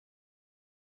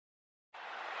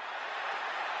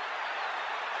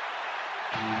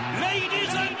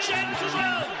Ladies and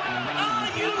gentlemen,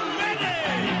 are you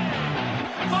ready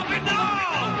for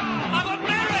Binnall of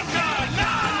America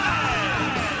Live?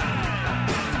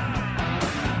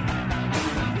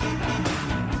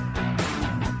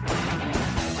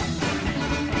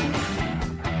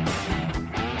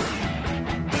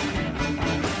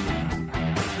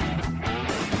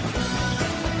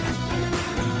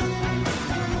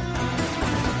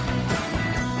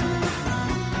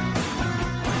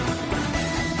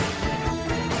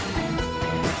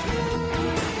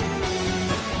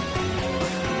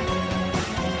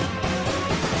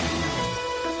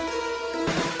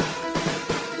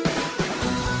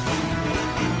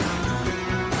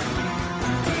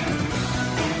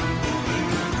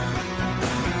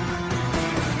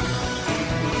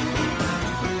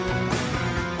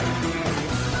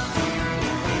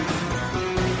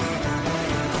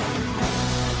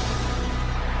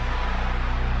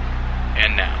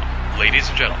 And now, ladies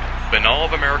and gentlemen, Binnall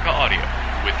of America Audio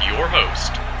with your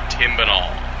host, Tim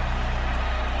Binnall.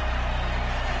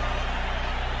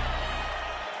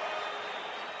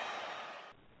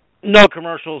 No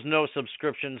commercials, no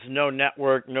subscriptions, no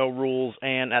network, no rules,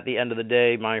 and at the end of the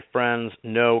day, my friends,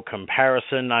 no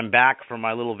comparison. I'm back from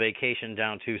my little vacation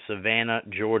down to Savannah,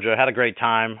 Georgia. Had a great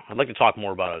time. I'd like to talk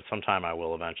more about it. Sometime I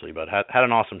will eventually, but had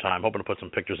an awesome time. Hoping to put some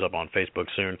pictures up on Facebook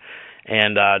soon.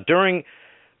 And during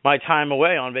my time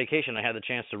away on vacation, I had the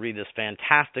chance to read this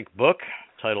fantastic book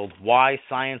titled Why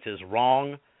Science is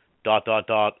Wrong, ...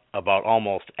 about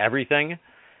almost everything.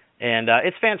 And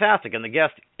it's fantastic. And the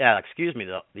guest,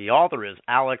 the author is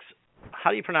Alex. How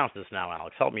do you pronounce this now,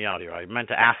 Alex? Help me out here. I meant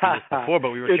to ask you this before,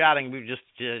 but we were chatting. We just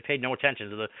paid no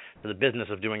attention to the business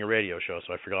of doing a radio show,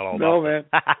 so I forgot all about it. No, man.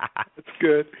 It's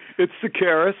good. It's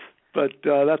Sakaris, but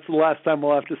that's the last time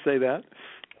we'll have to say that.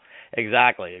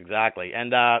 Exactly.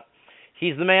 And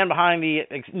he's the man behind the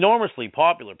enormously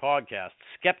popular podcast,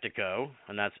 Skeptiko,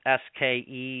 and that's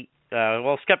S-K-E,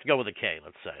 Skeptiko with a K,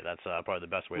 let's say. That's probably the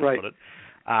best way to put it.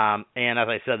 And as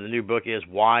I said, the new book is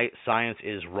Why Science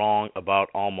is Wrong About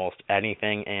Almost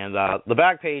Anything. And the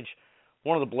back page,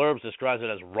 one of the blurbs describes it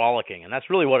as rollicking, and that's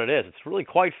really what it is. It's really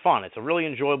quite fun. It's a really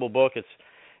enjoyable book. It's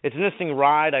an interesting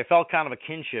ride. I felt kind of a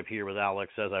kinship here with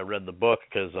Alex as I read the book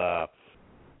because,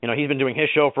 he's been doing his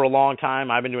show for a long time.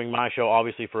 I've been doing my show,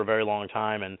 obviously, for a very long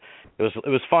time, and it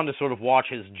was fun to sort of watch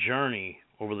his journey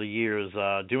over the years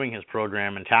doing his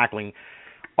program and tackling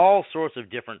all sorts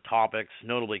of different topics,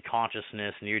 notably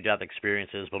consciousness, near-death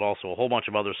experiences, but also a whole bunch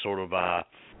of other sort of,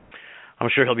 I'm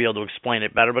sure he'll be able to explain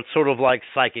it better, but sort of like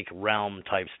psychic realm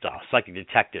type stuff, psychic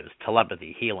detectives,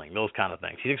 telepathy, healing, those kind of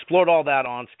things. He's explored all that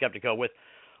on Skeptiko with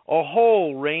a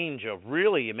whole range of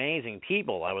really amazing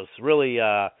people. I was really,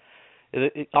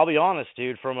 I'll be honest,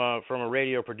 dude, from a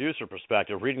radio producer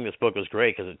perspective, reading this book was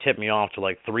great because it tipped me off to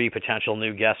like 3 potential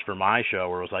new guests for my show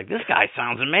where it was like, this guy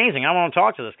sounds amazing. I want to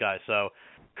talk to this guy. So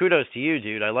kudos to you,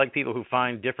 dude. I like people who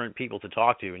find different people to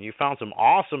talk to, and you found some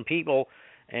awesome people,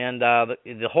 and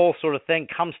the whole sort of thing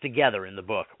comes together in the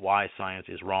book, Why Science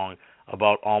is Wrong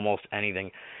About Almost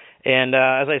Anything. And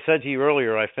as I said to you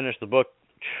earlier, I finished the book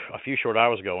a few short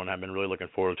hours ago, and I've been really looking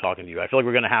forward to talking to you. I feel like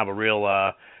we're going to have a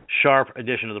real sharp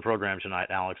edition of the program tonight,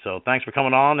 Alex. So thanks for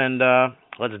coming on, and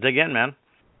let's dig in, man.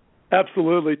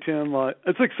 Absolutely, Tim.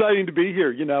 It's exciting to be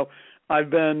here. I've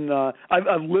been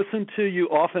I've listened to you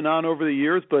off and on over the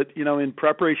years, but in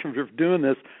preparation for doing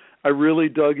this, I really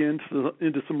dug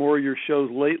into some more of your shows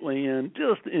lately and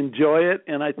just enjoy it.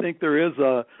 And I think there is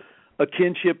a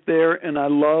kinship there, and I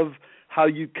love how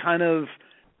you kind of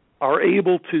are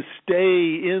able to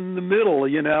stay in the middle.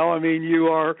 I mean,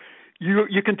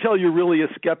 you can tell you're really a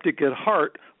skeptic at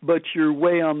heart, but you're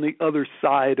way on the other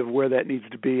side of where that needs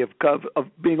to be of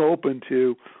being open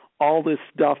to all this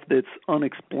stuff that's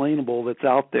unexplainable that's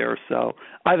out there. So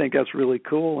I think that's really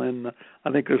cool, and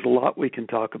I think there's a lot we can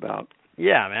talk about.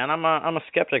 Yeah, man, I'm a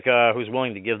skeptic who's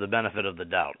willing to give the benefit of the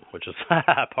doubt, which is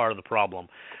part of the problem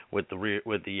with the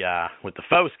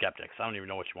faux skeptics. I don't even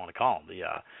know what you want to call them,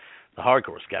 the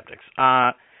hardcore skeptics.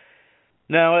 Now,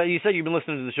 you said you've been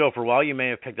listening to the show for a while. You may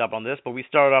have picked up on this, but we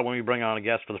start out when we bring on a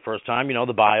guest for the first time.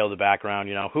 The bio, the background.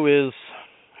 Who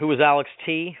is Alex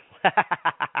T?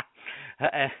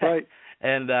 Right.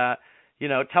 And,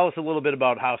 tell us a little bit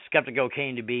about how Skeptiko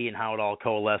came to be and how it all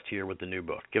coalesced here with the new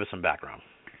book. Give us some background.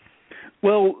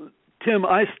 Well, Tim,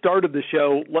 I started the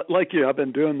show, like you, I've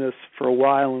been doing this for a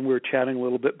while, and we were chatting a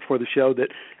little bit before the show that,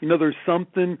 there's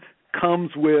something comes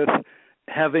with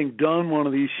having done one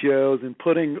of these shows and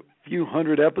putting a few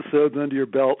hundred episodes under your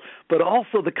belt, but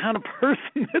also the kind of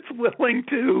person that's willing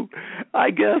to,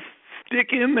 I guess, stick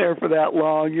in there for that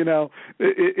long.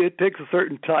 It takes a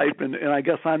certain type, and I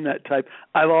guess I'm that type.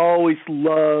 I've always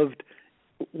loved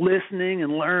listening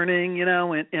and learning,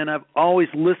 and I've always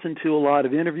listened to a lot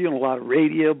of interview and a lot of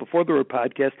radio before there were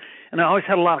podcasts, and I always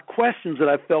had a lot of questions that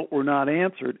I felt were not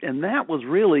answered, and that was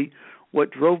really what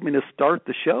drove me to start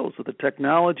the show. So the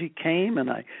technology came,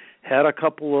 and I had a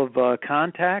couple of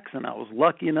contacts, and I was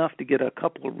lucky enough to get a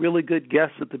couple of really good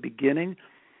guests at the beginning,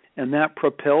 and that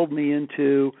propelled me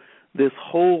into this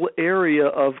whole area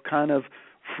of kind of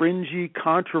fringy,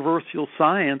 controversial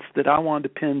science that I wanted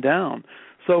to pin down.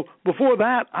 So before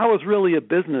that, I was really a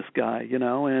business guy,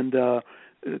 and a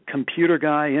computer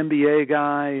guy, MBA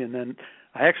guy, and then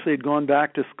I actually had gone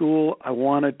back to school. I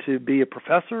wanted to be a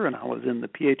professor, and I was in the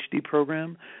PhD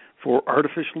program for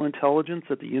artificial intelligence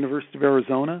at the University of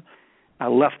Arizona. I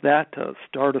left that to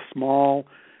start a small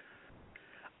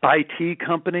IT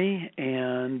company,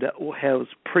 and was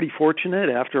pretty fortunate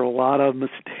after a lot of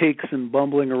mistakes and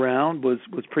bumbling around, was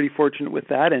pretty fortunate with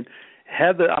that, and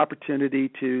had the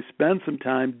opportunity to spend some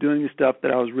time doing the stuff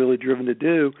that I was really driven to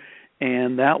do,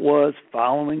 and that was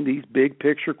following these big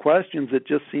picture questions that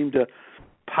just seemed to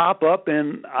pop up,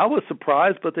 and I was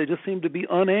surprised, but they just seemed to be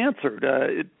unanswered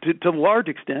to a large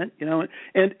extent,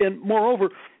 and moreover,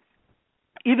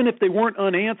 even if they weren't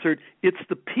unanswered, it's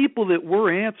the people that were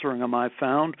answering them, I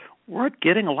found, weren't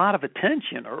getting a lot of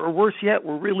attention, or worse yet,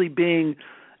 were really being,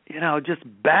 just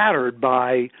battered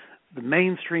by the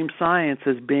mainstream science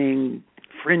as being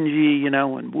fringy,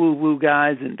 and woo-woo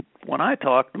guys, and when I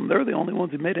talk to them, they're the only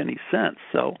ones who made any sense.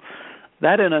 So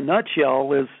that, in a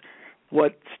nutshell, is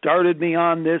what started me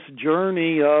on this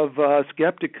journey of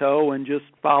Skeptiko and just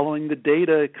following the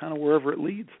data kind of wherever it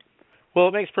leads. Well,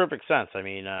 it makes perfect sense. I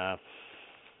mean,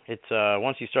 it's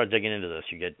once you start digging into this,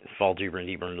 you fall deeper and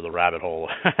deeper into the rabbit hole.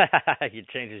 It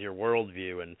changes your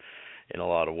worldview in a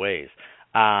lot of ways.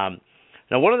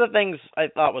 Now, one of the things I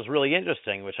thought was really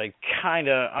interesting, which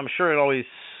I'm sure it always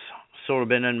sort of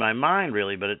been in my mind,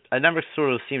 really, but I never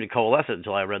sort of seemed to coalesce it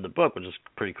until I read the book, which is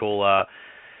pretty cool.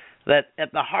 That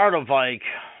at the heart of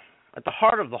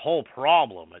the whole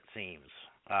problem, it seems,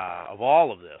 of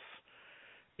all of this,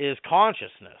 is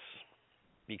consciousness,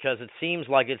 because it seems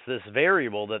like it's this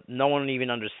variable that no one even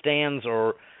understands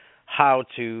or no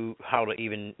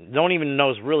one even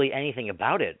knows really anything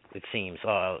about it. It seems,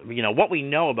 what we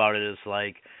know about it is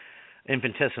like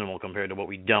infinitesimal compared to what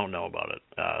we don't know about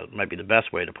it. Might be the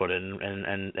best way to put it,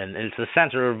 and it's the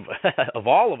center of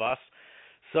all of us.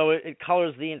 So it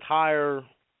colors the entire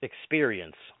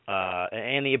experience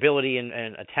and the ability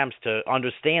and attempts to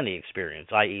understand the experience,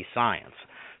 i.e., science.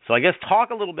 So I guess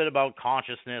talk a little bit about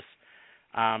consciousness,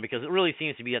 because it really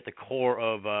seems to be at the core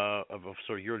of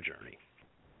sort of your journey.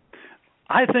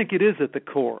 I think it is at the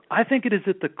core. I think it is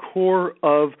at the core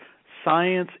of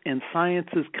science and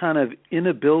science's kind of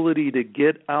inability to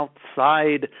get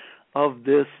outside of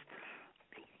this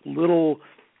little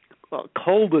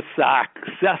cul-de-sac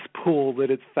cesspool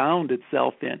that it's found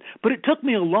itself in. But it took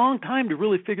me a long time to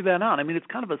really figure that out. I mean, it's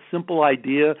kind of a simple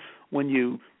idea when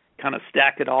you kind of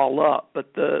stack it all up,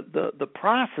 but the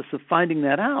process of finding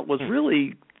that out was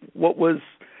really what was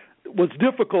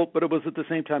difficult, but it was at the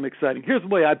same time exciting. Here's the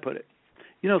way I put it.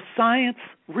 Science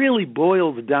really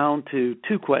boils down to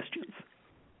two questions.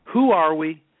 Who are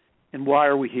we, and why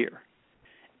are we here?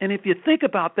 And if you think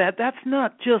about that, that's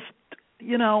not just,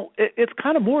 it's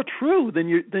kind of more true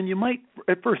than you might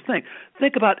at first think.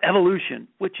 Think about evolution,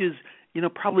 which is,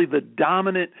 probably the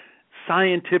dominant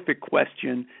scientific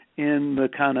question in the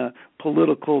kind of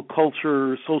political,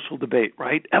 culture, social debate,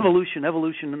 right? Evolution,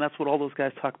 and that's what all those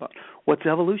guys talk about. What's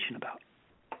evolution about?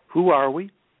 Who are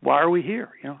we? Why are we here?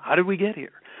 How did we get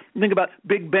here? Think about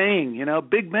Big Bang,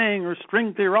 Big Bang or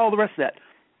string theory, all the rest of that.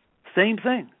 Same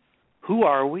thing. Who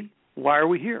are we? Why are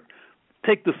we here?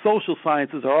 Take the social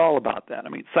sciences are all about that. I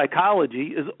mean,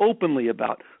 psychology is openly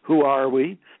about who are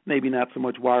we, maybe not so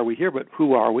much why are we here, but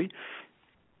who are we?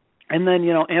 And then,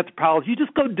 anthropology, you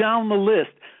just go down the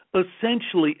list.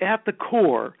 Essentially, at the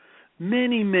core,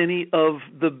 many, many of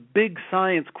the big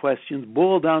science questions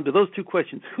boil down to those two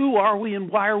questions. Who are we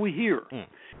and why are we here?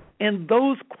 And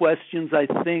those questions, I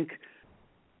think,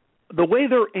 the way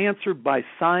they're answered by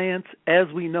science as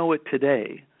we know it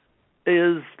today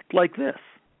is like this.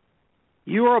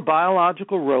 You are a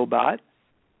biological robot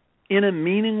in a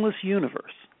meaningless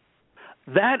universe.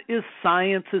 That is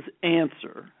science's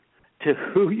answer to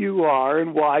who you are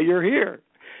and why you're here.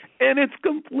 And it's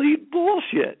complete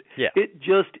bullshit. Yeah. It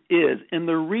just is. And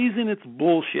the reason it's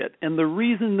bullshit and the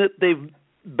reason that they've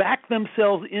backed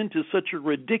themselves into such a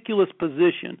ridiculous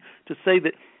position to say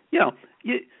that,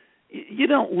 you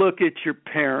don't look at your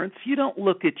parents, you don't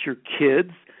look at your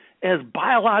kids, as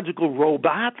biological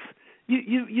robots.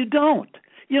 You don't.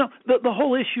 The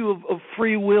whole issue of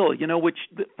free will, which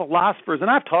the philosophers, and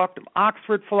I've talked to them,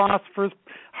 Oxford philosophers,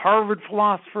 Harvard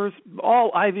philosophers,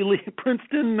 all Ivy League,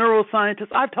 Princeton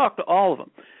neuroscientists, I've talked to all of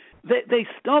them. They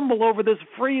stumble over this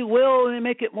free will and they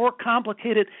make it more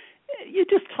complicated. You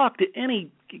just talk to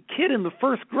any kid in the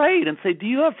first grade and say, do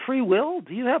you have free will?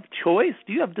 Do you have choice?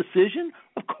 Do you have decision?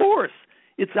 Of course.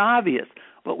 It's obvious.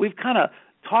 But we've kind of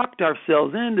talked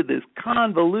ourselves into this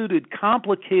convoluted,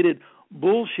 complicated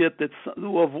bullshit that's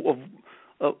of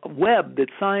a web that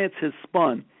science has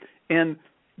spun. And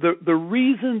the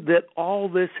reason that all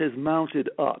this has mounted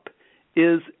up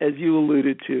is, as you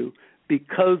alluded to,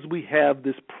 because we have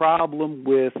this problem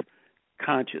with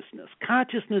consciousness.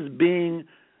 Consciousness being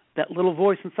that little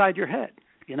voice inside your head,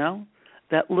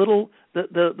 that little,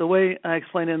 the way I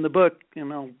explain it in the book,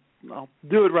 I'll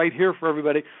do it right here for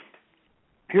everybody.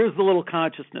 Here's the little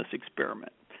consciousness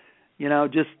experiment.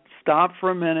 Just stop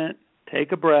for a minute,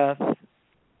 take a breath,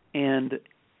 and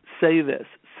say this.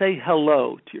 Say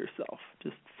hello to yourself.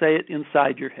 Just say it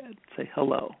inside your head. Say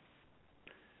hello.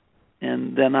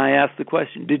 And then I ask the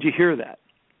question, did you hear that?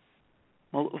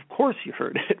 Well, of course you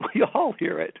heard it. We all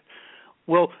hear it.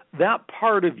 Well, that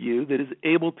part of you that is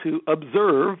able to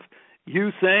observe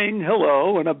you saying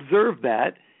hello and observe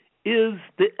that is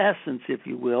the essence, if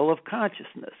you will, of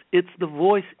consciousness. It's the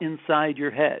voice inside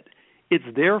your head. It's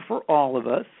there for all of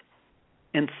us,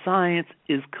 and science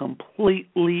is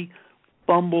completely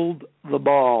fumbled the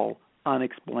ball on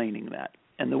explaining that.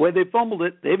 And the way they fumbled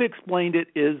it, they've explained it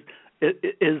is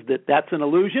that that's an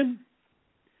illusion.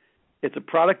 It's a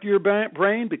product of your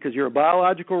brain because you're a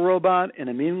biological robot in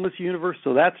a meaningless universe,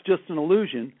 so that's just an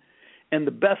illusion. And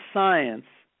the best science,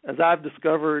 as I've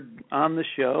discovered on the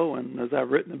show and as I've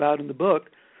written about in the book,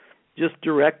 just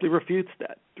directly refutes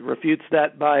that. Refutes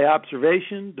that by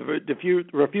observation,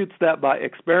 refutes that by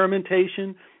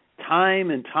experimentation, time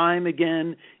and time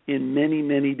again in many,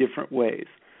 many different ways.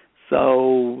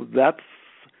 So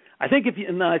I think if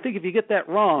you get that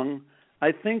wrong,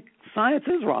 I think science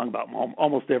is wrong about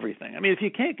almost everything. I mean, if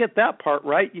you can't get that part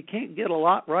right, you can't get a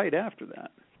lot right after that.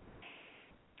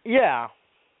 Yeah.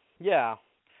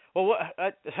 Well,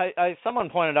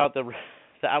 someone pointed out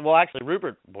actually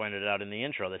Rupert pointed it out in the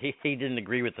intro that he didn't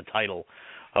agree with the title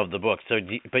of the book. So,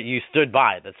 but you stood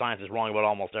by it, that science is wrong about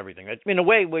almost everything. I mean, the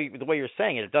way you're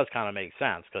saying it does kind of make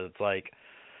sense because it's like,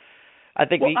 I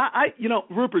think. Well,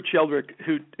 Rupert Sheldrake,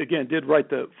 who again did write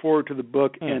the foreword to the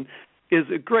book and is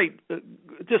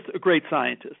just a great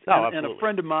scientist and a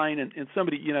friend of mine and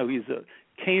somebody, he's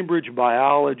a Cambridge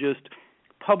biologist,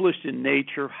 published in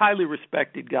Nature, highly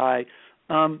respected guy.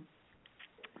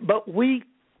 But we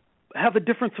have a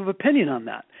difference of opinion on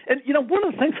that. And, one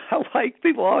of the things I like,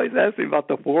 people always ask me about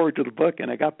the foreword to the book, and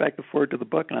I got back the foreword to the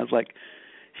book, and I was like,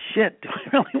 shit, do I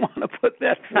really want to put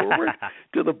that forward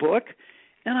to the book?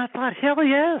 And I thought, hell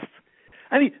yes.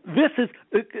 I mean, this is,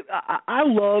 I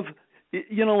love,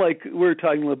 like we were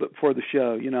talking a little bit before the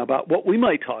show, about what we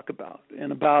might talk about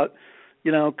and about,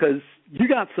 because you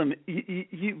got some,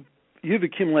 you've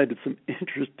accumulated some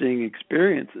interesting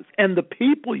experiences. And the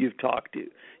people you've talked to,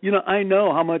 I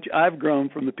know how much I've grown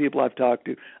from the people I've talked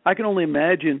to. I can only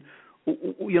imagine,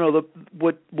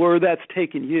 where that's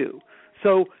taken you.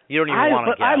 So you don't even want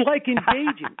to guess. I like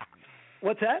engaging.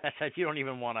 What's that? I said you don't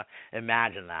even want to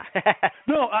imagine that.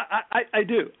 No, I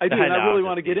do. I really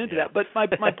want to get into that. But my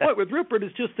point with Rupert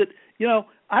is just that,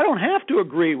 I don't have to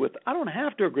agree with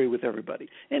everybody.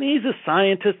 And he's a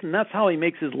scientist, and that's how he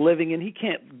makes his living, and he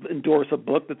can't endorse a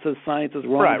book that says science is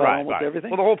wrong about almost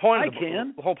everything. Well, the whole point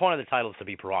of the title is to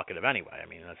be provocative anyway. I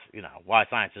mean, that's why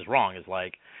science is wrong is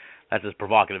like that's as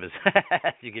provocative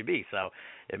as you can be, so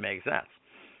it makes sense.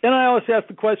 And I always ask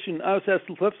the question, I always ask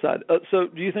the flip side, so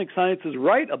do you think science is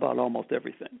right about almost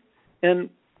everything? And,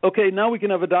 okay, now we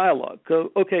can have a dialogue. So,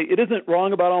 okay, it isn't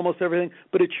wrong about almost everything,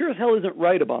 but it sure as hell isn't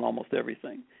right about almost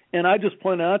everything. And I just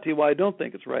pointed out to you why I don't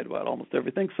think it's right about almost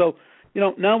everything. So,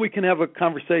 now we can have a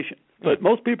conversation. But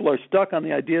most people are stuck on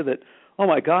the idea that, oh,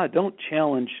 my God, don't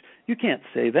challenge. You can't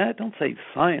say that. Don't say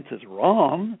science is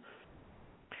wrong.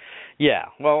 Yeah,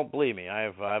 well, believe me, I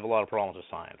have a lot of problems with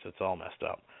science. It's all messed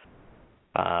up.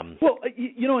 Well,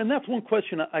 and that's one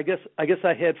question I guess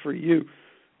I had for you,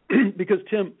 because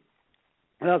Tim,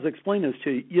 as I was explaining this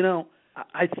to you,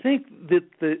 I think that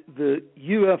the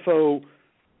UFO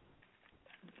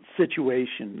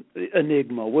situation,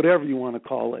 enigma, whatever you want to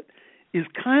call it, is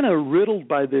kind of riddled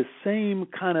by this same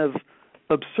kind of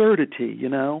absurdity,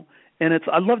 And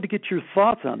I'd love to get your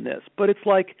thoughts on this, but it's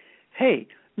like, hey,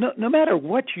 no matter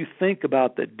what you think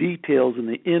about the details and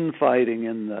the infighting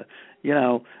and the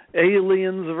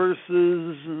aliens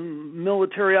versus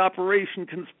military operation,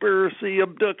 conspiracy,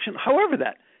 abduction, however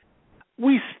that.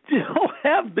 We still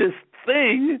have this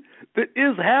thing that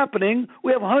is happening.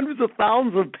 We have hundreds of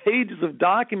thousands of pages of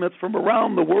documents from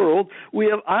around the world. We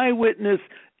have eyewitness,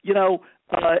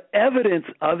 evidence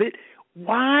of it.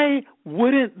 Why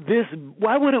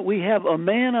wouldn't we have a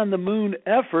man on the moon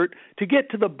effort to get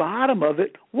to the bottom of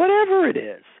it, whatever it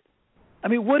is? I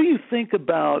mean, what do you think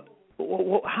about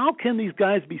how can these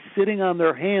guys be sitting on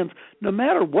their hands no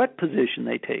matter what position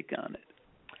they take on it?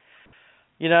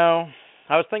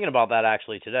 I was thinking about that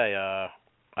actually today.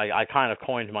 I kind of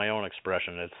coined my own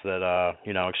expression. It's that,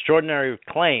 extraordinary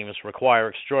claims require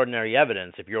extraordinary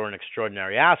evidence if you're an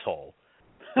extraordinary asshole.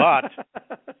 But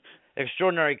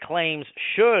extraordinary claims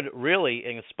should really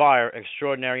inspire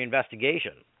extraordinary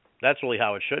investigation. That's really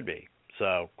how it should be.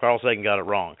 So Carl Sagan got it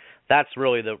wrong. That's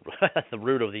really the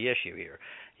root of the issue here.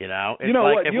 If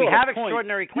we have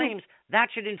extraordinary claims, that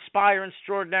should inspire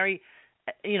extraordinary,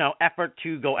 effort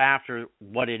to go after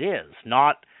what it is,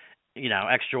 not,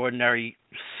 extraordinary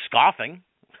scoffing.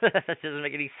 That doesn't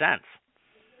make any sense.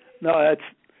 No,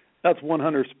 that's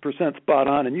 100% spot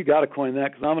on, and you got to coin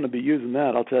that because I'm going to be using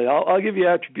that. I'll tell you. I'll give you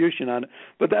attribution on it,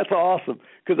 but that's awesome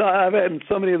because I've had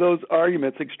so many of those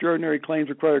arguments. Extraordinary claims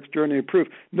require extraordinary proof.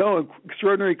 No,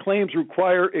 extraordinary claims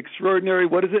require extraordinary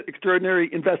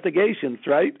investigations,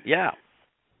 right? Yeah.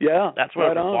 Yeah. That's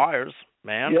what it requires,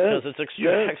 man, because it's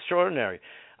extraordinary.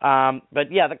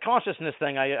 But yeah, the consciousness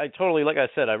thing, I totally, like I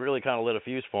said, I really kind of lit a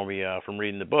fuse for me from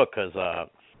reading the book because,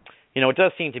 it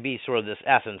does seem to be sort of this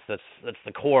essence that's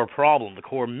the core problem, the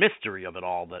core mystery of it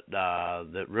all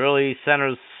that really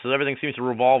centers, so everything seems to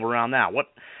revolve around that.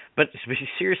 But so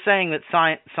you're saying that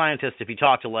scientists, if you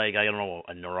talk to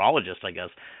a neurologist, I guess,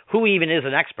 who even is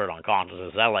an expert on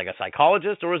consciousness? Is that like a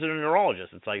psychologist or is it a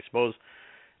neurologist? It's, I suppose,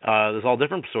 there's all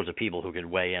different sorts of people who could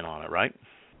weigh in on it, right?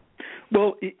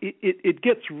 Well, it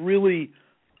gets really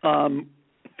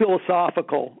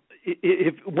philosophical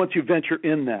if once you venture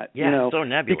in that. Yeah, so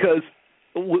nebulous. Because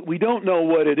we don't know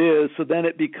what it is, so then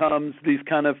it becomes these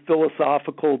kind of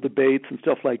philosophical debates and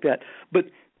stuff like that. But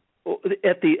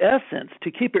at the essence,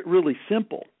 to keep it really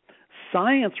simple,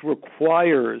 science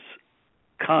requires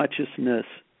consciousness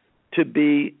to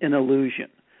be an illusion.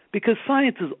 Because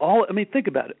science is all, think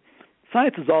about it.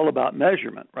 Science is all about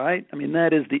measurement, right?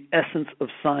 That is the essence of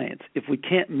science. If we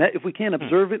can't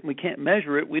observe it and we can't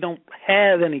measure it, we don't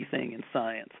have anything in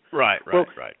science. Right.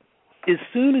 As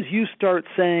soon as you start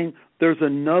saying there's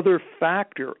another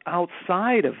factor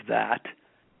outside of that,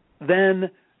 then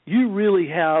you really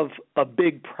have a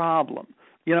big problem.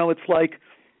 It's like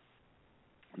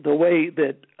the way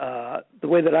that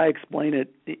I explain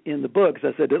it in the book.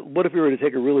 I said, what if we were to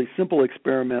take a really simple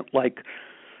experiment like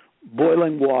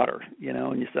boiling water,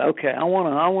 and you say, okay, I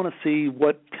want to see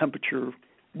what temperature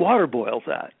water boils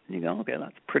at. And you go, okay,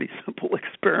 that's a pretty simple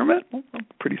experiment. Well, I'm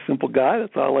a pretty simple guy.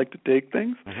 That's how I like to take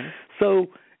things. Mm-hmm.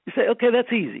 So you say, okay,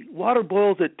 that's easy. Water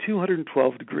boils at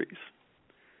 212 degrees.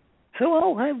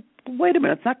 So, wait a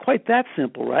minute. It's not quite that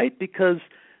simple, right? Because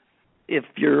if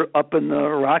you're up in the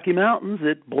Rocky Mountains,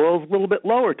 it boils a little bit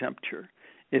lower temperature.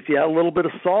 If you add a little bit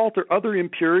of salt or other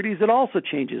impurities, it also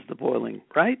changes the boiling,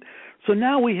 right? So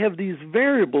now we have these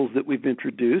variables that we've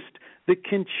introduced that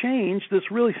can change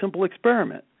this really simple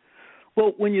experiment.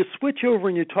 Well, when you switch over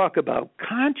and you talk about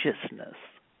consciousness,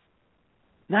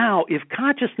 now if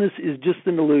consciousness is just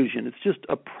an illusion, it's just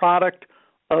a product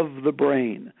of the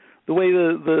brain, the way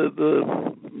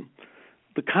the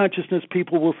consciousness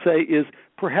people will say is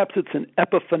perhaps it's an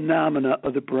epiphenomena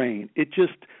of the brain. It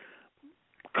just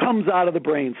comes out of the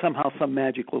brain somehow, some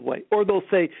magical way. Or they'll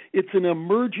say it's an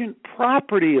emergent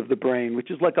property of the brain, which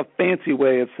is like a fancy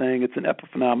way of saying it's an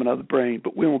epiphenomena of the brain,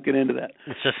 but we won't get into that.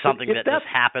 It's just something that just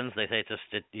happens. They say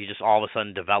you just all of a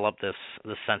sudden develop this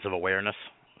sense of awareness.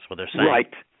 That's what they're saying.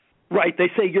 Right.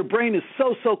 They say your brain is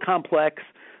so complex,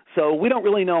 so we don't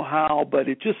really know how, but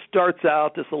it just starts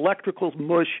out, this electrical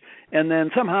mush, and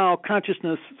then somehow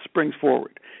consciousness springs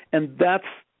forward. And that's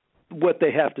what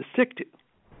they have to stick to.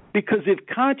 Because if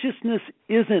consciousness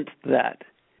isn't that,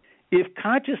 if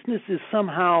consciousness is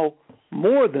somehow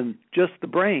more than just the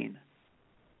brain,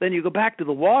 then you go back to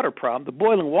the water problem, the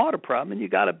boiling water problem, and you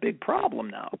got a big problem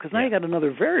now, because now you got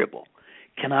another variable.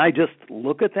 Can I just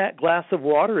look at that glass of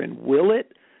water and will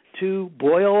it to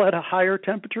boil at a higher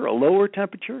temperature, a lower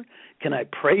temperature? Can I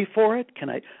pray for it?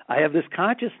 I have this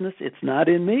consciousness, it's not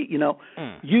in me.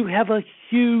 You have a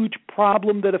huge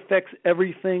problem that affects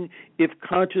everything if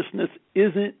consciousness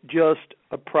isn't just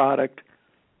a product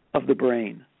of the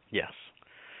brain. Yes.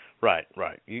 Right.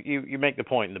 You make the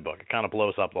point in the book. It kind of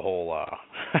blows up the whole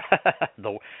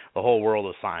the whole world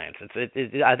of science.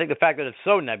 I think the fact that it's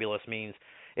so nebulous means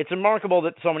it's remarkable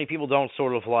that so many people don't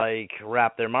sort of like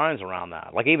wrap their minds around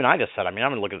that. Like even I just said, I mean,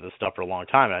 I've been looking at this stuff for a long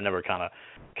time and I never kind of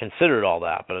considered all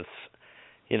that, but it's,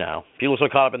 you know, people are so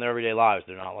caught up in their everyday lives,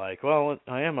 they're not like, well,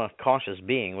 I am a conscious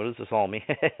being. What does this all mean?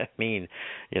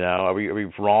 You know, are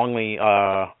we wrongly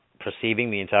perceiving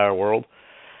the entire world?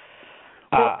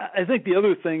 Well, I think the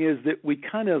other thing is that we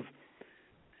kind of,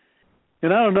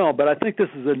 and I don't know, but I think this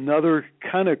is another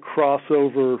kind of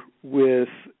crossover with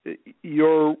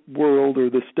your world or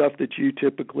the stuff that you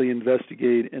typically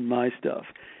investigate and my stuff.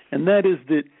 And that is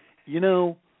that, you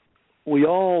know, we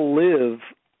all live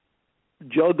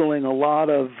juggling a lot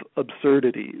of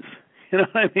absurdities. You know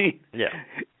what I mean? Yeah.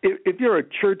 If you're a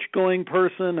church-going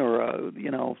person or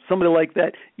somebody like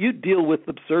that, you deal with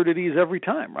absurdities every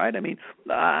time, right? I mean,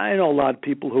 I know a lot of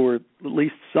people who are at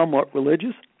least somewhat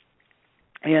religious,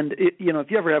 and if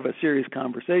you ever have a serious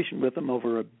conversation with them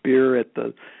over a beer at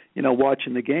the,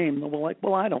 watching the game, they'll be like,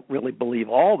 well, I don't really believe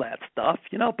all that stuff,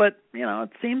 but it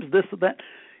seems this or that.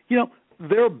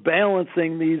 They're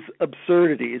balancing these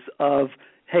absurdities of,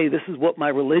 hey, this is what my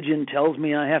religion tells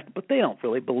me I have to, but they don't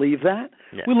really believe that.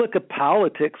 Yeah. We look at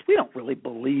politics, we don't really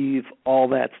believe all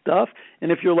that stuff.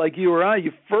 And if you're like you or I,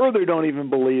 you further don't even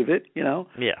believe it, Yeah.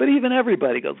 But even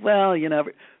everybody goes, well,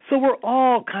 So we're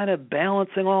all kind of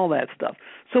balancing all that stuff.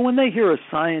 So when they hear a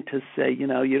scientist say, you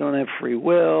don't have free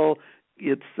will,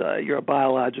 it's you're a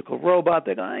biological robot,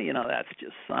 they go, that's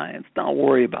just science. Don't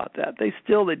worry about that. They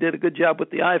did a good job with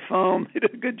the iPhone. They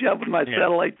did a good job with my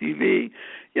satellite TV.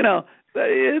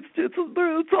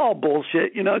 It's all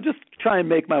bullshit, just try and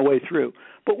make my way through.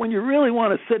 But when you really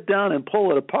want to sit down and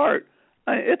pull it apart,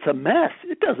 it's a mess.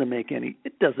 It doesn't make any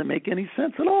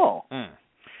sense at all.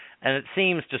 And it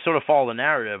seems to sort of follow the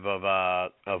narrative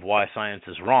of why science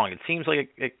is wrong. It seems like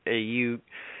you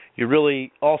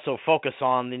really also focus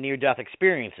on the near-death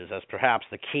experiences as perhaps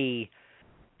the key,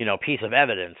 piece of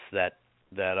evidence that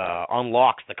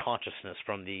unlocks the consciousness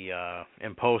from the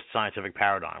imposed scientific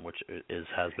paradigm, which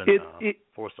has been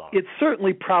forced on. It's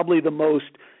certainly probably the most,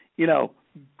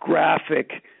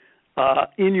 graphic,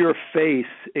 in-your-face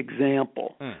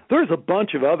example. There's a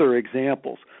bunch of other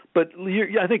examples, but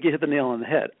I think you hit the nail on the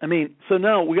head. I mean, so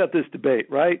now we got this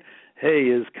debate, right? Hey,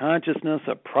 is consciousness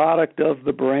a product of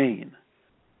the brain?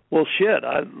 Well, shit,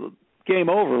 game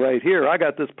over right here. I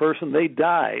got this person, they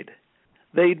died.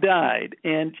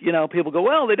 And, people go,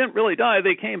 well, they didn't really die.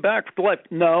 They came back to life.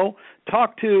 No.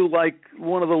 Talk to,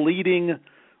 one of the leading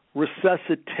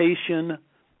resuscitation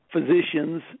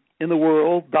physicians in the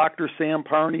world, Dr. Sam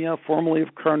Parnia, formerly of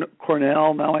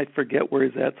Cornell. Now I forget where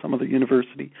he's at, some other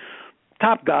university.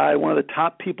 Top guy, one of the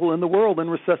top people in the world in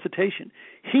resuscitation.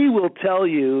 He will tell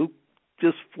you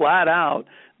just flat out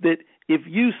that if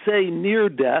you say near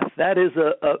death, that is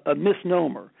a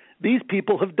misnomer. These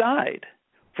people have died.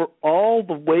 For all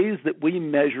the ways that we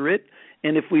measure it,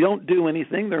 and if we don't do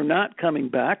anything, they're not coming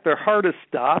back. Their heart is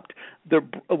stopped.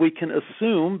 We can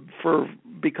assume,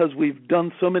 because we've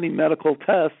done so many medical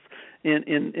tests,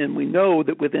 and we know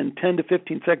that within 10 to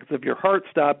 15 seconds of your heart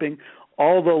stopping,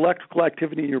 all the electrical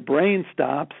activity in your brain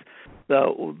stops.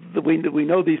 We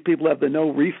know these people have the no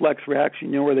reflex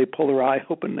reaction, where they pull their eye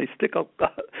open and they stick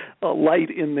a light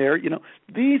in there.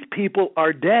 These people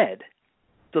are dead,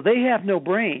 so they have no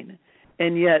brain.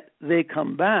 And yet they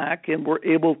come back, and we're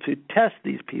able to test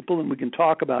these people, and we can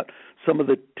talk about some of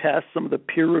the tests, some of the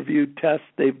peer-reviewed tests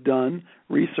they've done,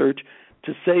 research,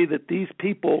 to say that these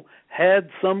people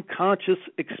had some conscious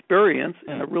experience,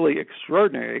 and a really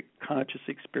extraordinary conscious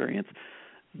experience,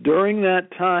 during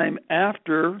that time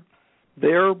after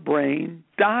their brain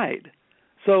died.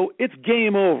 So it's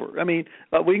game over. I mean,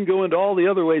 we can go into all the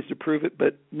other ways to prove it,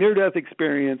 but near-death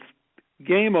experience,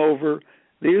 game over.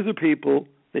 These are people.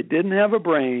 They didn't have a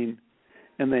brain,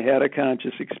 and they had a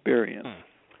conscious experience.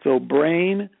 So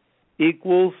brain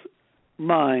equals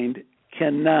mind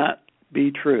cannot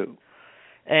be true.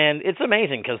 And it's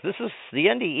amazing because this is the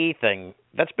NDE thing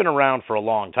that's been around for a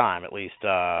long time, at least.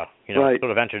 Right.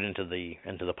 Sort of entered into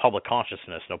the public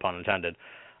consciousness, no pun intended.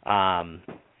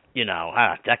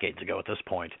 Decades ago at this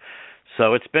point.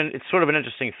 So it's sort of an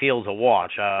interesting field to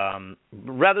watch.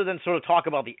 Rather than sort of talk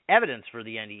about the evidence for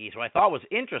the NDEs, what I thought was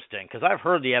interesting, because I've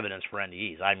heard the evidence for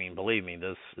NDEs. I mean, believe me,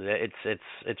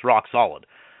 it's rock solid.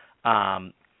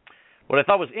 What I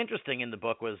thought was interesting in the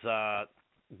book was I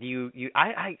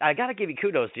got to give you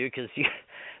kudos, dude, because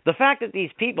the fact that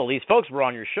these folks were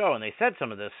on your show and they said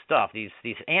some of this stuff, these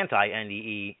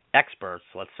anti-NDE experts,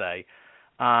 let's say,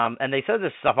 And they said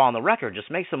this stuff on the record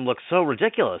just makes them look so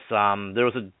ridiculous. There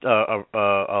was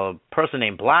a person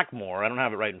named Blackmore. I don't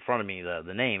have it right in front of me,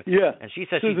 the name. Yeah. And she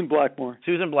said Susan Blackmore.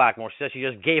 Susan Blackmore. She said she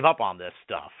just gave up on this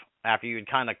stuff after you'd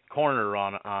kind of cornered her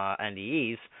on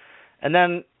NDEs, and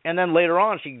then later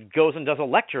on she goes and does a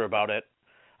lecture about it,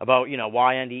 about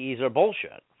why NDEs are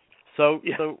bullshit. So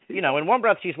in one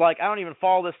breath she's like, I don't even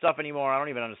follow this stuff anymore. I don't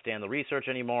even understand the research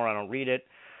anymore. I don't read it.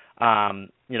 I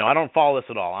don't follow this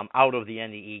at all. I'm out of the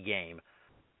NDE game.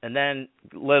 And then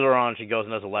later on she goes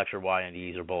and does a lecture why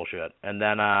NDEs are bullshit. And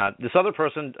then this other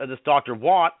person, this Dr.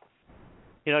 Watt,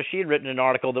 she had written an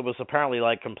article that was apparently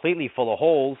like completely full of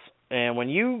holes. And when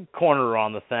you corner her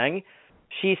on the thing,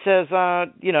 she says, hey,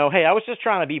 I was just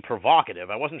trying to be provocative.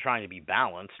 I wasn't trying to be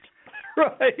balanced.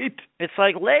 Right. It's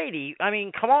like, lady, I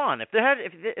mean, come on. If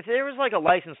there was like a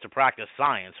license to practice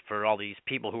science for all these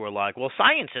people who are like, well,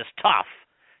 science is tough.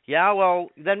 Yeah, well,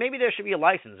 then maybe there should be a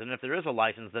license. And if there is a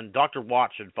license, then Dr.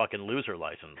 Watt should fucking lose her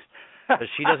license because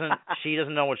she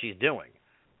doesn't know what she's doing.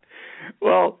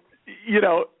 Well,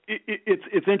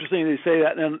 it's interesting that you say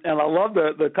that, and I love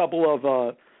the couple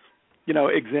of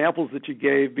examples that you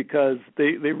gave because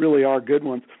they really are good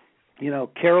ones.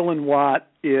 Carolyn Watt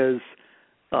is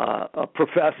a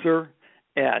professor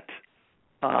at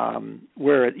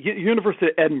University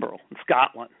of Edinburgh in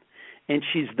Scotland, and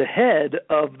she's the head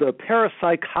of the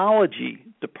parapsychology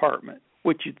department,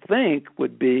 which you'd think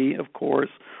would be, of course,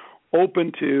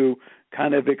 open to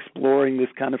kind of exploring this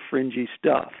kind of fringy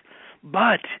stuff.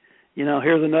 But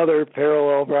here's another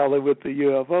parallel probably with the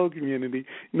UFO community.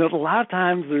 A lot of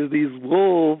times there's these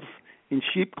wolves in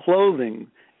sheep clothing,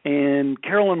 and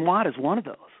Carolyn Watt is one of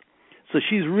those. So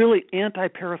she's really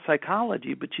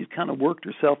anti-parapsychology, but she's kind of worked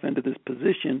herself into this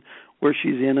position where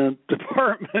she's in a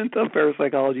department, a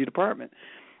parapsychology department.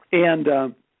 And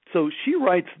so she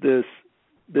writes this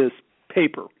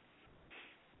paper.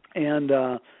 And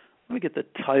let me get the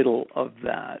title of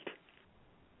that.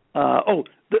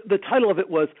 The title of it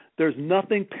was "There's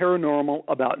Nothing Paranormal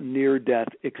About Near-Death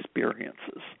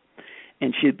Experiences."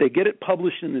 And they get it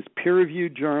published in this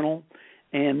peer-reviewed journal,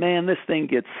 and man, this thing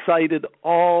gets cited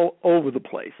all over the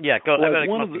place. Yeah, I bet it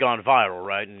must have gone viral,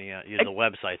 right? And the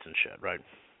websites and shit, right?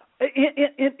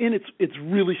 And it's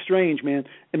really strange, man.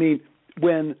 I mean,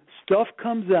 when stuff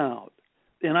comes out,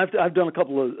 and I've done a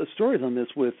couple of stories on this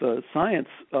with science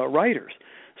writers.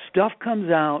 Stuff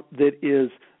comes out that is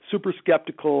super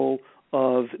skeptical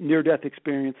of near-death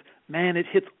experience. Man, it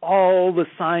hits all the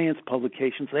science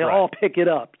publications. They all pick it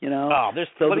up, Oh,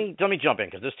 let me jump in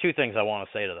because there's two things I want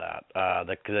to say to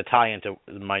that tie into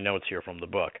my notes here from the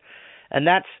book, and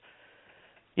that's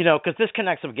because this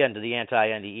connects again to the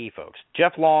anti-NDE folks.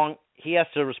 Jeff Long, he has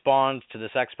to respond to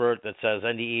this expert that says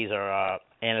NDEs are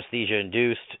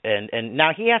anesthesia-induced, and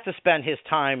now he has to spend his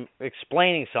time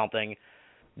explaining something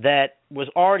that was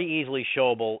already easily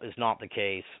showable is not the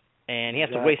case. And he has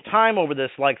to waste time over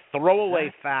this like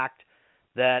throwaway fact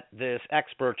that this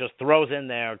expert just throws in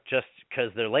there just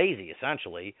because they're lazy,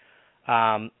 essentially,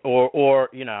 or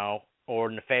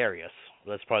nefarious.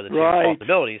 That's part of the two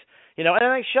possibilities. And I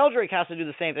think Sheldrake has to do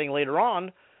the same thing later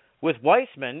on with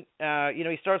Weissman.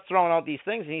 He starts throwing out these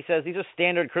things, and he says these are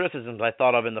standard criticisms I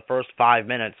thought of in the first 5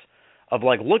 minutes of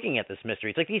like looking at this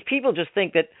mystery. It's like these people just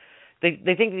think that they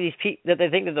think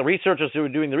that the researchers who are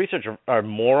doing the research are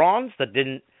morons that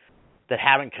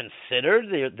haven't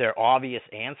considered their obvious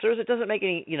answers. It doesn't make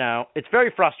any, it's very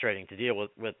frustrating to deal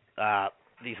with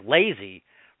these lazy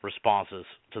responses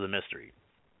to the mystery.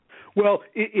 Well,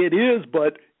 it is,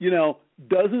 but,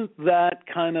 doesn't that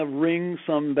kind of ring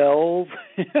some bells,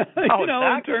 exactly.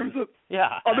 In terms of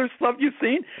other stuff you've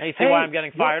seen? And you see why I'm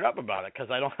getting fired up about it, because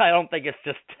I don't think it's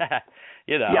just,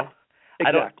 Yeah.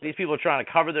 Exactly. These people are trying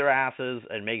to cover their asses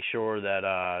and make sure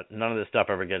that none of this stuff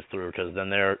ever gets through, because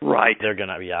then they're going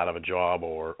to be out of a job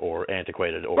or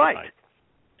antiquated overnight. Right.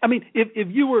 I mean, if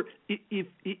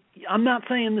I'm not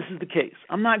saying this is the case.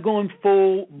 I'm not going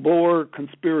full bore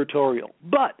conspiratorial,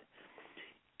 but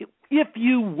if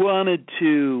you wanted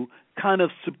to kind of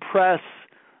suppress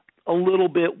a little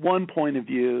bit one point of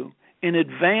view and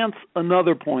advance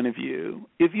another point of view,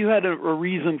 if you had a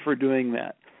reason for doing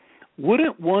that,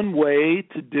 wouldn't one way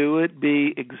to do it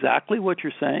be exactly what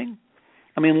you're saying?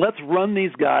 I mean, let's run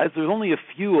these guys. There's only a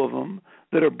few of them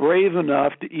that are brave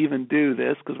enough to even do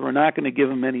this because we're not going to give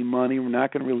them any money. We're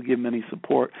not going to really give them any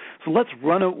support. So let's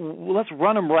run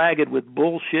them ragged with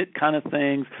bullshit kind of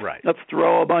things. Right. Let's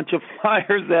throw a bunch of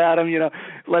flyers at them.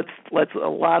 Let's a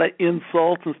lot of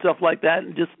insults and stuff like that,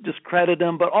 and just discredit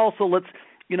them. But also let's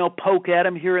poke at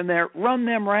them here and there. Run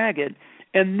them ragged,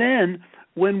 and then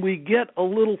when we get a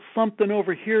little something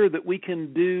over here that we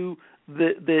can do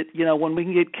that when we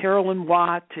can get Carolyn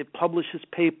Watt to publish this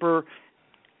paper,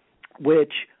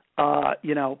 which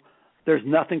there's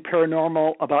nothing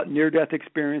paranormal about near-death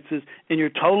experiences, and you're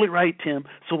totally right, Tim.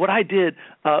 So what I did,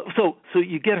 so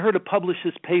you get her to publish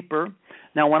this paper.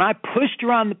 Now, when I pushed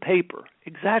her on the paper,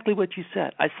 exactly what you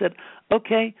said, I said,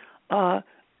 okay,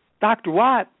 Dr.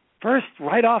 Watt, first,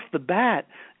 right off the bat,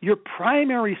 your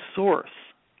primary source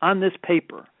on this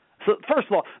paper. So first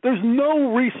of all, there's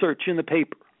no research in the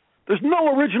paper. There's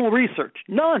no original research,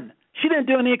 none. She didn't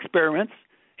do any experiments.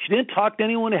 She didn't talk to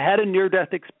anyone who had a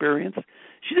near-death experience.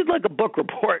 She did like a book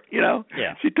report, Yeah.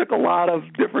 She took a lot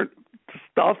of different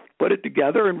stuff, put it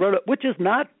together, and wrote it, which is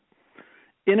not,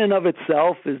 in and of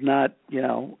itself, is not,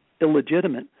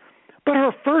 illegitimate. But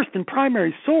her first and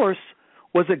primary source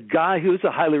was a guy who's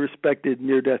a highly respected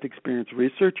near-death experience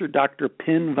researcher, Dr.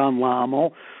 Pim van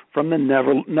Lommel from the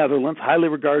Netherlands, highly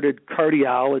regarded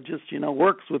cardiologist,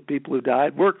 works with people who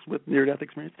died, works with near-death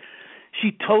experience.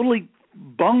 She totally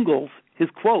bungles his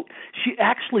quote. She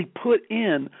actually put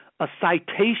in a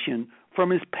citation from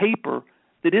his paper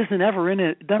that isn't ever in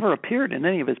it, never appeared in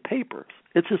any of his papers.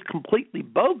 It's just completely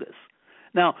bogus.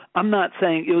 Now, I'm not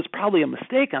saying it was probably a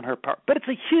mistake on her part, but it's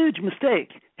a huge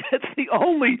mistake. It's the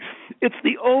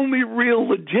only real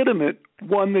legitimate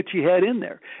one that she had in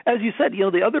there. As you said,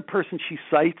 the other person she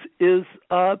cites is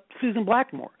Susan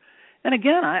Blackmore. And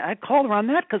again, I called her on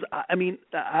that because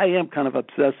I am kind of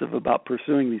obsessive about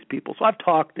pursuing these people. So I've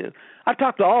talked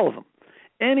to all of them.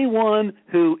 Anyone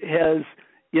who has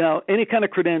any kind of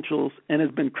credentials and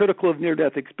has been critical of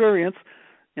near-death experience,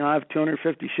 I have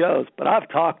 250 shows, but I've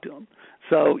talked to them.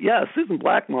 So yeah, Susan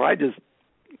Blackmore, I don't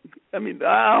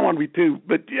want to be too,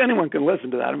 but anyone can listen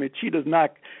to that. She does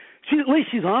not. At least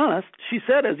she's honest. She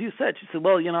said, as you said,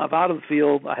 well, I'm out of the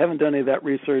field. I haven't done any of that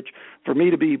research. For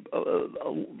me to be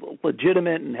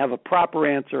legitimate and have a proper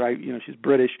answer, she's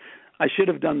British. I should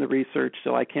have done the research,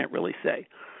 so I can't really say.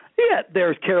 Yeah,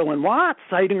 there's Carolyn Watt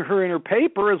citing her in her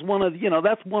paper as one of,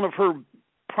 that's one of her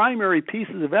primary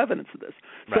pieces of evidence of this.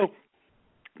 Right. So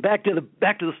back to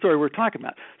the story we're talking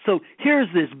about. So here's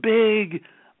this big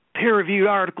peer-reviewed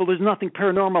article. There's nothing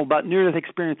paranormal about near-death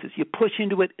experiences. You push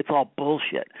into it, it's all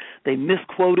bullshit. They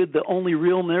misquoted the only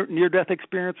real near-death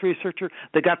experience researcher.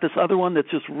 They got this other one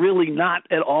that's just really not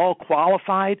at all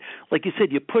qualified. Like you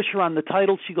said, you push her on the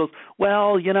title. She goes,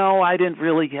 well, I didn't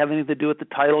really have anything to do with the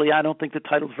title. Yeah, I don't think the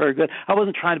title's very good. I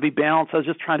wasn't trying to be balanced. I was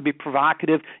just trying to be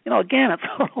provocative. Again,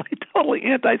 it's totally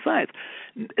anti-science.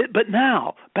 But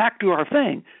now, back to our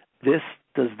thing. Does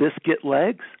this get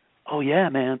legs? Oh, yeah,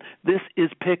 man. This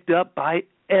is picked up by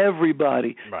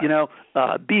everybody. Right.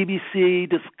 BBC,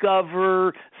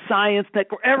 Discover, Science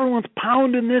Network, everyone's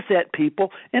pounding this at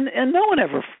people, and no one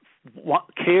ever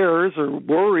cares or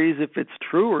worries if it's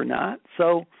true or not.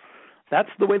 So that's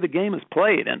the way the game is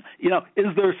played. And,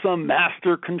 is there some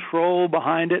master control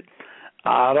behind it?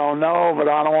 I don't know, but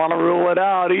I don't want to rule it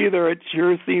out either. It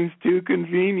sure seems too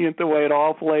convenient the way it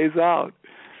all plays out.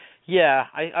 Yeah,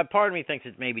 I part of me thinks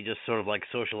it's maybe just sort of like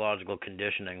sociological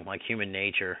conditioning, like human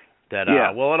nature. That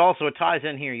well, it ties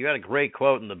in here. You had a great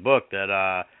quote in the book that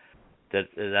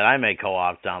I may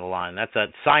co-opt down the line. That's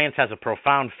that science has a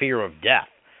profound fear of death.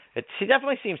 It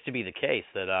definitely seems to be the case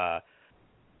that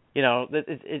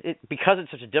that because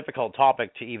it's such a difficult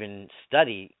topic to even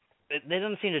study, they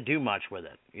don't seem to do much with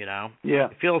it. Yeah,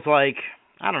 it feels like.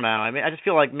 I don't know. I just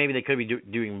feel like maybe they could be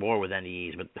doing more with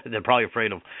NDEs, but they're probably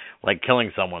afraid of,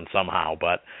 killing someone somehow.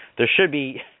 But there should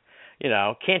be,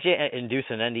 can't you induce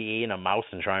an NDE in a mouse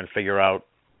and try and figure out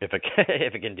if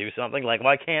it can do something?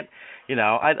 Why can't,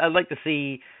 I'd like to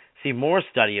see more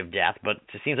study of death, but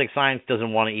it seems like science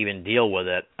doesn't want to even deal with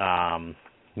it,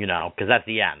 because that's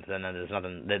the end. And then there's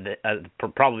nothing,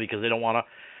 probably because they don't want to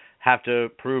have to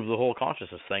prove the whole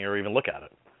consciousness thing or even look at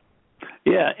it.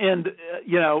 Yeah, and,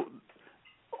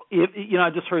 I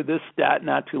just heard this stat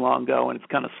not too long ago, and it's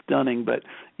kind of stunning. But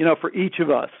for each of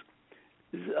us,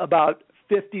 about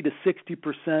 50 to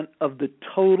 60% of the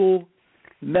total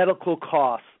medical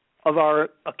costs of our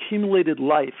accumulated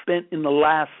life spent in the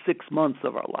last 6 months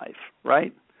of our life.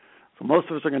 Right. So most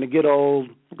of us are going to get old.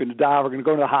 We're going to die. We're going to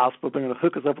go to the hospital. They're going to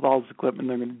hook us up with all this equipment.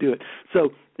 They're going to do it. So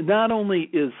not only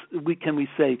can we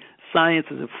say science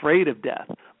is afraid of death,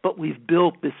 but we've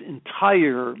built this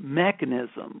entire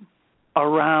mechanism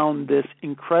around this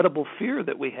incredible fear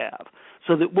that we have,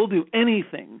 so that we'll do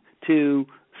anything to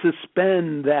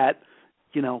suspend that,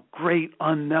 great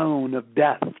unknown of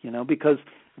death, because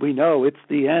we know it's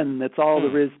the end. That's all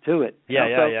there is to it.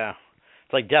 Yeah.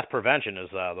 It's like death prevention is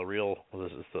the real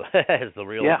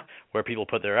where people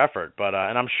put their effort. But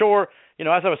and I'm sure, as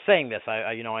I was saying this,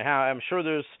 I'm sure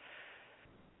there's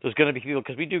there's going to be people,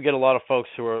 because we do get a lot of folks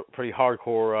who are pretty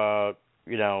hardcore,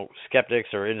 skeptics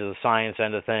or into the science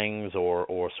end of things,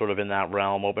 or sort of in that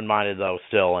realm, open-minded though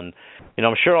still. And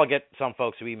I'm sure I'll get some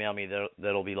folks who email me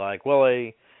that'll be like, well,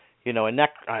 a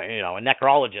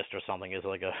necrologist or something is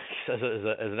like as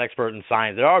an expert in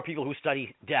science. There are people who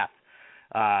study death.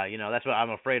 That's what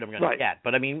I'm afraid I'm going to get.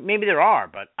 But I mean, maybe there are,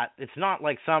 but it's not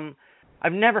like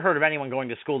I've never heard of anyone going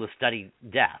to school to study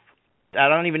death. I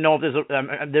don't even know if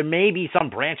there may be some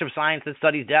branch of science that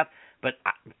studies death, but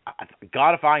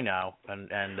God if I know. And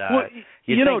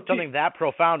you think something that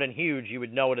profound and huge, you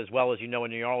would know it as well as a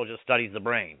neurologist studies the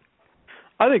brain.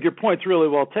 I think your point's really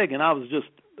well taken. It was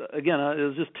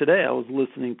just today I was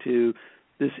listening to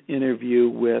this interview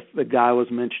with the guy I was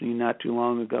mentioning not too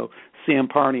long ago, Sam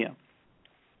Parnia,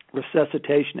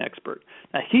 resuscitation expert.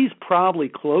 Now, he's probably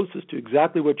closest to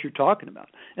exactly what you're talking about,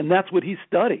 and that's what he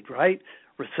studied, right?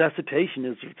 Resuscitation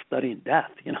is studying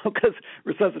death, because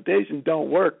resuscitation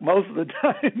don't work most of the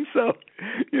time. So,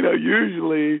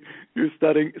 usually you're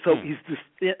studying. So he's just,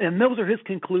 and those are his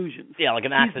conclusions. Yeah, like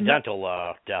an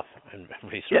accidental death in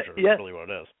research is really what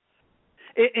it is.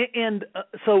 And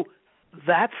so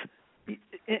that's,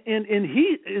 and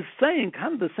he is saying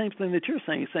kind of the same thing that you're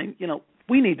saying. He's saying,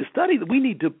 we need to study that. We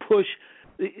need to push.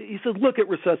 He says, look at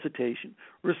resuscitation.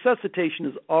 Resuscitation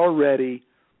is already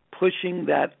pushing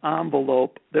that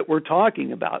envelope that we're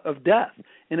talking about of death,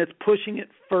 and it's pushing it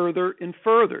further and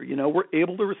further. We're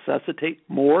able to resuscitate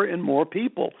more and more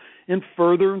people and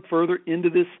further into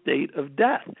this state of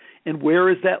death. And where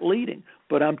is that leading?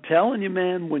 But I'm telling you,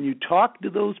 man, when you talk to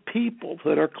those people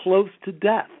that are close to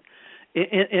death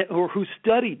or who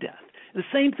study death, the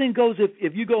same thing goes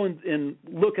if you go and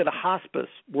look at a hospice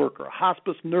worker, a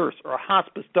hospice nurse, or a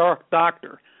hospice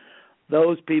doctor.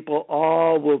 Those people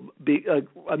all will be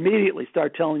immediately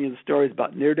start telling you the stories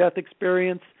about near-death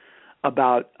experience,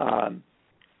 about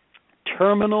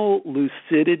terminal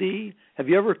lucidity. Have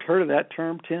you ever heard of that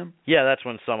term, Tim? Yeah, that's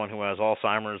when someone who has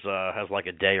Alzheimer's has like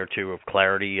a day or two of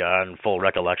clarity and full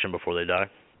recollection before they die.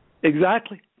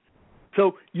 Exactly.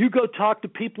 So you go talk to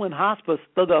people in hospice,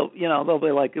 they'll go, they'll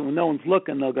be like, when no one's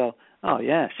looking, they'll go, oh,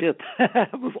 yeah, shit, that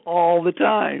happens all the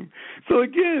time. So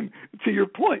again, to your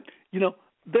point,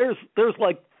 there's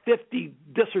like 50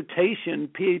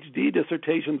 PhD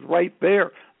dissertations right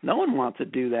there. No one wants to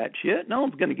do that shit. No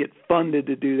one's going to get funded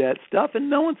to do that stuff,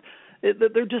 and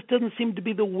there just doesn't seem to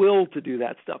be the will to do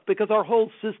that stuff, because our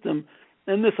whole system,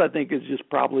 and this I think is just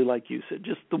probably like you said,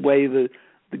 just the way the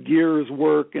gears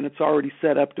work, and it's already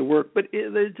set up to work, but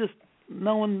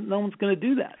no one's going to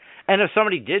do that. And if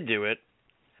somebody did do it,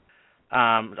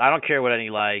 I don't care what any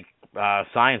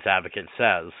science advocate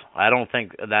says. I don't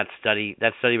think that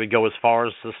study would go as far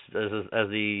as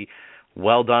the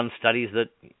well done studies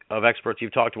of experts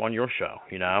you've talked to on your show.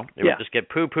 It would just get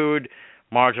poo-pooed,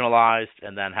 marginalized,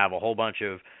 and then have a whole bunch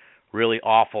of really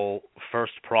awful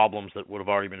first problems that would have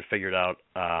already been figured out.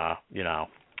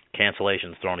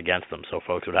 Cancellations thrown against them, so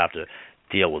folks would have to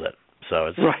deal with it. So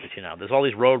it's there's all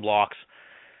these roadblocks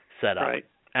set up. Right.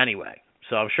 Anyway.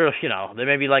 So I'm sure, there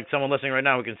may be like someone listening right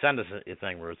now who can send us a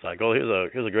thing where it's like, oh,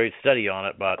 here's a great study on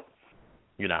it, but,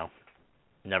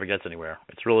 never gets anywhere.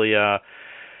 It's really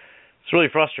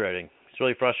frustrating. It's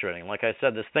really frustrating. Like I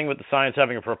said, this thing with the science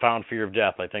having a profound fear of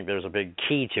death, I think there's a big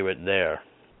key to it there,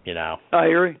 I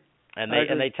agree.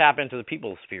 And they tap into the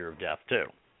people's fear of death too.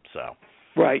 So.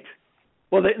 Right.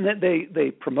 Well,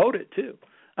 they promote it too.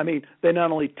 I mean, they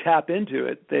not only tap into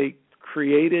it, they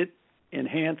create it,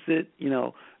 enhance it,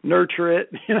 nurture it,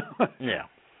 Yeah.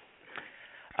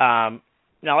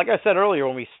 Now, like I said earlier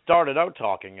when we started out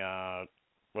talking,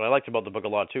 what I liked about the book a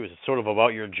lot too is it's sort of about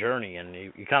your journey, and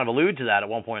you kind of allude to that at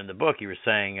one point in the book. You were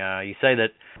saying, you say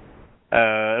that,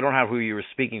 I don't have who you were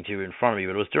speaking to in front of me,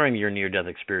 but it was during your near-death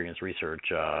experience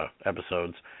research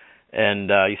episodes, and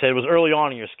you said it was early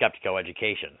on in your Skeptico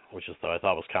education, which I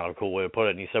thought was kind of a cool way to put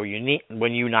it. And you said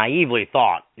when you naively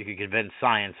thought you could convince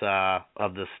science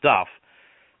of this stuff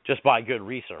just by good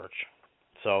research.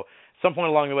 So at some point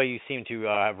along the way, you seem to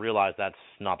have realized that's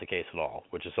not the case at all,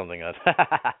 which is something that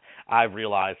I've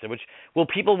realized, which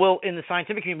people in the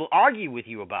scientific community will argue with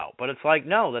you about. But it's like,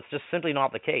 no, that's just simply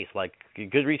not the case. Like,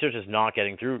 good research is not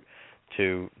getting through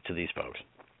to these folks.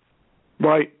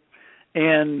 Right.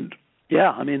 And, yeah,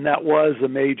 I mean, that was a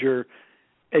major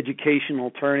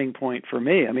educational turning point for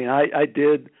me. I mean, I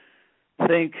did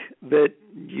think that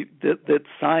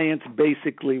science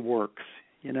basically works.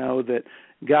 That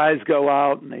guys go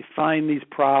out and they find these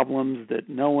problems that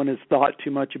no one has thought too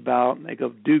much about, and they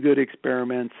go do good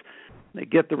experiments, they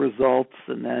get the results,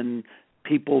 and then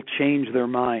people change their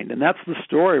mind. And that's the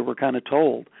story we're kind of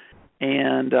told.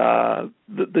 And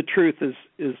the truth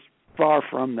is far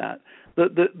from that.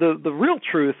 The real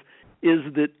truth is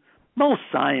that most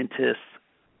scientists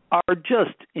are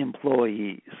just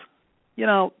employees. You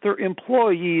know, they're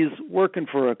employees working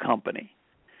for a company.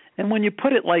 And when you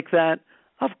put it like that,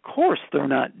 of course they're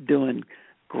not doing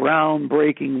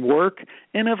groundbreaking work,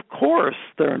 and of course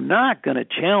they're not going to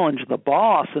challenge the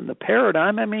boss and the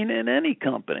paradigm. I mean, in any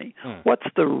company, what's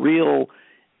the real,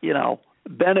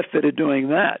 benefit of doing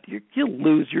that? You'll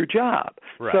lose your job.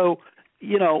 Right. So,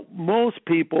 most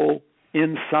people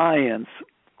in science,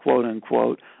 quote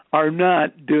unquote, are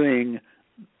not doing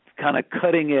kind of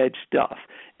cutting edge stuff.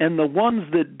 And the ones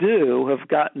that do have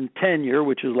gotten tenure,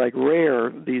 which is like rare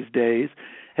these days,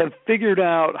 have figured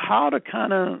out how to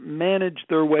kind of manage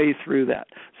their way through that.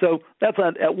 So that's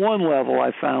at one level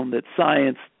I found that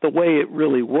science, the way it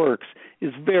really works,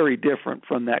 is very different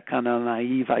from that kind of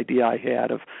naive idea I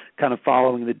had of kind of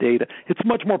following the data. It's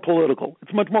much more political.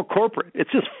 It's much more corporate.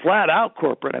 It's just flat out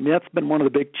corporate. I mean, that's been one of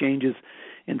the big changes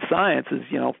in science is,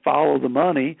 follow the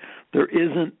money.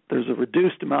 There's a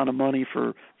reduced amount of money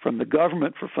from the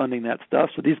government for funding that stuff.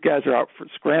 So these guys are out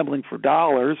scrambling for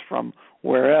dollars from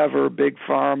wherever, big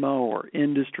pharma or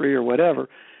industry or whatever.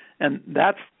 And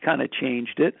that's kind of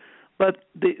changed it. But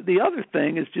the other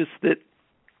thing is just that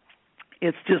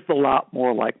it's just a lot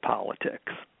more like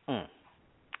politics.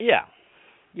 Yeah,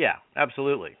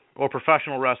 absolutely. Or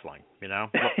professional wrestling,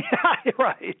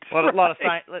 Right. Well, a lot of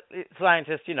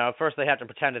scientists, first they have to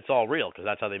pretend it's all real because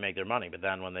that's how they make their money. But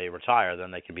then when they retire,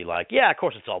 then they can be like, yeah, of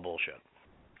course it's all bullshit.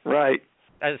 Right.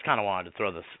 I just kind of wanted to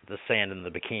throw the sand in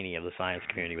the bikini of the science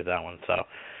community with that one. So,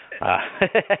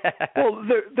 well,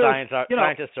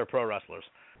 scientists are pro wrestlers.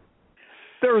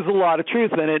 There's a lot of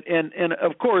truth in it, and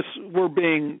of course we're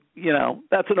being,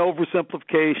 that's an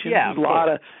oversimplification. Yeah, There's a lot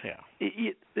of. Yeah.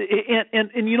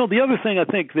 And the other thing I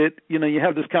think that you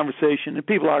have this conversation and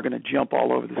people are going to jump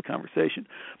all over this conversation,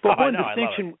 but one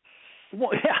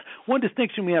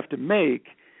distinction we have to make,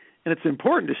 and it's an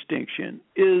important distinction,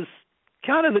 is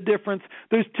kind of the difference.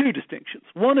 There's two distinctions.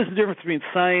 One is the difference between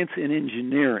science and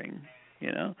engineering.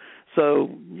 So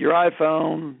your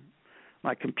iPhone,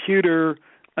 my computer.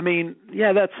 I mean,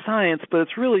 yeah, that's science, but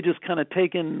it's really just kind of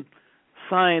taking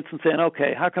science and saying,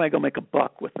 okay, how can I go make a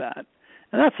buck with that?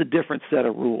 And that's a different set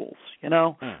of rules,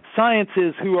 Science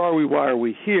is who are we, why are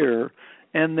we here?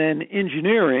 And then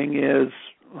engineering is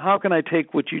how can I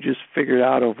take what you just figured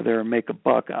out over there and make a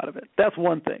buck out of it? That's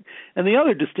one thing. And the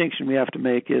other distinction we have to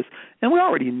make is, and we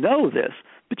already know this,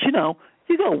 but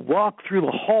you go walk through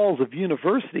the halls of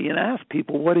university and ask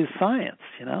people what is science,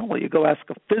 Well, you go ask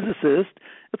a physicist.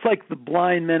 It's like the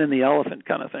blind men and the elephant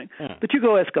kind of thing. But you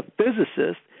go ask a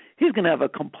physicist, he's going to have a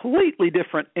completely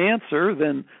different answer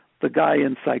than the guy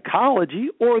in psychology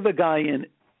or the guy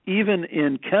even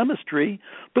in chemistry.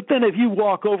 But then if you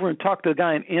walk over and talk to the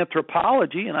guy in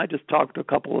anthropology, and I just talked to a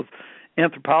couple of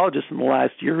anthropologists in the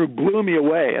last year who blew me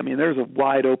away. I mean, there's a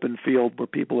wide open field where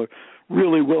people are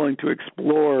really willing to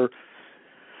explore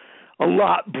a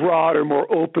lot broader,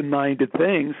 more open-minded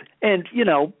things. And,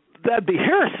 that'd be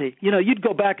heresy. You'd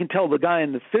go back and tell the guy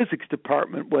in the physics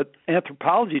department what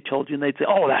anthropology told you, and they'd say,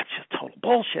 oh, that's just total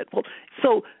bullshit. Well,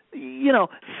 so,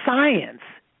 science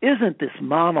isn't this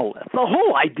monolith. The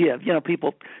whole idea of,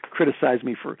 people criticize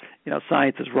me for,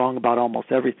 science is wrong about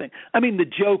almost everything. I mean, the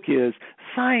joke is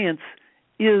science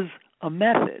is a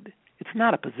method. It's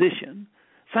not a position.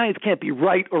 Science can't be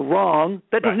right or wrong.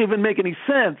 That doesn't even make any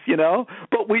sense,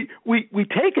 But we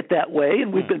take it that way,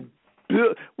 and we've been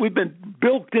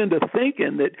built into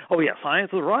thinking that, oh yeah,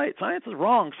 science is right, science is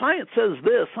wrong, science says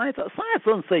this, science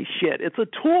doesn't say shit. It's a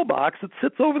toolbox that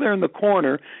sits over there in the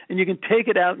corner, and you can take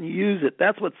it out and use it.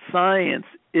 That's what science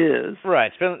is. Right.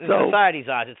 It's been, in society's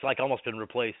eyes, it's like almost been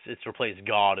replaced. It's replaced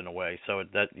God in a way. So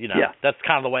that's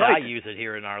kind of the way I use it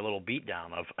here in our little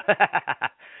beatdown of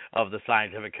of the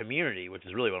scientific community, which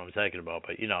is really what I'm talking about.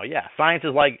 But science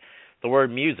is like the word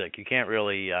music. You can't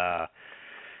really.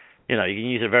 You can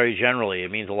use it very generally.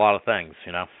 It means a lot of things,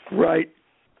 Right.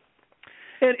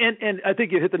 And I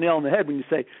think you hit the nail on the head when you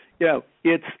say,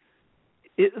 it's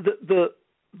the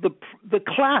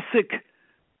classic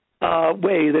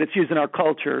way that it's used in our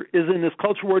culture is in this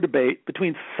culture war debate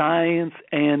between science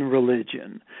and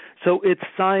religion. So it's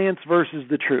science versus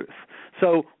the truth.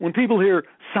 So when people hear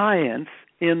science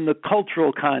in the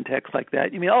cultural context like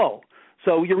that, you mean,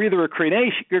 so you're either a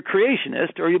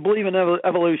creationist or you believe in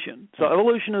evolution. So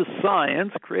evolution is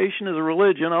science, creation is a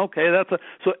religion. Okay,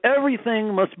 so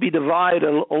everything must be divided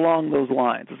along those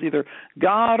lines. It's either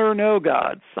God or no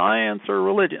God, science or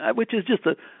religion, which is just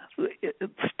a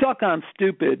stuck on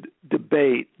stupid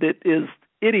debate that is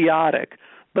idiotic.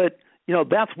 But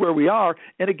that's where we are.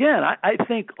 And again, I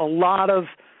think a lot of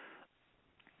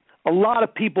a lot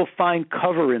of people find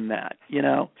cover in that, you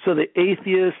know. So the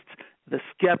atheists, the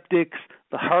skeptics,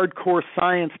 the hardcore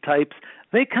science types,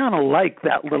 they kind of like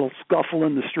that little scuffle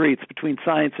in the streets between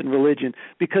science and religion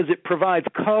because it provides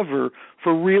cover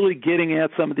for really getting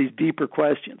at some of these deeper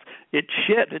questions. It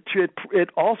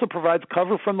also provides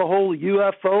cover from the whole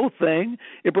UFO thing.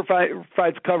 It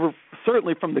provides cover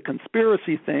certainly from the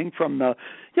conspiracy thing, from the,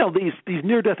 you know, these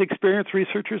near-death experience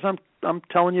researchers I'm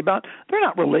telling you about. They're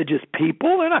not religious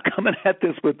people. They're not coming at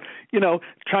this with, you know,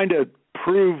 trying to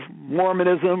prove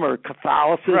Mormonism or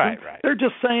Catholicism. Right. They're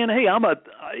just saying, hey, I'm a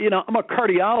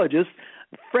cardiologist.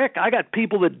 Frick, I got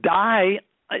people that die,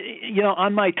 you know,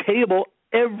 on my table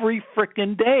every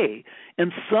frickin' day.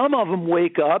 And some of them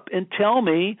wake up and tell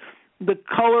me the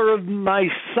color of my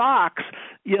socks,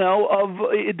 you know,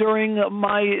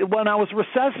 when I was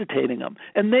resuscitating them.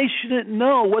 And they shouldn't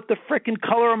know what the frickin'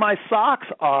 color of my socks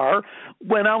are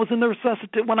when I was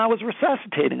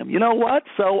resuscitating them. You know what?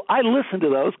 So I listen to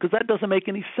those because that doesn't make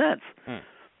any sense.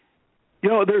 You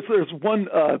know, there's one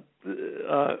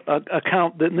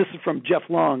account, and this is from Jeff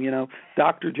Long, you know,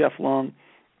 Dr. Jeff Long,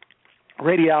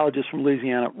 radiologist from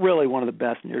Louisiana, really one of the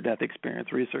best near-death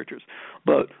experience researchers.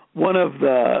 But one of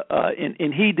the,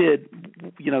 and he did,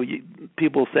 you know,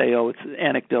 people say, oh, it's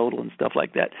anecdotal and stuff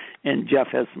like that. And Jeff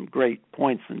has some great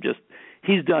points and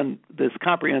he's done this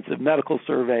comprehensive medical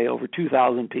survey over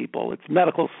 2,000 people. It's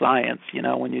medical science, you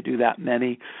know, when you do that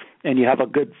many, and you have a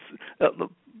good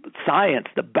science,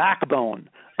 the backbone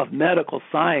of medical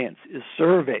science is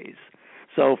surveys.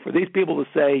 So for these people to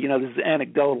say, you know, this is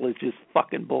anecdotal is just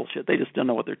fucking bullshit. They just don't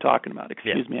know what they're talking about.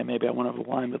 Excuse me, maybe I went over the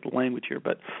line with the language here,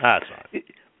 but that's right.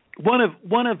 One of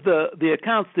the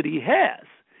accounts that he has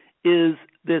is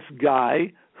this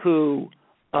guy who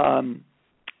cardiac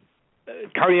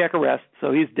arrest,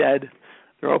 so he's dead.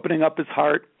 They're opening up his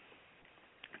heart,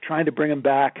 trying to bring him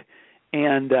back,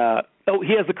 and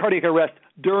he has the cardiac arrest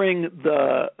during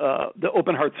the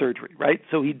open heart surgery, right?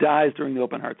 So he dies during the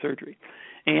open heart surgery.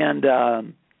 And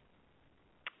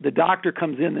the doctor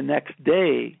comes in the next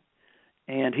day,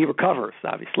 and he recovers,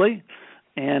 obviously,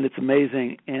 and it's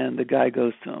amazing. And the guy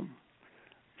goes to him,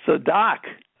 so, Doc,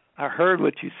 I heard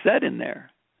what you said in there.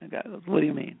 The guy goes, what do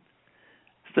you mean?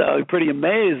 So he's pretty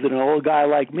amazed that an old guy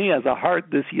like me has a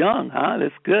heart this young, huh?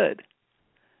 That's good.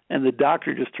 And the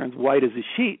doctor just turns white as a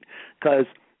sheet because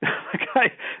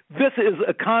this is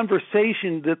a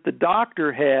conversation that the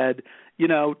doctor had, you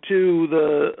know, to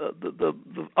the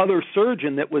other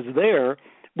surgeon that was there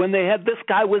when they had this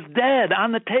guy was dead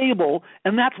on the table,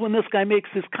 and that's when this guy makes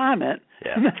his comment,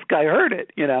 and this guy heard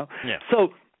it, you know. Yeah. So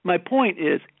my point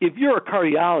is, if you're a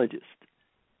cardiologist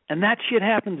and that shit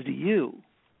happens to you,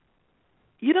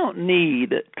 you don't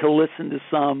need to listen to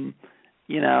some,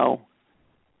 you know,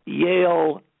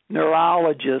 Yale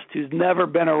neurologist who's never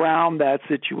been around that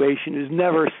situation, who's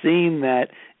never seen that.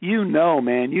 You know,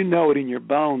 man, you know it in your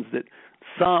bones that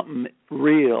something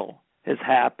real has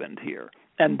happened here.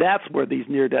 And that's where these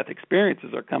near-death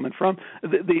experiences are coming from.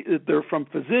 They're from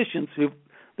physicians who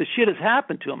the shit has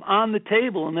happened to them on the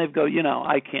table, and they go, you know,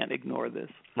 I can't ignore this.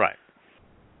 Right.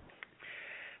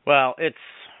 Well, it's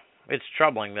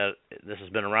troubling that this has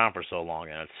been around for so long,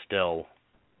 and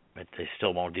they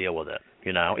still won't deal with it.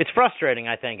 You know, it's frustrating,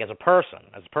 I think, as a person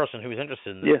who's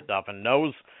interested in this stuff and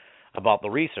knows about the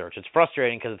research. It's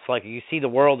frustrating because it's like you see the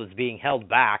world as being held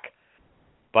back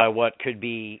by what could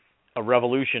be a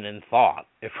revolution in thought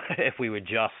if we would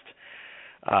just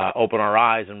open our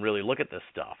eyes and really look at this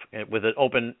stuff with an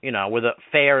open, you know, with a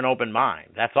fair and open mind.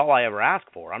 That's all I ever ask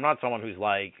for. I'm not someone who's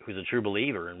a true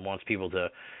believer and wants people to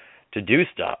do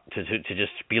stuff, to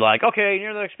just be like, okay,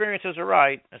 the experiences are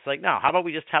right. It's like, no, how about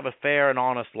we just have a fair and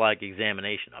honest,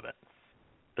 examination of it?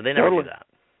 But they never do that.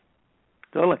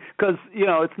 Totally. Because, you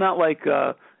know, it's not like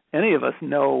any of us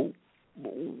know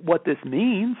what this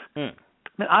means. I mean,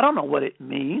 I don't know what it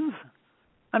means.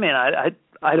 I mean,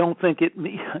 I don't think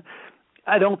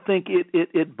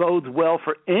it bodes well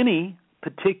for any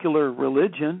particular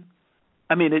religion.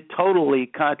 I mean, it totally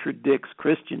contradicts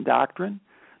Christian doctrine,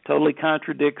 totally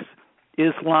contradicts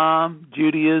Islam,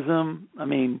 Judaism. I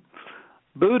mean,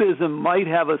 Buddhism might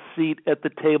have a seat at the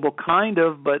table, kind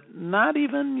of, but not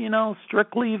even, you know,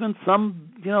 strictly even some,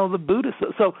 you know, the Buddhists.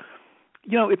 So,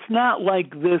 you know, it's not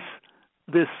like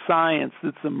this science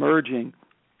that's emerging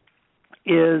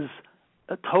is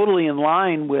totally in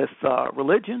line with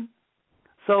religion.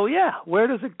 So, yeah, where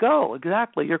does it go?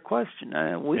 Exactly, your question.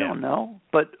 We don't know,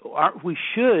 but we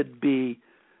should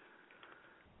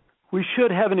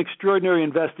have an extraordinary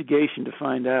investigation to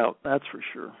find out. That's for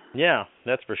sure. Yeah,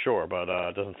 that's for sure, but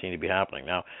it doesn't seem to be happening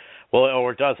now. Well,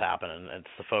 or it does happen, and it's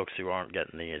the folks who aren't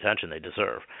getting the attention they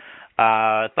deserve.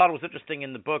 I thought it was interesting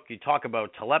in the book you talk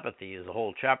about telepathy. There's a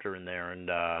whole chapter in there, and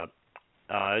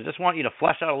I just want you to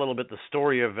flesh out a little bit the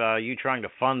story of you trying to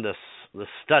fund this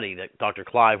study that Dr.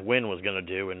 Clive Wynne was going to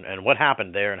do, and what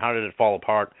happened there, and how did it fall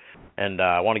apart. And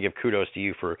I want to give kudos to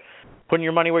you for putting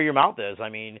your money where your mouth is. I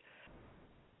mean,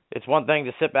 it's one thing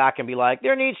to sit back and be like,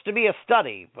 there needs to be a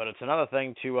study, but it's another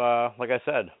thing to, like I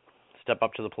said, step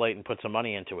up to the plate and put some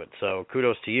money into it. So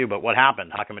kudos to you, but what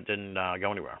happened? How come it didn't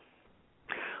go anywhere?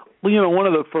 Well, one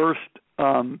of the first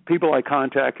people I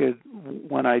contacted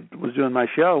when I was doing my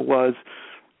show was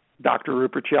Dr.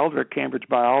 Rupert Sheldrake, Cambridge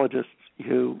biologist,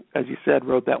 who, as you said,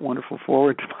 wrote that wonderful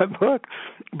foreword to my book.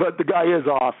 But the guy is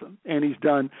awesome, and he's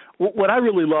done what I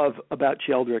really love about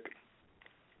Sheldrake.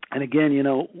 And again,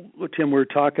 Tim, we're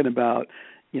talking about,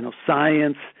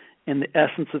 science and the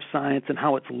essence of science and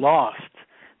how it's lost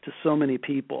to so many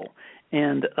people,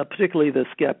 and particularly the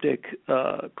skeptic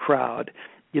crowd,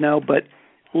 But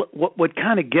what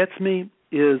kind of gets me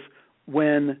is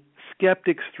when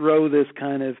skeptics throw this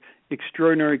kind of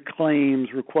extraordinary claims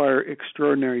require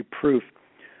extraordinary proof.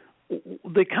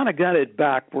 They kind of got it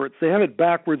backwards. They have it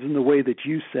backwards in the way that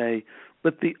you say,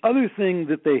 but the other thing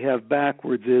that they have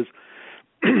backwards is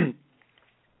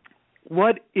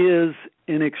what is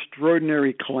an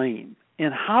extraordinary claim,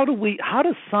 and how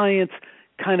does science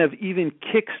kind of even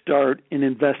kickstart an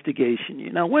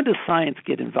investigation? When does science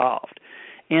get involved?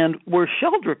 And where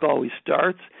Sheldrake always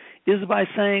starts is by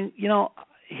saying,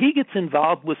 he gets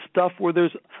involved with stuff where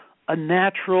there's a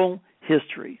natural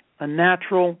history, a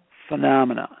natural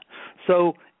phenomena.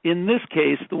 So in this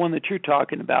case, the one that you're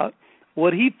talking about,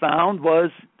 what he found was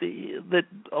that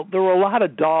there were a lot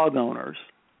of dog owners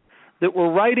that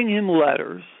were writing him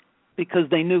letters because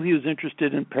they knew he was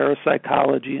interested in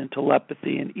parapsychology and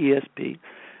telepathy and ESP. And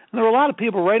there were a lot of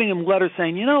people writing him letters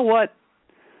saying, you know what,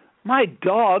 my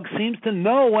dog seems to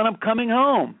know when I'm coming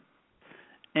home.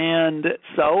 And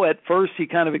so at first he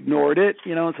kind of ignored it,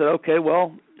 and said, okay,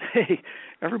 well, hey,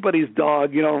 everybody's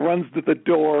dog, runs to the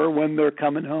door when they're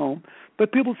coming home.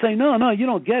 But people say, no, you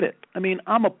don't get it. I mean,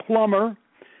 I'm a plumber,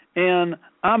 and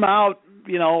I'm out,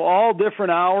 all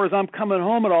different hours. I'm coming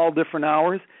home at all different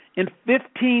hours. In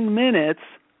 15 minutes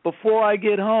before I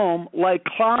get home, like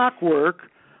clockwork,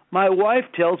 my wife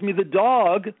tells me the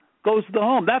dog goes to the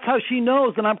home. That's how she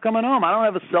knows that I'm coming home. I don't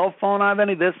have a cell phone. I don't have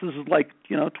any of this. This is like,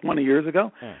 20 years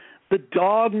ago. Yeah. The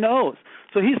dog knows.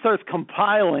 So he starts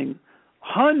compiling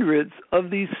hundreds of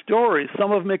these stories,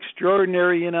 some of them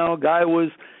extraordinary. A guy was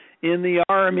in the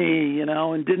army,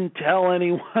 and didn't tell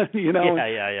anyone,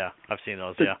 Yeah. I've seen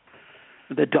those,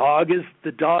 The dog,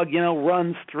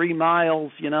 runs 3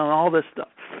 miles, and all this stuff.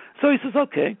 So he says,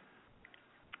 okay,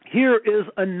 here is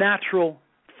a natural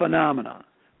phenomenon,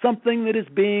 something that is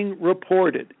being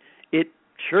reported. It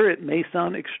may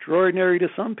sound extraordinary to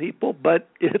some people, but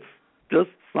it's just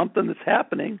something that's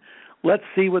happening. Let's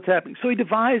see what's happening. So he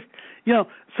devised,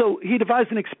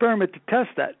 an experiment to test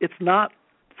that.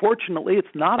 Fortunately, it's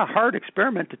not a hard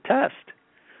experiment to test.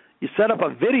 You set up a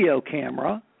video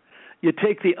camera, you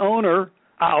take the owner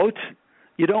out,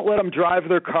 you don't let them drive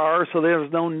their car so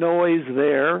there's no noise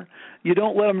there. You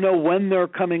don't let them know when they're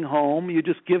coming home. You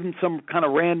just give them some kind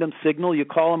of random signal. You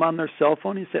call them on their cell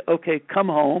phone. You say, okay, come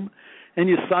home. And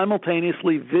you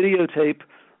simultaneously videotape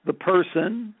the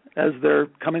person as they're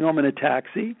coming home in a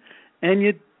taxi, and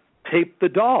you tape the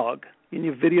dog, and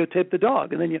you videotape the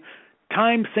dog. And then you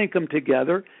time sync them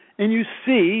together, and you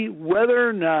see whether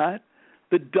or not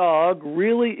the dog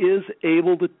really is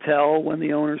able to tell when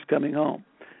the owner's coming home.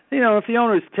 If the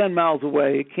owner is 10 miles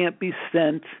away, it can't be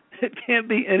scent. It can't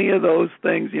be any of those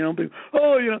things, and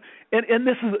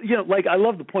this is, I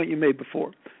love the point you made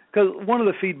before, because one of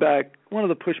the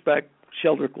pushback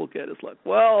Sheldrake will get is like,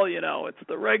 well, it's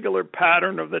the regular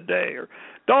pattern of the day, or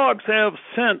dogs have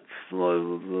sense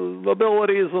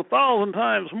abilities 1,000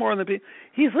 times more than people.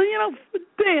 He's like,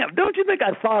 damn, don't you think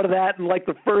I thought of that in like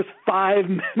the first 5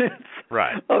 minutes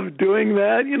of doing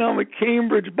that? I'm a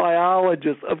Cambridge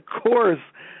biologist. Of course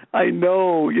I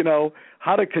know,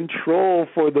 how to control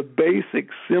for the basic,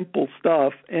 simple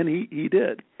stuff, and he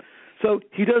did. So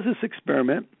he does this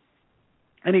experiment,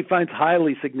 and he finds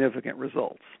highly significant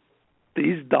results.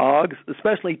 These dogs,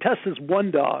 especially, he tests this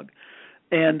one dog,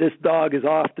 and this dog is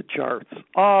off the charts.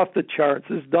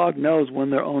 This dog knows when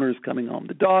their owner is coming home.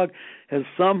 The dog has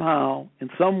somehow, in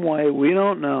some way, we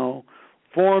don't know,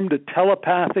 formed a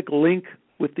telepathic link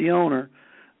with the owner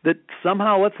that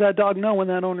somehow lets that dog know when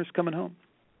that owner's coming home.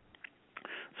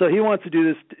 So he wants to do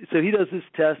this. So he does this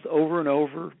test over and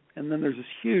over, and then there's this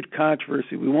huge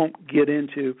controversy we won't get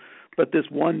into, but this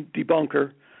one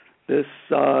debunker, this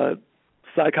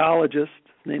psychologist,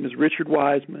 his name is Richard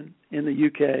Wiseman in the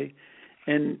UK,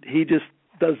 and he just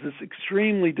does this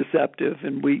extremely deceptive,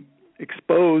 and we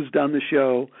exposed on the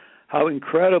show how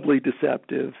incredibly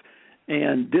deceptive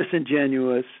and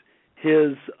disingenuous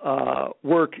his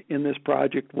work in this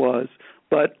project was.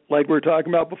 But like we were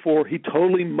talking about before, he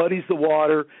totally muddies the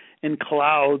water and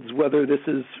clouds whether this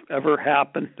has ever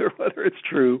happened or whether it's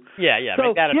true. Yeah. So,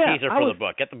 Make that a teaser for the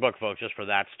book. Get the book, folks, just for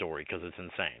that story, because it's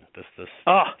insane. This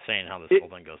insane how this whole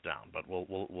thing goes down. But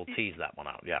we'll tease that one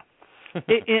out. Yeah.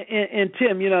 and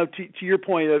Tim, to your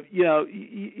point of,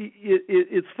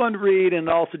 it's fun to read, and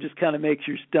also just kind of makes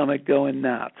your stomach go in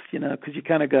knots, because you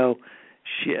kind of go,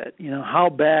 shit, how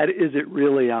bad is it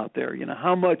really out there?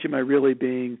 How much am I really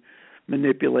being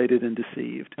manipulated and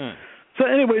deceived? So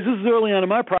anyways, this is early on in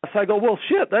my process. I go, well,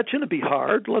 shit, that shouldn't be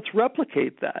hard. Let's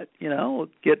replicate that,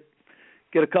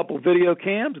 get a couple video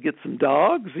cams, get some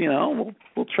dogs,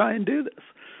 we'll try and do this.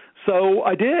 So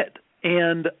I did.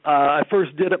 And I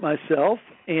first did it myself,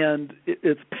 and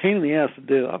it's a pain in the ass to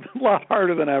do. A lot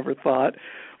harder than I ever thought.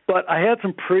 But I had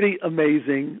some pretty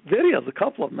amazing videos, a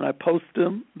couple of them, and I posted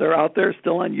them. They're out there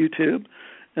still on YouTube.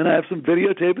 And I have some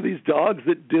videotape of these dogs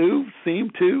that do seem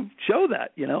to show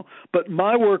that, But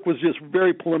my work was just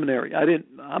very preliminary.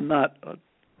 I'm not a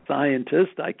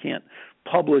scientist. I can't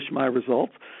publish my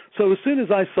results. So as soon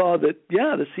as I saw that,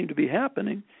 this seemed to be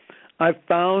happening, I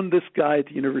found this guy at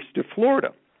the University of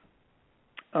Florida.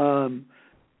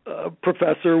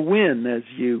 Professor Wynn, as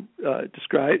you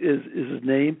described, is his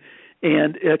name,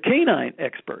 and a canine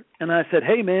expert. And I said,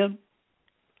 hey, man,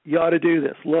 you ought to do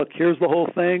this. Look, here's the whole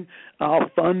thing. I'll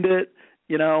fund it,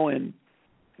 and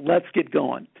let's get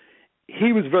going.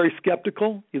 He was very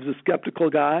skeptical. He was a skeptical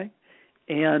guy.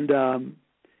 And, the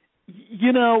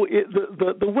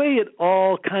way it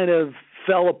all kind of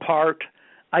fell apart,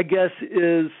 I guess,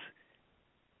 is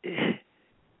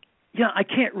I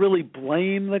can't really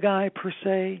blame the guy per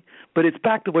se, but it's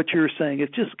back to what you were saying.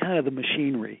 It's just kind of the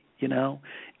machinery,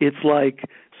 It's like,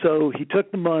 so he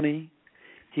took the money,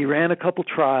 he ran a couple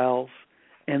trials,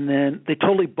 and then they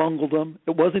totally bungled him.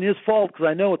 It wasn't his fault, because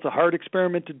I know it's a hard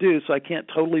experiment to do, so I can't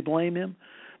totally blame him.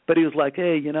 But he was like,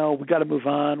 hey, we got to move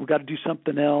on. We got to do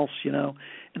something else, And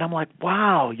I'm like,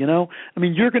 wow,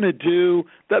 you're going to do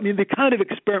that. The kind of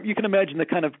experiment, you can imagine the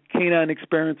kind of canine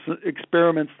experiments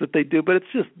that they do, but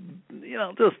it's just,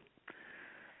 just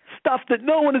stuff that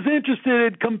no one is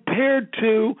interested in compared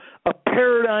to a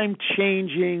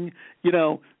paradigm-changing,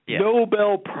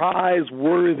 Nobel Prize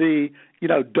worthy,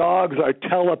 dogs are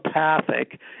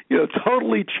telepathic,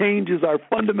 totally changes our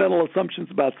fundamental assumptions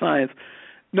about science.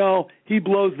 No, he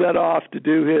blows that off to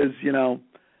do his,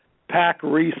 pack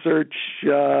research,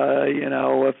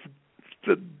 if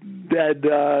dead,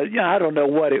 I don't know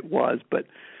what it was, but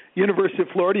University of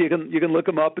Florida, you can look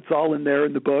him up. It's all in there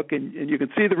in the book, and you can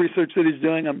see the research that he's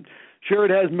doing. I'm sure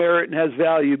it has merit and has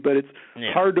value, but it's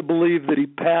hard to believe that he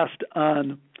passed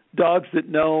on dogs that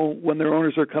know when their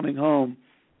owners are coming home.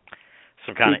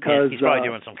 He's probably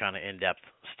doing some kind of in-depth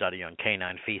study on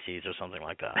canine feces or something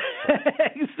like that.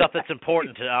 Exactly. Stuff that's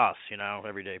important to us,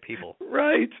 everyday people.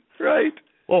 Right.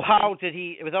 Well, how did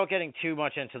he, without getting too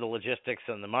much into the logistics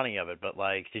and the money of it, but,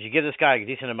 did you give this guy a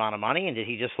decent amount of money, and did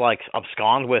he just,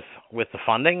 abscond with the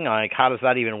funding? How does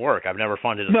that even work? I've never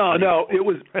funded a study No,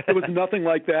 before. it was nothing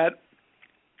like that.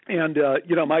 And,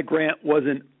 my grant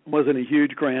wasn't a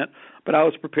huge grant, but I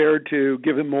was prepared to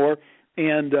give him more.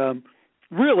 And,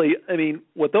 really,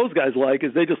 what those guys like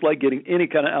is they just like getting any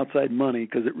kind of outside money,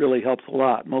 because it really helps a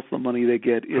lot. Most of the money they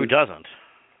get is... Who doesn't?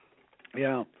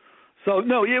 Yeah. So,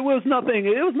 no, it was nothing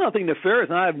nefarious,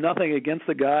 and I have nothing against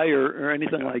the guy or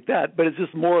anything like that, but it's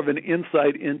just more of an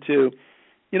insight into,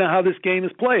 how this game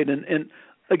is played. And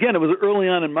again, it was early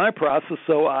on in my process,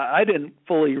 so I didn't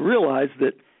fully realize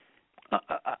that,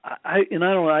 I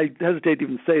hesitate to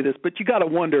even say this, but you got to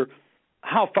wonder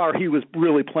how far he was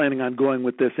really planning on going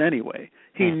with this anyway.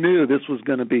 He knew this was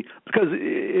going to be, because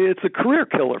it's a career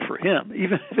killer for him,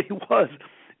 even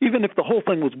if the whole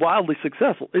thing was wildly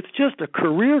successful. It's just a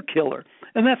career killer.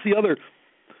 And that's the other,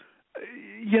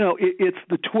 it's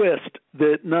the twist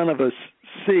that none of us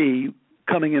see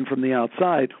coming in from the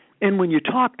outside. And when you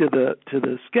talk to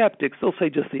the skeptics, they'll say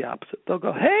just the opposite. They'll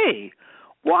go, hey,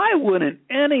 why wouldn't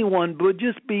anyone would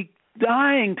just be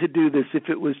dying to do this if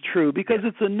it was true? Because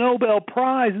it's a Nobel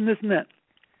Prize and this and that.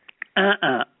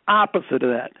 Opposite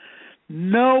of that.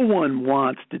 No one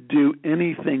wants to do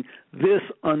anything this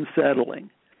unsettling.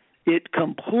 It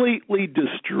completely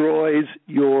destroys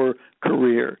your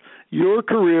career. Your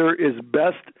career is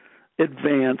best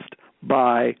advanced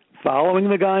by following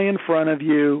the guy in front of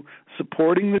you,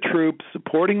 supporting the troops,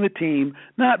 supporting the team,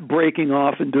 not breaking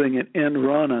off and doing an end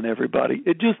run on everybody.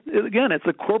 Again, it's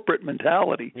a corporate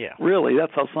mentality. Yeah. Really,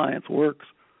 that's how science works.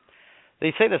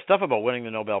 They say this stuff about winning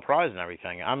the Nobel Prize and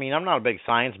everything. I mean, I'm not a big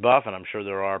science buff, and I'm sure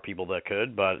there are people that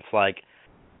could, but it's like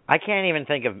I can't even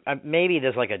think of maybe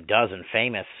there's like a dozen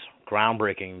famous,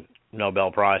 groundbreaking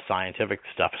Nobel Prize scientific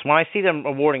stuff. So when I see them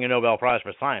awarding a Nobel Prize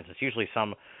for science, it's usually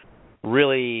some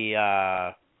really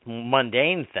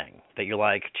mundane thing that you're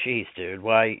like, geez, dude,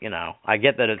 why? You know, I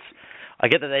get that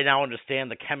they now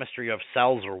understand the chemistry of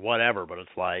cells or whatever, but it's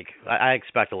like I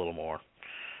expect a little more.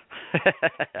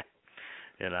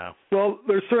 You know. Well,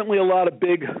 there's certainly a lot of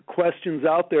big questions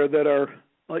out there that are,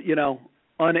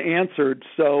 unanswered.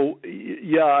 So,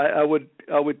 yeah, I would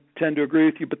tend to agree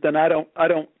with you. But then I don't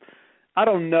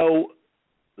know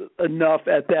enough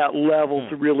at that level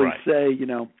to really say.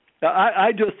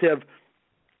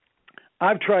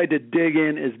 I've tried to dig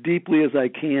in as deeply as I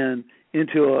can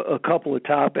into a couple of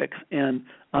topics, and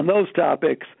on those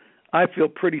topics, I feel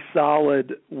pretty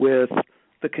solid with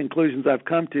the conclusions I've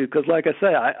come to, because like I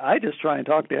say, I just try and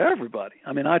talk to everybody.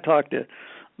 I mean, I talk to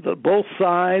both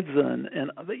sides, and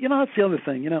that's the other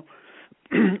thing,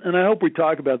 and I hope we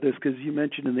talk about this because you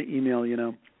mentioned in the email,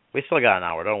 We still got an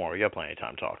hour. Don't worry. We got plenty of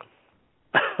time to talk.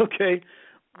 Okay.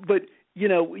 But, you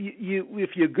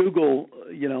if you Google,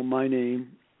 my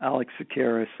name, Alex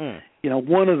Tsakiris,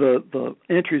 one of the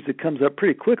entries that comes up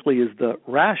pretty quickly is the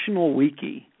Rational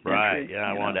Wiki. Right. Entry, yeah,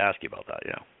 I wanted to ask you about that,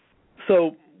 yeah.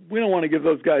 So we don't want to give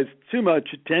those guys too much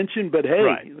attention, but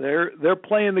hey, they're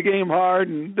playing the game hard,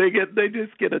 and they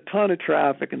just get a ton of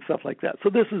traffic and stuff like that. So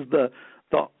this is the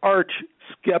arch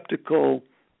skeptical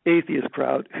atheist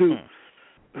crowd who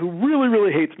really,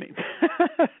 really hates me.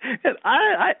 And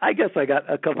I guess I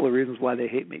got a couple of reasons why they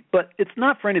hate me, but it's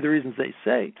not for any of the reasons they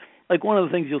say. Like one of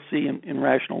the things you'll see in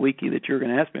Rational Wiki that you're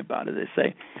going to ask me about is they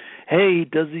say, hey, he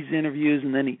does these interviews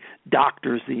and then he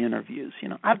doctors the interviews.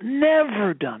 I've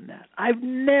never done that. I've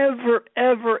never,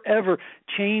 ever, ever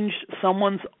changed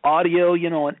someone's audio,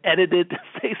 and edited to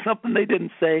say something they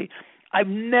didn't say. I've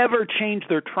never changed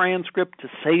their transcript to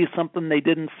say something they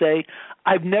didn't say.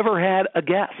 I've never had a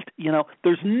guest.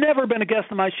 There's never been a guest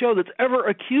on my show that's ever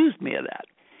accused me of that.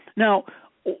 Now,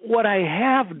 what I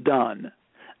have done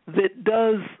that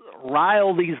does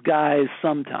rile these guys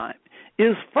sometime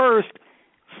is, first,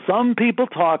 some people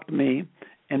talk to me,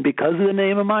 and because of the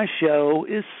name of my show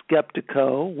is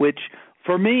Skeptico, which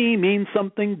for me means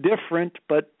something different,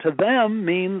 but to them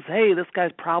means, hey, this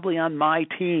guy's probably on my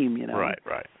team,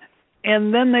 Right.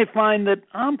 And then they find that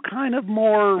I'm kind of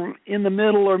more in the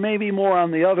middle or maybe more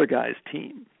on the other guy's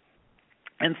team.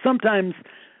 And sometimes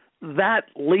that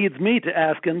leads me to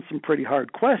asking some pretty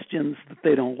hard questions that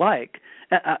they don't like.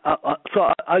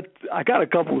 So I got a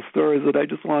couple of stories that I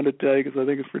just wanted to tell you because I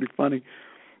think it's pretty funny.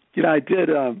 I did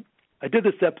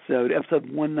this episode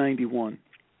 191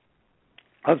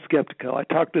 of Skeptico. I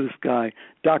talked to this guy,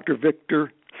 Dr.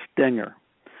 Victor Stenger,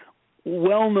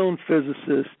 well-known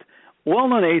physicist,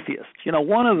 well-known atheist.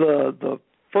 One of the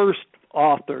first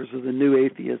authors of the New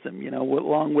Atheism.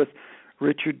 Along with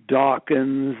Richard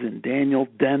Dawkins and Daniel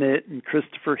Dennett and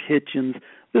Christopher Hitchens.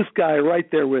 This guy right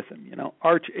there with him.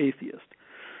 Arch atheist.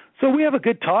 So we have a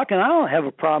good talk, and I don't have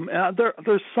a problem.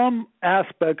 There's some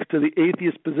aspects to the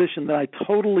atheist position that I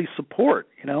totally support,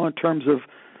 in terms of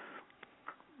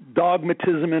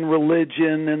dogmatism in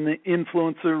religion and the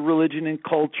influence of religion in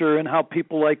culture and how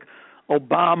people like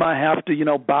Obama have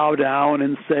to, bow down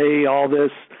and say all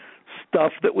this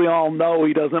stuff that we all know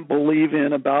he doesn't believe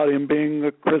in about him being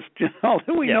a Christian.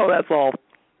 We know that's all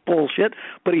bullshit,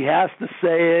 but he has to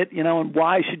say it, and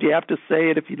why should you have to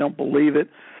say it if you don't believe it?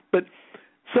 But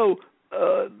so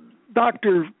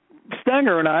Dr.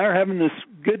 Stenger and I are having this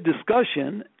good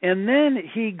discussion, and then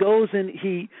he goes and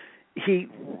he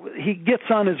gets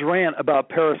on his rant about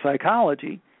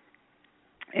parapsychology,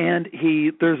 and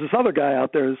there's this other guy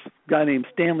out there, this guy named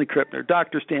Stanley Krippner,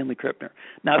 Dr. Stanley Krippner.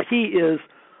 Now, he is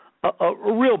a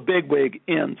real bigwig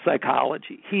in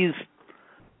psychology. He's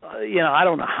I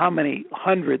don't know how many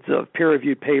hundreds of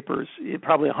peer-reviewed papers,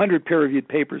 probably 100 peer-reviewed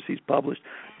papers he's published,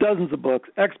 dozens of books,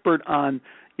 expert on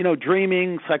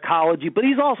dreaming, psychology, but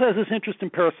he also has this interest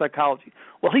in parapsychology.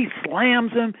 Well, he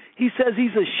slams him. He says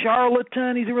he's a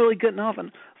charlatan. He's really good enough.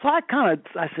 And so I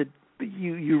said,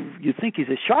 you think he's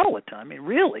a charlatan? I mean,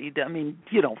 really? I mean,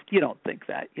 you don't think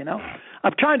that,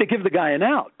 I'm trying to give the guy an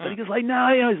out, but he goes like,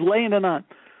 no, he's laying it on.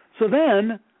 So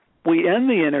then we end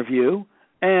the interview,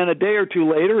 and a day or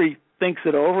two later he thinks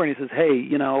it over and he says, hey,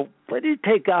 why did you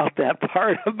take out that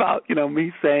part about,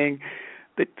 me saying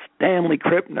that Stanley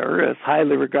Krippner, a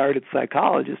highly regarded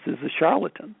psychologist, is a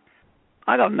charlatan?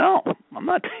 I don't know. I'm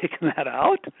not taking that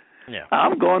out. Yeah.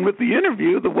 I'm going with the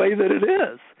interview the way that it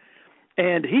is.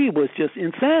 And he was just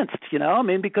incensed, I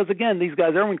mean, because, again, these guys,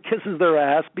 everyone kisses their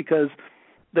ass because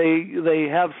they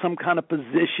have some kind of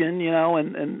position,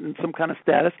 and some kind of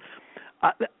status.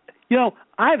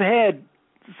 I've had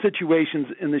situations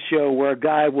in the show where a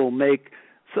guy will make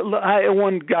 –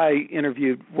 one guy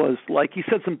interviewed was like he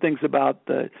said some things about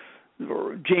the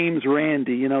James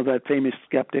Randi, that famous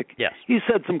skeptic. Yes. He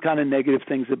said some kind of negative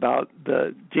things about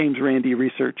the James Randi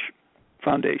Research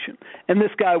Foundation. And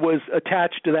this guy was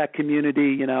attached to that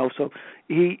community, so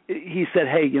he said,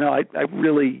 hey, I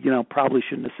really, probably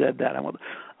shouldn't have said that. I went,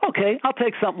 okay, I'll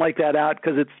take something like that out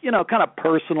because it's, kind of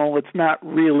personal. It's not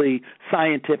really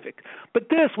scientific. But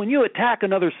this, when you attack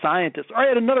another scientist, or I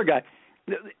had another guy,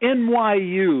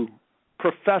 NYU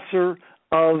professor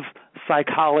of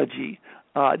psychology,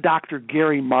 Dr.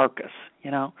 Gary Marcus,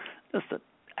 just an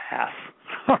ass,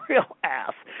 a real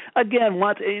ass. Again,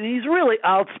 and he's really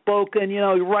outspoken, he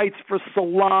writes for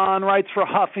Salon, writes for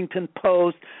Huffington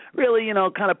Post, really,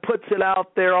 kind of puts it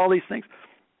out there, all these things.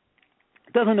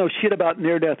 Doesn't know shit about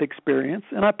near-death experience,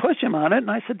 and I push him on it,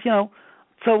 and I said,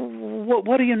 so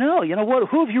what do you know?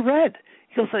 Who have you read?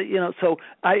 He'll say,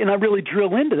 I really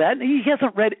drill into that, and he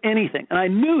hasn't read anything. And I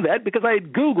knew that because I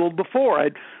had Googled before.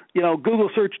 I'd, Google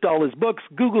searched all his books,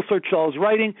 Google searched all his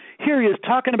writing. Here he is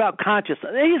talking about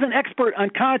consciousness. He's an expert on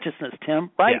consciousness, Tim,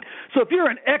 right? Yeah. So if you're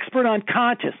an expert on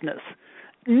consciousness,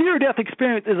 near-death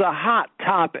experience is a hot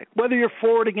topic, whether you're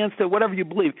for it, against it, whatever you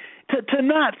believe, to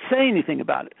not say anything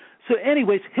about it. So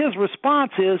anyways, his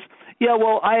response is, yeah,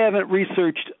 well, I haven't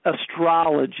researched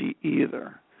astrology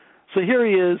either. So here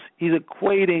he is, he's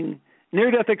equating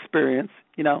near-death experience,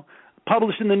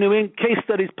 published in the case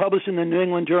studies published in the New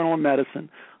England Journal of Medicine,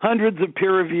 hundreds of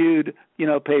peer-reviewed,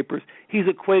 papers. He's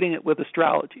equating it with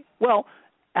astrology. Well,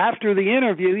 after the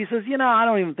interview, he says, I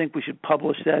don't even think we should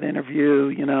publish that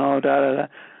interview, da-da-da.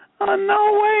 Oh,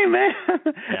 no way, man.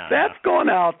 Yeah, that's going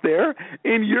out there,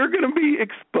 and you're going to be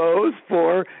exposed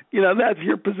for, that's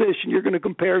your position. You're going to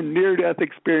compare near-death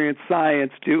experience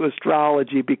science to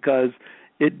astrology because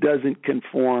it doesn't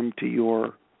conform to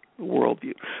your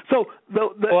worldview. So,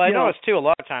 I notice, too, a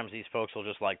lot of times these folks will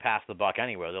just, pass the buck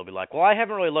anywhere. They'll be like, well, I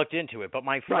haven't really looked into it, but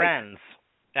my friends,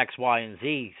 X, Y, and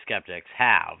Z skeptics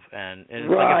have. And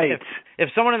right. Like if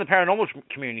someone in the paranormal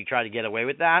community tried to get away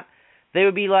with that, they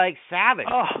would be, savaged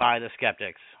by the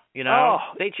skeptics.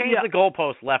 They change the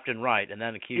goalposts left and right and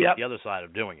then accuse the other side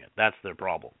of doing it. That's their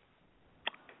problem.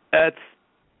 That's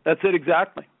it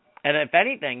exactly. And if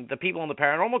anything, the people in the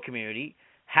paranormal community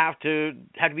have to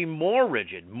be more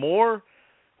rigid, more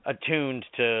attuned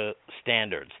to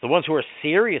standards. The ones who are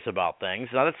serious about things.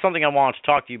 Now, that's something I want to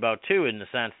talk to you about, too, in the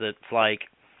sense that it's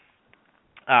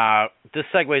this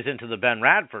segues into the Ben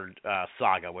Radford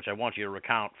saga, which I want you to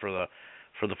recount for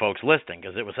the folks listening,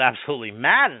 because it was absolutely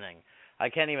maddening. I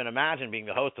can't even imagine being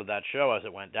the host of that show as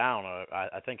it went down.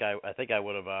 I think I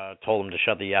would have told him to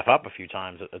shut the F up a few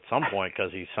times at some point,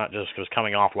 because he just was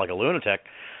coming off like a lunatic.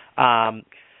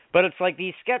 But it's like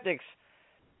these skeptics,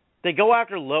 they go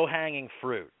after low-hanging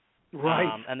fruit. Right.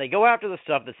 And they go after the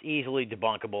stuff that's easily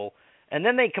debunkable, and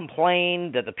then they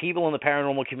complain that the people in the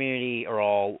paranormal community are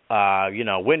all,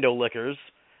 window lickers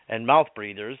and mouth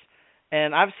breathers.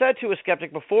 And I've said to a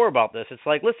skeptic before about this, it's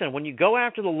like, listen, when you go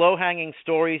after the low-hanging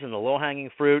stories and the low-hanging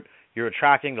fruit, you're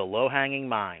attracting the low-hanging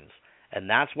minds. And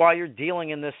that's why you're dealing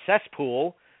in this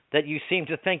cesspool that you seem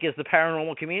to think is the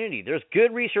paranormal community. There's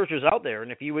good researchers out there,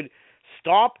 and if you would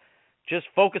stop just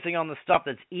focusing on the stuff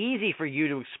that's easy for you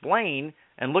to explain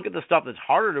and look at the stuff that's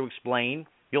harder to explain,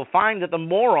 you'll find that the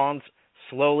morons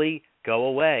slowly go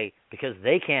away because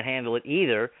they can't handle it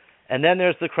either. And then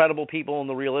there's the credible people and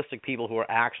the realistic people who are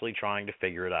actually trying to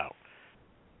figure it out.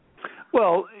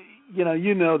 Well,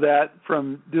 you know that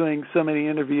from doing so many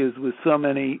interviews with so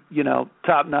many,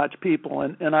 top-notch people,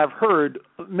 and I've heard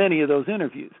many of those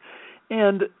interviews.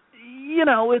 And,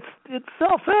 it's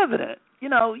self-evident.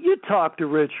 You talk to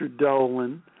Richard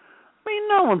Dolan. I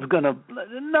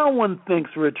mean, no one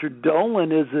thinks Richard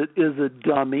Dolan is a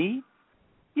dummy.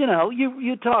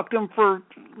 You talk to him for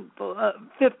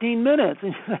 15 minutes,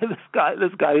 and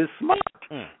this guy is smart.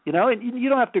 And you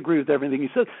don't have to agree with everything he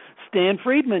says. Stan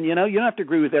Friedman, you don't have to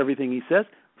agree with everything he says.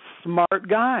 Smart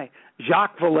guy.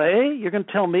 Jacques Vallée, you're going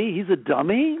to tell me he's a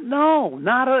dummy? No,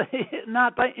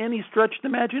 not by any stretch of the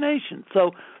imagination.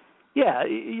 So, yeah,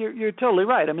 you're totally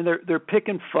right. I mean, they're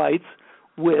picking fights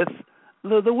with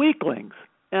the weaklings.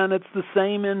 And it's the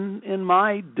same in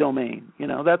my domain.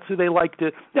 That's who they like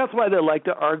to. That's why they like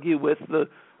to argue with the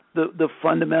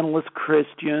fundamentalist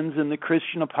Christians and the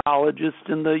Christian apologists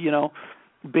and the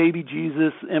baby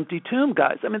Jesus empty tomb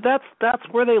guys. I mean, that's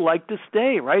where they like to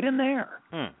stay, right in there.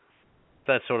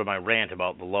 That's sort of my rant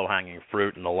about the low-hanging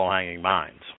fruit and the low-hanging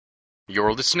mines.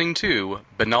 You're listening to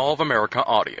Binnall of America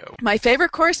Audio. My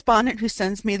favorite correspondent who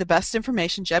sends me the best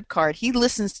information, Jeb Card, he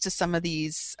listens to some of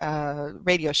these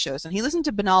radio shows, and he listened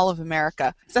to Binnall of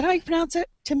America. Is that how you pronounce it?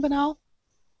 Tim Binnall?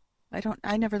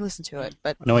 I never listened to it,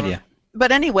 but no idea.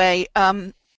 But anyway,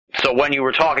 So when you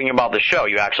were talking about the show,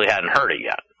 you actually hadn't heard it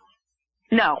yet?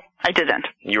 No, I didn't.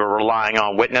 You were relying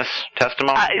on witness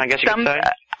testimony, I guess you could say?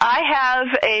 I have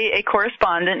a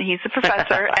correspondent. He's a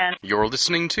professor. And You're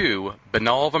listening to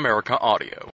Binnall of America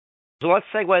Audio. So let's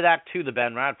segue that to the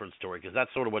Ben Radford story, because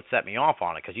that's sort of what set me off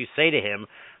on it. Because you say to him,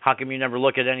 how come you never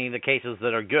look at any of the cases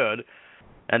that are good?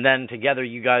 And then together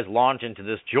you guys launch into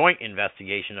this joint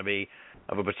investigation of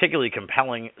a particularly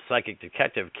compelling psychic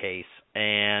detective case.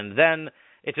 And then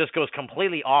it just goes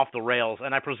completely off the rails.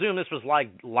 And I presume this was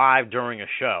like live during a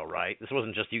show, right? This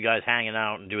wasn't just you guys hanging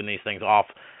out and doing these things off,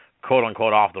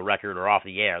 quote-unquote, off the record or off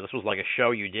the air. This was like a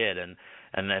show you did, and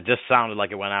it just sounded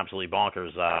like it went absolutely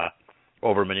bonkers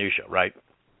over minutia, right?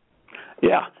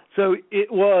 Yeah. So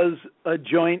it was a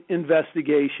joint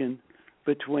investigation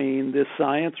between this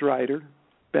science writer,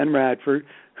 Ben Radford,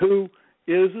 who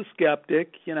is a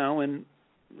skeptic, and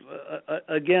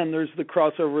again, there's the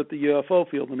crossover with the UFO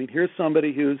field. I mean, here's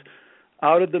somebody who's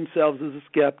outed themselves as a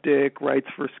skeptic, writes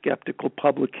for skeptical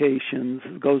publications,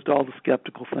 goes to all the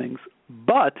skeptical things,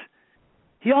 but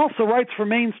he also writes for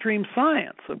mainstream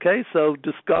science, okay? So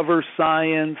Discover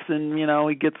Science, and,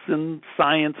 he gets in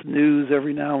science news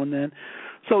every now and then.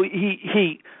 So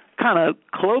he kind of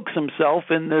cloaks himself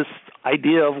in this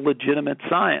idea of legitimate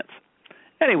science.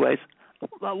 Anyways,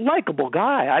 a likable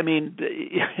guy. I mean,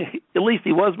 at least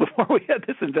he was before we had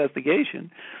this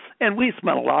investigation. And we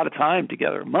spent a lot of time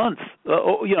together, months,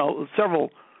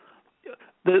 several.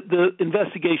 The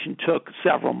investigation took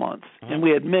several months, and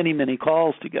we had many, many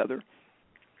calls together.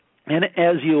 And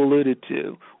as you alluded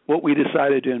to, what we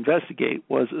decided to investigate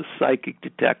was a psychic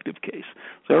detective case.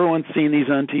 So everyone's seen these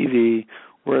on TV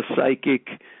where a psychic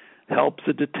helps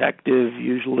a detective.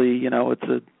 Usually, it's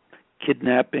a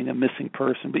kidnapping, a missing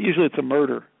person, but usually it's a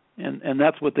murder. And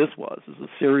that's what this was, is a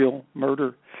serial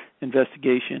murder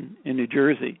investigation in New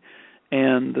Jersey.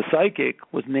 And the psychic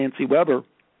was Nancy Weber.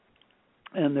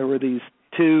 And there were these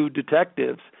two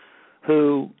detectives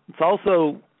who, it's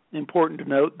also important to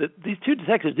note that these two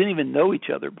detectives didn't even know each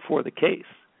other before the case.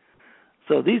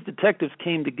 So these detectives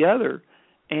came together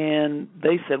and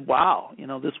they said, wow,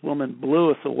 this woman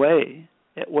blew us away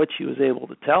at what she was able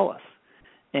to tell us.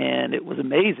 And it was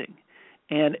amazing.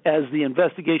 And as the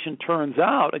investigation turns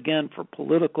out, again, for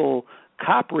political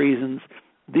cop reasons,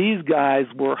 these guys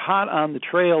were hot on the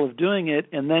trail of doing it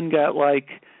and then got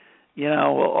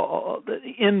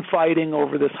infighting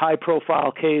over this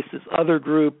high-profile case. This other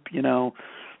group,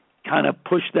 kind of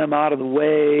pushed them out of the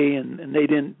way, and they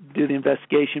didn't do the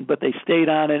investigation, but they stayed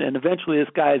on it, and eventually this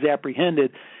guy is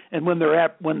apprehended. And when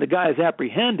the guy is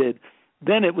apprehended,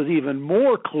 then it was even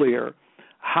more clear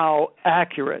how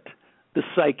accurate the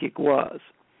psychic was.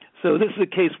 So this is a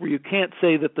case where you can't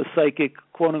say that the psychic,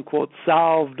 quote-unquote,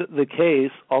 solved the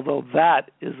case, although that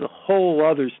is a whole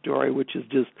other story, which is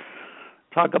just,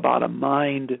 talk about a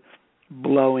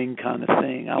mind-blowing kind of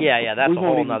thing. Yeah, that's a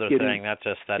whole other thing. That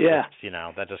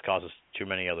just causes too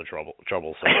many other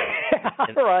troubles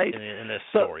right. in this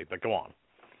story, but go on.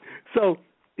 So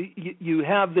you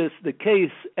have the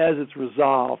case as it's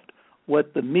resolved,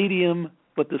 what the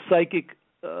psychic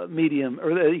medium,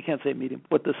 or you can't say medium,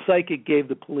 what the psychic gave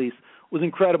the police was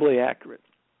incredibly accurate.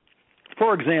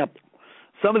 For example,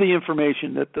 some of the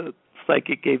information that the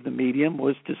psychic gave the medium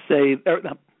was to say,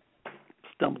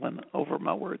 stumbling over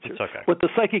my words here. It's okay. What the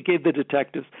psychic gave the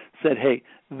detectives said, hey,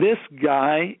 this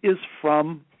guy is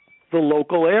from the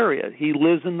local area. He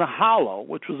lives in the Hollow,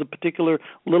 which was a particular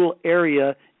little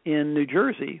area in New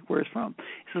Jersey where he's from.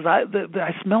 He says,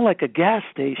 I smell like a gas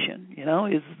station,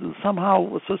 is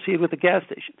somehow associated with a gas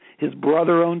station. His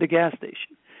brother owned a gas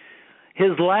station.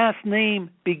 His last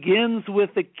name begins with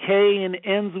a K and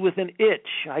ends with an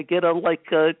itch. I get a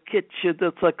kitch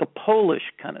that's like a Polish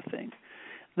kind of thing.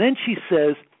 Then she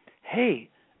says, hey,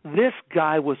 this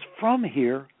guy was from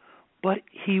here, but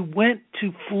he went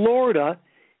to Florida.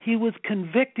 He was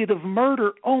convicted of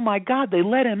murder. Oh, my God, they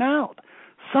let him out.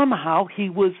 Somehow he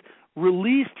was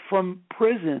released from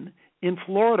prison in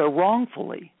Florida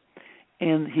wrongfully,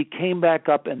 and he came back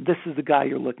up, and this is the guy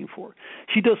you're looking for.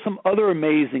 She does some other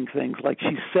amazing things, like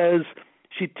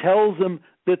she tells him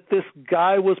that this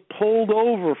guy was pulled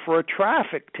over for a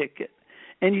traffic ticket.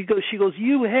 And she goes,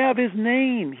 you have his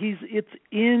name. It's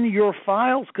in your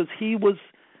files because he was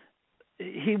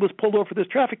pulled over for this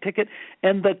traffic ticket,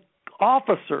 and the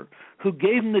officer who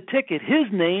gave him the ticket,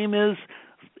 his name is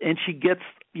and she gets,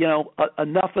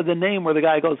 enough of the name where the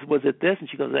guy goes, was it this? And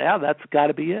she goes, yeah, that's got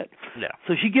to be it. Yeah.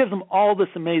 So she gives them all this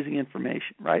amazing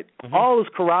information, right? Mm-hmm. All is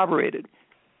corroborated.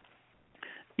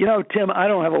 Tim, I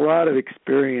don't have a lot of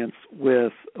experience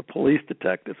with police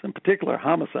detectives, in particular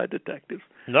homicide detectives.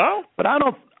 No? But I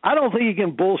don't think you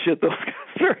can bullshit those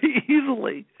guys very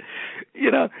easily.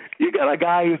 You got a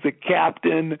guy who's a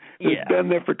captain who's been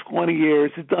there for 20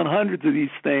 years, who's done hundreds of these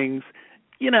things.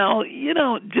 You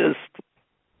don't just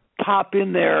pop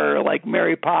in there like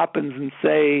Mary Poppins and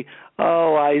say,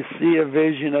 oh, I see a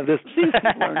vision of this. These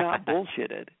people are not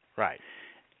bullshitted. Right.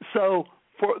 So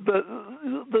for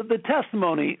the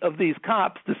testimony of these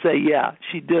cops to say, yeah,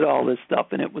 she did all this stuff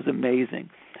and it was amazing,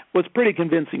 was pretty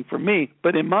convincing for me.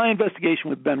 But in my investigation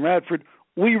with Ben Radford,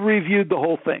 we reviewed the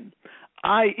whole thing.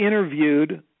 I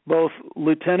interviewed both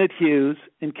Lieutenant Hughes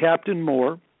and Captain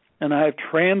Moore, and I have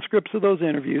transcripts of those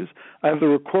interviews. I have the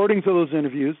recordings of those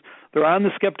interviews. They're on the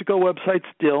Skeptico website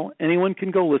still. Anyone can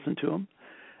go listen to them.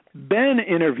 Ben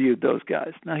interviewed those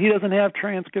guys. Now, he doesn't have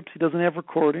transcripts. He doesn't have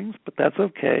recordings, but that's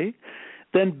okay.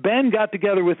 Then Ben got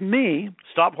together with me.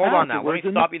 Hold on now. Let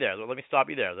me stop you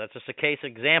there. That's just a case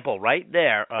example right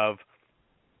there of,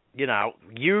 you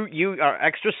are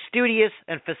extra studious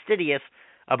and fastidious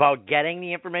about getting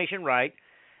the information right,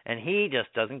 and he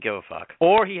just doesn't give a fuck.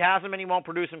 Or he has them and he won't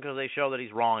produce them because they show that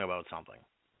he's wrong about something.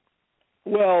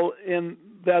 Well, and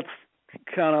that's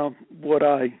kind of what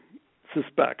I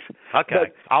suspect. Okay.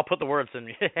 But I'll put the words in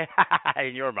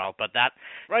your mouth, but that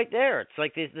right there, it's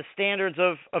like the standards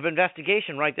of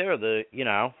investigation right there.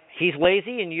 He's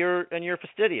lazy and you're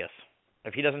fastidious.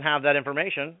 If he doesn't have that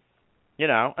information,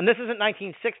 and this isn't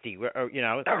 1960,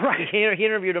 right. He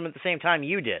interviewed him at the same time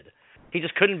you did. He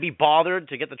just couldn't be bothered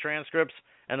to get the transcripts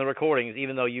and the recordings,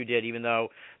 even though you did, even though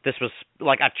this was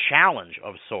like a challenge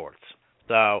of sorts.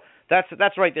 So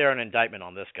that's right there an indictment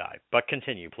on this guy. But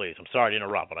continue, please. I'm sorry to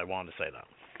interrupt, but I wanted to say that.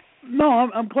 No,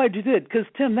 I'm glad you did, because,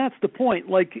 Tim, that's the point.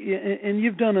 And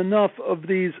you've done enough of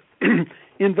these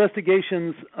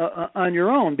investigations on your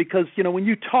own, because, when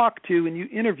you talk to and you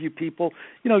interview people,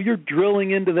 you're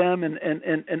drilling into them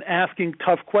and asking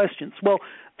tough questions. Well,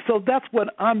 so that's what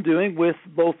I'm doing with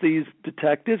both these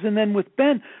detectives and then with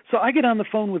Ben. So I get on the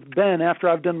phone with Ben after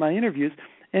I've done my interviews,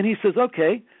 and he says,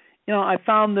 okay, I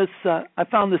found this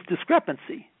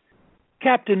discrepancy.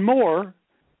 Captain Moore,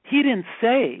 he didn't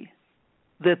say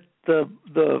that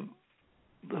the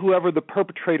whoever the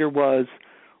perpetrator was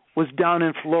down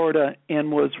in Florida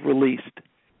and was released.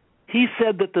 He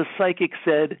said that the psychic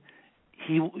said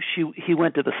he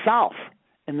went to the South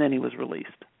and then he was released.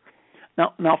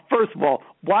 Now, first of all,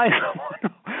 why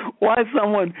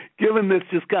someone given this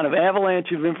just kind of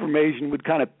avalanche of information would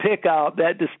kind of pick out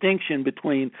that distinction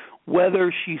between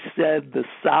whether she said the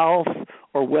South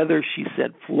or whether she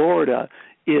said Florida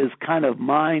is kind of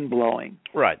mind-blowing.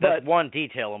 Right. That's one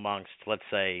detail amongst, let's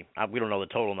say, we don't know the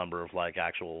total number of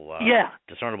actual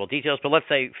discernible details, but let's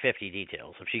say 50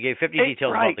 details. If she gave 50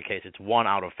 details about the case, it's 1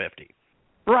 out of 50.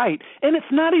 Right, and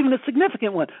it's not even a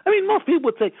significant one. I mean, most people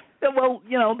would say, well,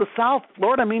 the South,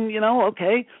 Florida,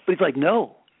 okay. But he's like,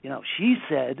 no, she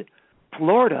said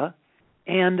Florida,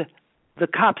 and the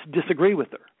cops disagree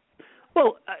with her.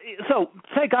 Well, so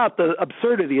take out the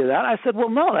absurdity of that. I said, well,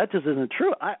 no, that just isn't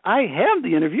true. I have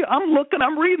the interview.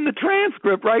 I'm reading the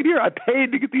transcript right here. I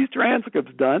paid to get these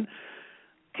transcripts done.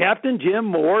 Captain Jim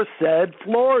Moore said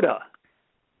Florida.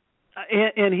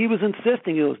 And he was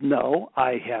insisting. He goes, no,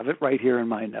 I have it right here in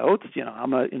my notes.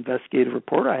 I'm an investigative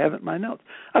reporter. I have it in my notes.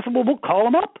 I said, well, we'll call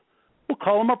him up. We'll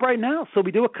call him up right now. So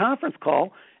we do a conference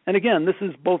call. And again, this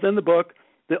is both in the book.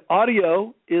 The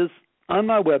audio is on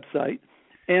my website,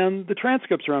 and the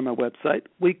transcripts are on my website.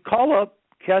 We call up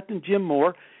Captain Jim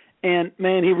Moore, and,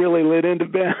 man, he really lit into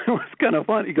Ben. It was kind of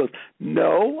fun. He goes,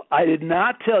 no, I did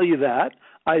not tell you that.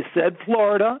 I said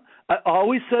Florida. I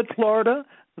always said Florida.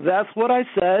 That's what I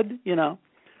said,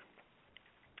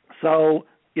 So,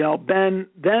 Ben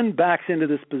then backs into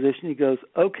this position. He goes,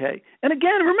 okay. And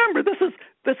again, remember, this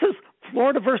is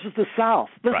Florida versus the South.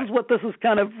 This is what this is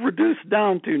kind of reduced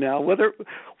down to now, whether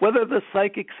the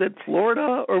psychic said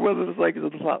Florida or whether the psychic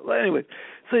said the South. Anyway,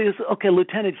 so he says, okay,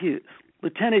 Lieutenant Hughes.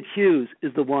 Lieutenant Hughes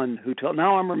is the one who told.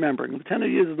 Now I'm remembering.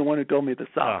 Lieutenant Hughes is the one who told me the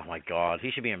South. Oh, my God.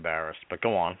 He should be embarrassed, but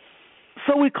go on.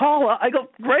 So we call. I go,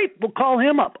 great. We'll call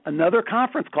him up. Another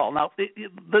conference call. Now,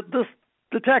 this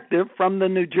detective from the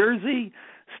New Jersey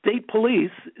State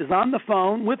Police is on the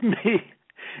phone with me,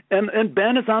 and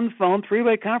Ben is on the phone,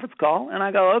 3-way conference call. And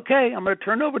I go, okay, I'm going to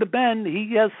turn over to Ben.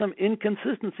 He has some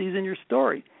inconsistencies in your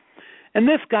story. And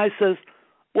this guy says,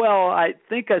 well, I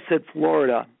think I said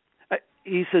Florida.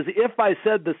 He says, if I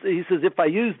said this, he says, if I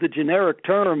use the generic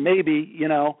term, maybe,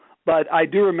 but I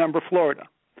do remember Florida.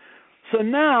 So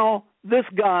now this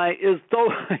guy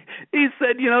he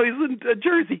said, he's a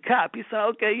Jersey cop. He said,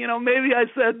 okay, maybe I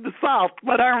said the South,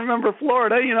 but I remember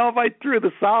Florida, if I threw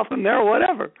the South in there,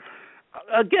 whatever.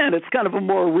 Again, it's kind of a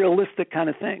more realistic kind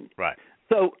of thing. Right.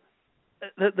 So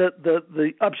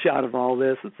the upshot of all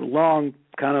this, it's a long,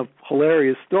 kind of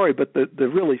hilarious story, but the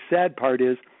really sad part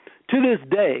is, to this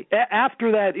day,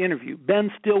 after that interview,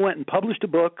 Ben still went and published a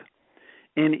book,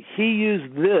 and he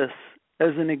used this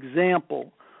as an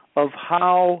example of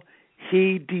how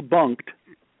he debunked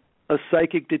a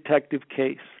psychic detective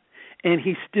case. And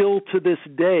he still, to this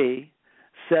day,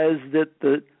 says that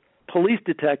the police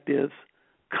detectives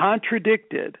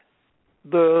contradicted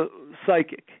the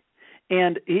psychic.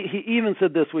 And he even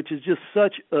said this, which is just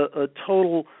such a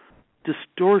total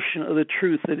distortion of the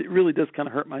truth that it really does kind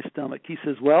of hurt my stomach. He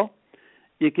says, well,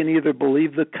 you can either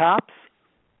believe the cops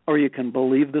or you can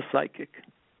believe the psychic.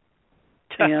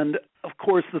 And, of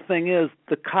course, the thing is,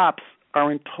 the cops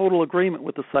are in total agreement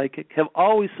with the psychic, have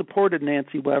always supported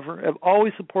Nancy Weaver, have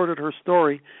always supported her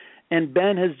story, and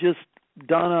Ben has just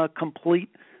done a complete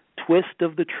twist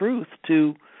of the truth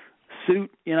to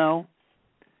suit his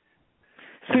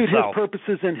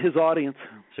purposes and his audience.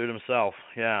 Suit himself,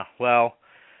 yeah. Well,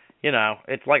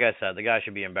 it's like I said, the guy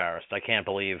should be embarrassed. I can't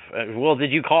believe. Well,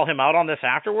 did you call him out on this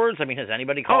afterwards? I mean, has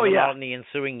anybody called him out in the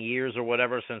ensuing years or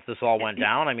whatever since this all went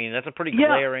down? I mean, that's a pretty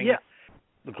glaring,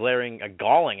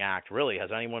 galling act, really.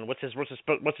 Has anyone? What's his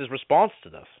response to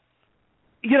this?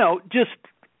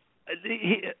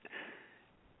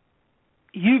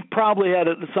 You've probably had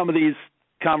some of these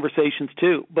conversations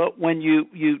too, but when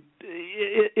the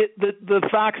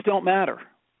facts don't matter.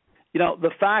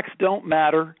 The facts don't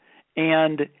matter,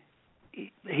 and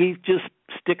he just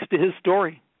sticks to his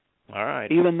story. All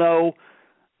right. Even though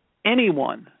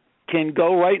anyone can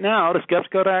go right now to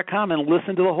Skeptico.com and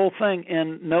listen to the whole thing,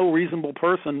 and no reasonable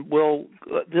person will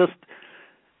just,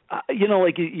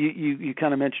 like you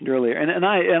kind of mentioned earlier, and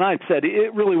I said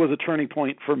it really was a turning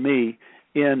point for me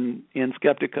in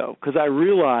Skeptico, because I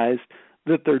realized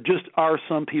that there just are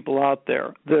some people out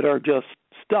there that are just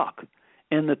stuck,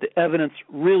 and that the evidence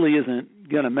really isn't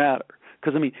going to matter.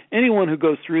 Because, anyone who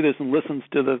goes through this and listens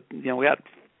to we had,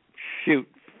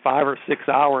 5 or 6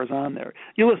 hours on there.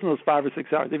 You listen to those 5 or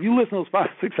 6 hours. If you listen to those 5 or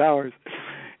 6 hours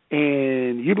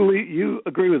and you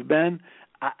agree with Ben,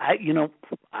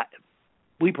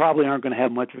 we probably aren't going to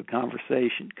have much of a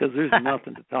conversation, because there's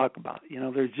nothing to talk about.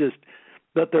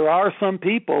 But there are some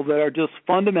people that are just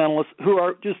fundamentalists who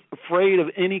are just afraid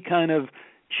of any kind of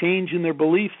change in their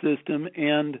belief system,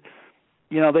 and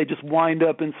they just wind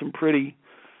up in some pretty.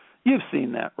 You've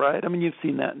seen that, right? You've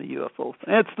seen that in the UFO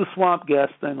thing. It's the swamp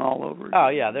gas thing all over again. Oh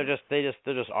yeah, they're just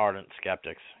ardent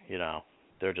skeptics,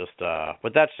 They're just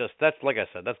but that's like I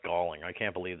said, that's galling. I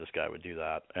can't believe this guy would do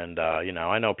that. And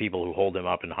I know people who hold him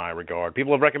up in high regard.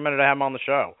 People have recommended to have him on the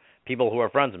show. People who are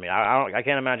friends of me. I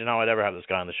can't imagine how I'd ever have this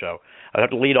guy on the show. I'd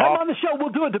have to lead off. Have him on the show. We'll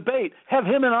do a debate. Have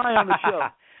him and I on the show.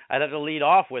 I'd have to lead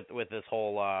off with this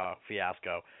whole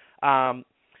fiasco.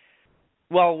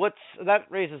 Well, that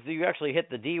raises, you actually hit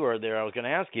the D word there I was going to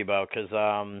ask you about, because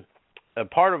a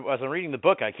part of, as I'm reading the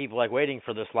book, I keep waiting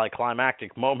for this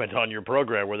climactic moment on your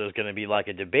program where there's going to be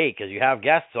a debate, because you have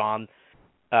guests on,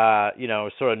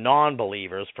 sort of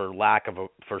non-believers for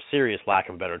serious lack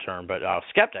of a better term, but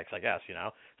skeptics, I guess,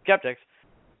 skeptics,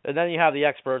 and then you have the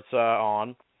experts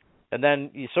on, and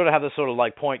then you sort of have this sort of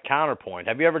point counterpoint.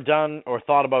 Have you ever done or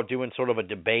thought about doing sort of a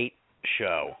debate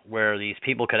show where these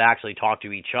people could actually talk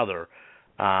to each other?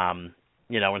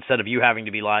 Instead of you having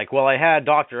to be like, well, I had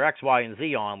Dr. X, Y, and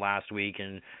Z on last week,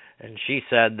 and she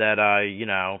said that,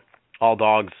 all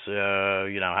dogs,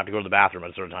 have to go to the bathroom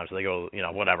at a certain time, so they go,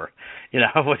 whatever.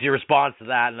 What's your response to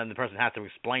that? And then the person has to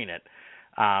explain it.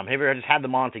 Have you ever just had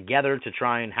them on together to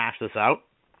try and hash this out?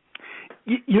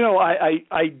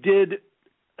 I did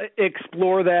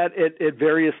explore that at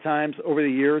various times over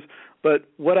the years, but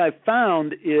what I've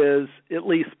found is, at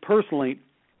least personally,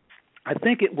 I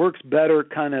think it works better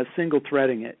kind of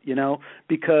single-threading it,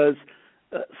 because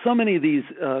so many of these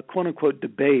quote-unquote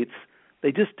debates,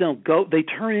 they just don't go, they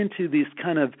turn into these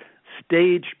kind of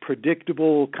staged,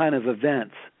 predictable kind of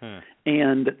events.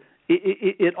 And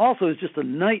it also is just a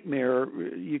nightmare,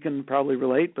 you can probably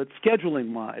relate, but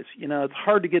scheduling-wise, it's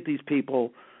hard to get these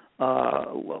people,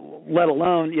 let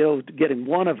alone, getting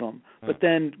one of them, but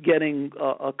then getting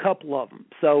a couple of them.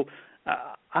 So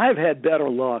I've had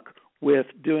better luck with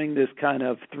doing this kind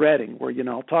of threading where,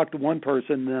 I'll talk to one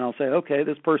person and then I'll say, okay,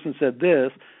 this person said this,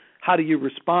 how do you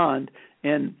respond?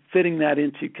 And fitting that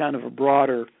into kind of a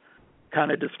broader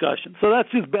kind of discussion. So that's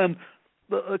just been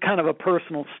kind of a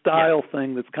personal style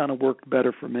thing that's kind of worked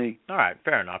better for me. All right,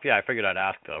 fair enough. Yeah, I figured I'd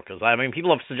ask, though, because, I mean,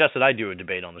 people have suggested I do a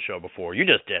debate on the show before. You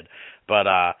just did. But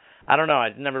I don't know. I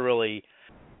never really –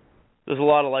 there's a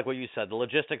lot of, like what you said, the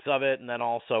logistics of it, and then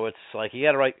also it's like you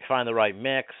got to find the right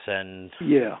mix, and,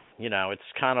 you know, it's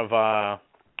kind of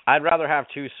I'd rather have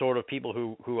two sort of people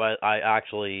who I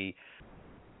actually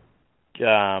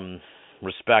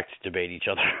respect debate each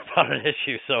other about an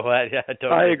issue. So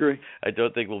I agree. I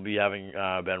don't think we'll be having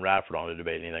Ben Radford on to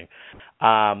debate anything.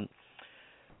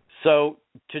 So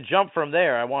to jump from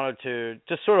there, I wanted to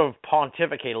just sort of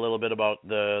pontificate a little bit about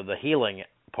the healing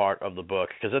part of the book,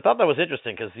 because I thought that was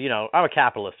interesting, because, you know, I'm a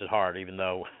capitalist at heart, even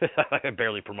though I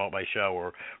barely promote my show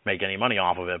or make any money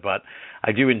off of it, but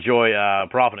I do enjoy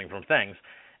profiting from things.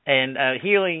 And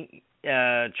healing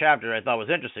chapter I thought was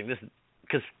interesting. This,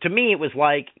 because to me it was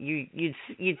like you'd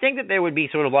think that there would be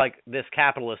sort of like this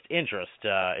capitalist interest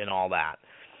in all that,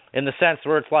 in the sense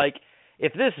where it's like,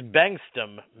 if this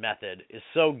Bengston method is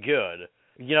so good,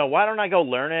 you know, why don't I go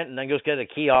learn it and then just get a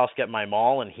kiosk at my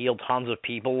mall and heal tons of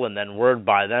people, and then word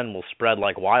by then will spread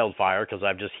like wildfire because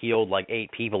I've just healed like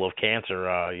 8 people of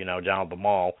cancer, you know, down at the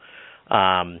mall.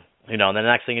 You know, and the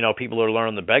next thing you know, people are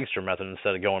learning the Bengston method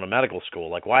instead of going to medical school.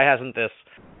 Like, why hasn't this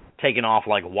taken off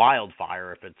like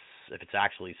wildfire if it's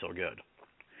actually so good?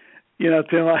 You know,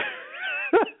 Tim,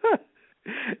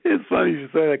 it's funny you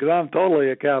say that, because I'm totally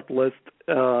a capitalist,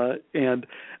 and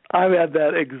I've had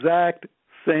that exact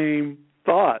same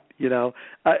thought. You know,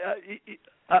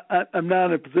 I'm not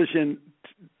in a position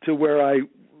to where I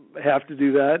have to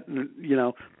do that, you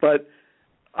know, but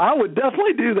I would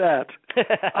definitely do that.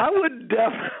 I would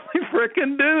definitely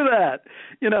frickin' do that.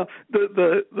 You know,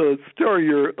 the story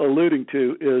you're alluding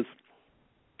to is,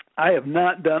 I have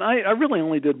not done, I really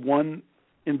only did one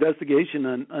investigation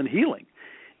on healing,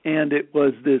 and it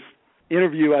was this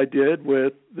interview I did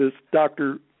with this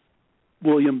Dr.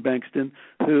 William Bengston,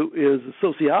 who is a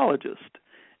sociologist,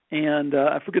 and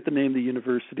I forget the name of the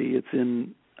university. I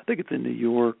think it's in New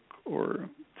York, or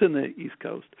it's in the East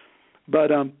Coast.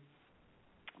 But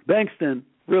Bengston,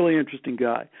 really interesting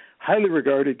guy, highly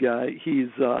regarded guy. He's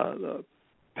the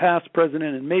past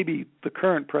president and maybe the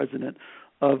current president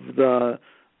of the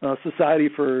Society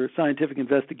for Scientific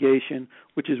Investigation,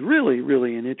 which is really,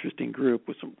 really an interesting group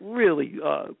with some really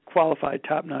qualified,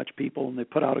 top-notch people, and they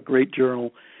put out a great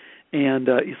journal. And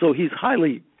so he's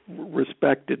highly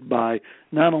respected by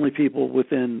not only people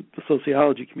within the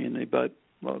sociology community, but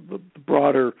the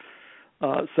broader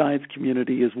science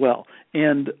community as well.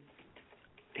 And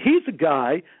he's a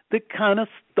guy that kind of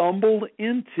stumbled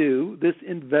into this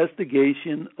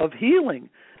investigation of healing,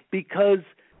 because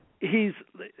he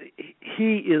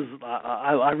is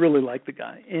I really like the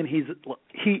guy, and he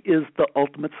is the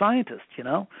ultimate scientist, you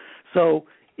know. So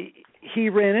he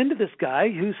ran into this guy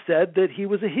who said that he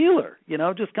was a healer, you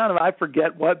know, just kind of, I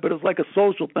forget what, but it was like a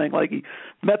social thing. Like, he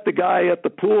met the guy at the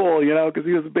pool, you know, because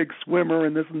he was a big swimmer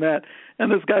and this and that.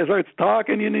 And this guy starts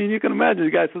talking, and you can imagine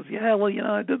the guy says, yeah, well, you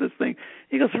know, I did this thing.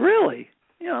 He goes, really?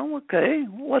 You know, okay,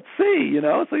 let's see, you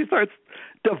know. So he starts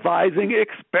devising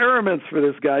experiments for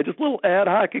this guy, just little ad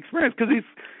hoc experiments, because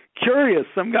he's curious.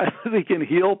 Some guy says he can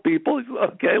heal people. He's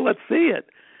okay, let's see it.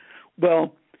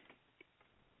 Well,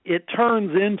 it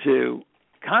turns into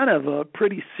kind of a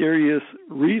pretty serious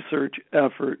research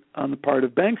effort on the part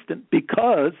of Bengston,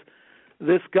 because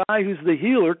this guy who's the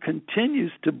healer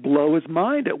continues to blow his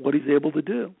mind at what he's able to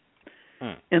do.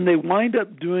 And they wind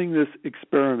up doing this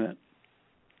experiment.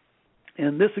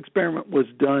 And this experiment was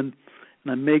done,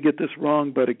 and I may get this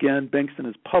wrong, but again, Bengston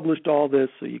has published all this,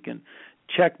 so you can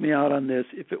check me out on this.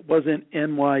 If it wasn't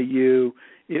NYU,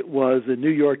 it was a New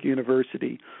York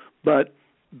university. But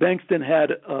Bengston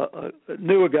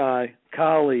knew a guy,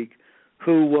 colleague,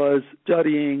 who was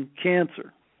studying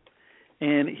cancer.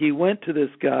 And he went to this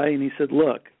guy and he said,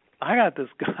 look, I got this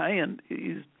guy and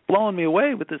he's blowing me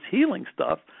away with this healing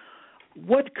stuff.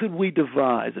 What could we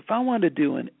devise if I wanted to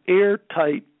do an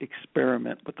airtight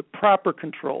experiment with the proper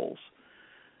controls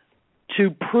to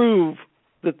prove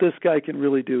that this guy can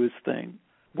really do his thing?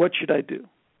 What should I do?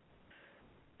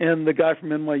 And the guy from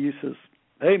NYU says,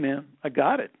 hey, man, I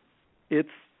got it. It's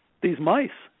these mice.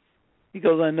 He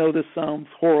goes, I know this sounds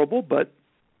horrible, but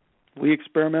we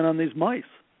experiment on these mice.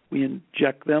 We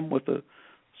inject them with a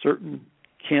certain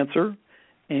cancer,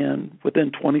 and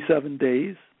within 27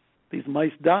 days, these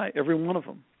mice die, every one of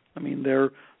them. I mean,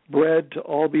 they're bred to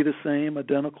all be the same,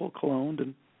 identical, cloned,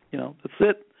 and, you know, that's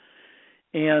it.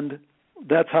 And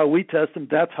that's how we test them.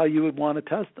 That's how you would want to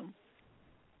test them.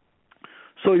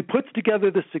 So he puts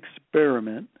together this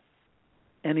experiment,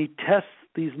 and he tests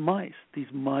these mice. These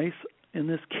mice in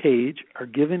this cage are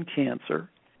given cancer.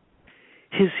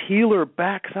 his healer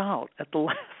backs out at the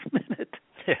last minute.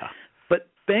 Yeah. But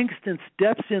Bankston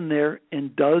steps in there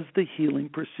and does the healing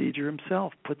procedure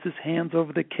himself, puts his hands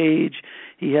over the cage.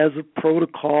 He has a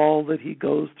protocol that he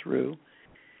goes through.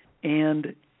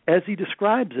 And as he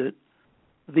describes it,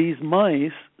 these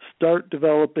mice start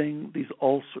developing these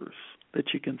ulcers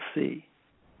that you can see,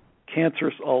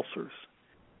 cancerous ulcers.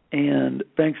 And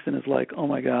Bankston is like, oh,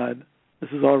 my God, this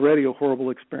is already a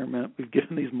horrible experiment. We've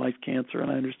given these mice cancer,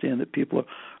 and I understand that people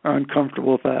are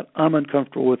uncomfortable with that. I'm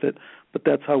uncomfortable with it, but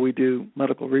that's how we do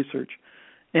medical research.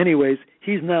 Anyways,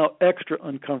 he's now extra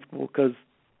uncomfortable because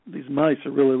these mice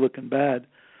are really looking bad.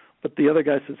 But the other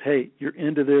guy says, hey, you're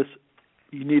into this.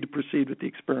 You need to proceed with the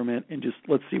experiment and just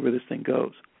let's see where this thing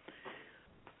goes.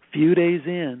 A few days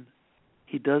in,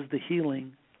 he does the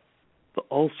healing. The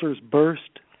ulcers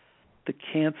burst. The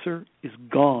cancer is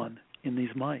gone in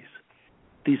these mice.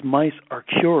 These mice are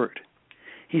cured.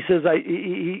 He says, I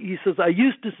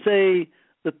used to say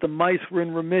that the mice were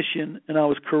in remission, and I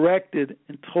was corrected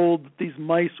and told that these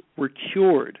mice were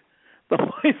cured. The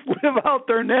mice live out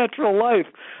their natural life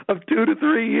of 2 to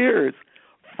 3 years.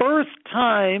 First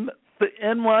time the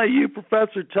NYU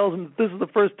professor tells him that this is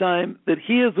the first time that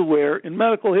he is aware in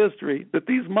medical history that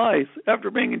these mice,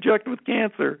 after being injected with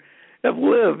cancer, have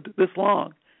lived this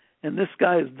long. And this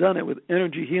guy has done it with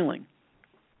energy healing.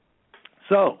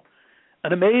 So,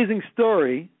 an amazing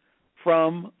story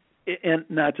from, and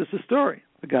not just a story.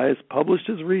 The guy has published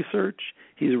his research.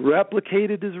 He's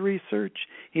replicated his research.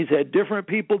 He's had different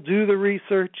people do the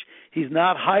research. He's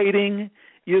not hiding.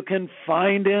 You can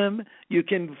find him. You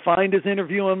can find his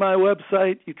interview on my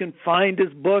website. You can find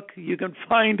his book. You can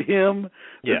find him.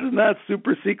 Yeah. This is not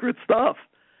super secret stuff.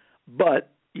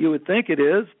 But you would think it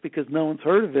is because no one's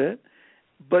heard of it.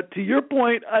 But to your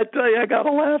point, I tell you, I got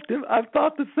to laugh. I've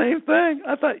thought the same thing.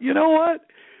 I thought, you know what?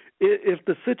 If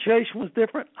the situation was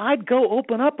different, I'd go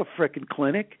open up a frickin'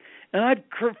 clinic, and I'd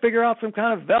figure out some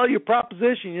kind of value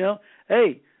proposition, you know.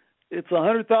 Hey, it's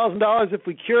 $100,000 if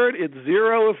we cure it. It's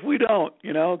 $0 if we don't,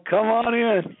 you know. Come on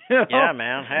in. You know? Yeah,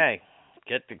 man. Hey,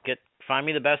 find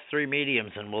me the best 3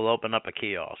 mediums, and we'll open up a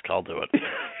kiosk. I'll do it.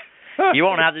 You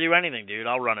won't have to do anything, dude.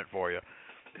 I'll run it for you.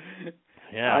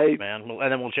 Yeah, man.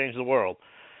 And then we'll change the world.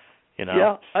 You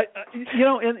know. Yeah,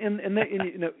 and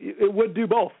it would do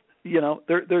both. You know,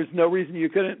 there's no reason you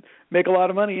couldn't make a lot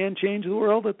of money and change the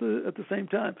world at the same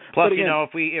time. Plus, again, you know,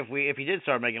 if you did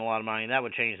start making a lot of money, that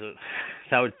would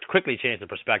quickly change the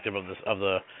perspective of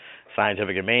the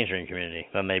scientific and mainstream community.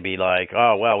 Then they'd be like,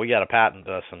 oh well, we got to patent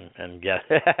this and get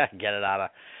it out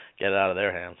of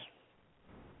their hands.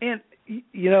 And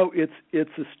you know,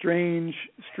 it's a strange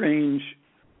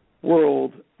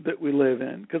world that we live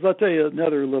in. Because I'll tell you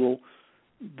another little,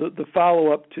 the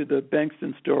follow-up to the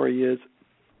Bankston story is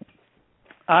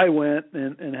I went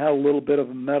and had a little bit of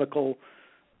a medical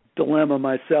dilemma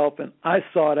myself, and I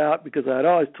sought out because I had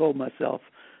always told myself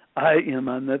I am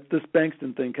on that. This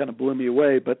Bankston thing kind of blew me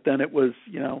away, but then it was,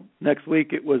 you know, next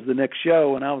week it was the next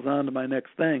show, and I was on to my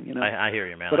next thing, you know. I hear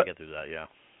you, man. I get through that, yeah.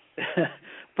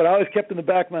 But I always kept in the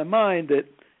back of my mind that,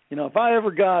 you know, if I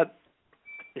ever got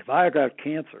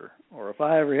cancer or if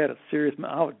I ever had a serious,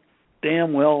 I would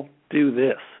damn well do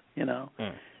this, you know.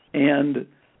 And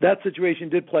that situation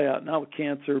did play out, not with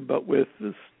cancer, but with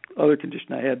this other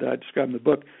condition I had that I described in the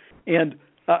book. And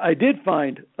I did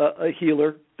find a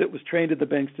healer that was trained at the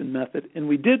Bankston method, and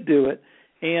we did do it,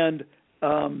 and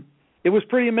it was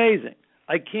pretty amazing.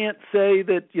 I can't say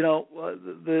that, you know,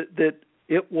 that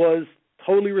it was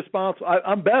totally responsible.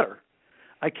 I'm better.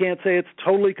 I can't say it's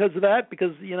totally because of that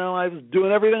because, you know, I was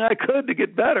doing everything I could to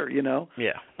get better, you know.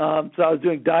 Yeah. So I was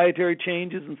doing dietary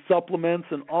changes and supplements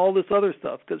and all this other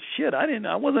stuff because,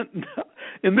 I wasn't,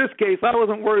 in this case, I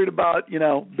wasn't worried about, you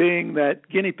know, being that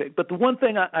guinea pig. But the one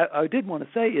thing I did want to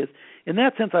say is, in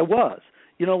that sense, I was.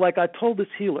 You know, like I told this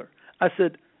healer, I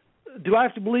said, do I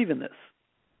have to believe in this?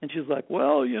 And she's like,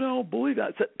 well, you know, believe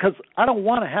that. Because I don't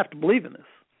want to have to believe in this.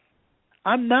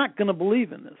 I'm not going to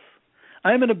believe in this.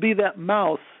 I'm going to be that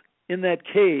mouse in that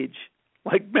cage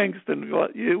like Bankston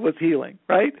was healing,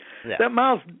 right? Yeah. That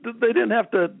mouse, they didn't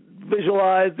have to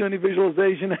do any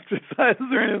visualization exercises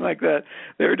or anything like that.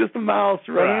 They were just a mouse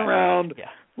running around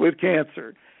with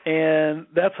cancer. And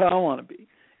that's how I want to be.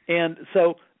 And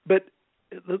so, but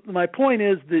my point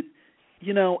is that,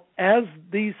 you know, as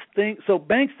these things, so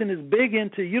Bankston is big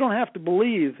into, you don't have to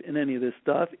believe in any of this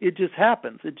stuff. It just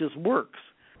happens. It just works.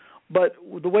 But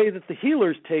the way that the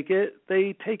healers take it,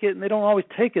 and they don't always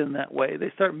take it in that way.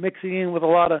 They start mixing in with a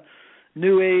lot of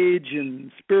New Age and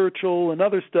spiritual and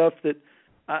other stuff that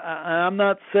I'm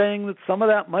not saying that some of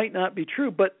that might not be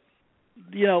true, but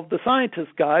the scientist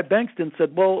guy, Bengtson,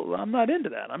 said, well, I'm not into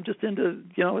that. I'm just into,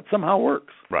 it somehow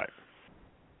works. Right.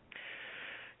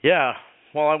 Yeah.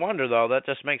 Well, I wonder, though. That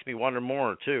just makes me wonder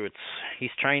more, too. He's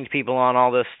trained people on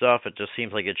all this stuff. It just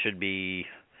seems like it should be,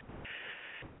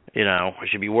 it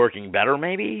should be working better,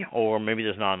 maybe, or maybe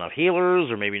there's not enough healers,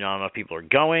 or maybe not enough people are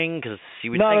going, because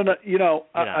you would think... No,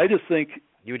 I just think...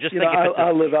 You would just think I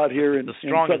live out here in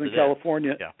Southern it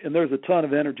California, and there's a ton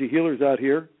of energy healers out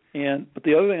here. But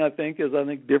the other thing I think is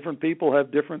different people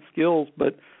have different skills.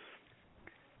 But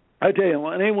I tell you,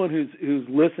 anyone who's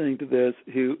listening to this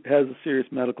who has a serious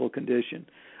medical condition,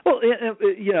 well,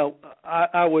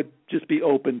 I would just be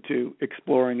open to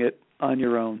exploring it on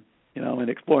your own, and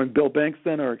exploring Bill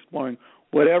Bengtson or exploring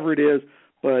whatever it is.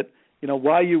 But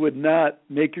why you would not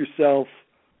make yourself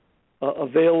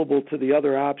available to the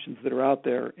other options that are out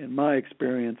there, in my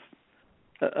experience,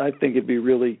 I think it'd be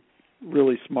really,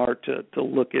 really smart to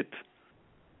look at.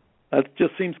 That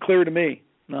just seems clear to me.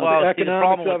 Now, the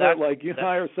economics of it, like you and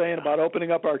I are saying about opening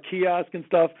up our kiosk and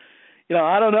stuff,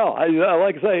 I don't know. I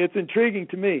like I say, it's intriguing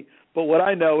to me. But what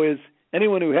I know is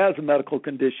anyone who has a medical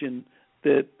condition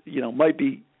that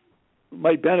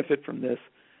might benefit from this,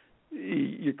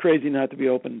 you're crazy not to be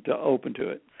open to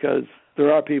it, because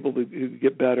there are people who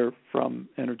get better from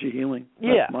energy healing.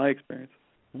 That's my experience.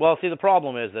 Well, see, the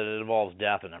problem is that it involves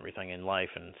death and everything in life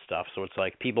and stuff. So it's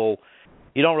like you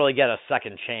don't really get a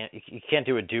second chance. You can't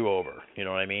do a do-over. You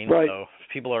know what I mean? Right. So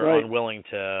people are unwilling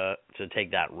to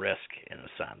take that risk in a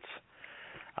sense.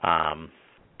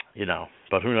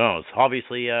 But who knows?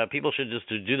 Obviously, people should just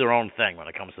do their own thing when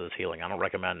it comes to this healing. I don't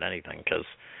recommend anything because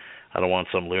I don't want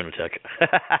some lunatic,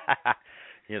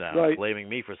 blaming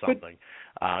me for something.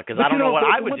 Because I don't know what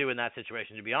I would do in that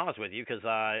situation, to be honest with you, because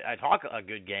I talk a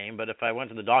good game, but if I went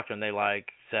to the doctor and they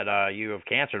said, you have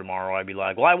cancer tomorrow, I'd be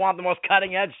like, well, I want the most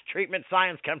cutting-edge treatment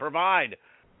science can provide,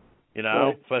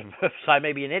 But I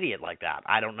may be an idiot like that.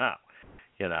 I don't know,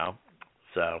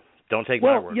 So don't take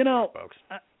my word for it, folks.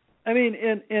 I mean,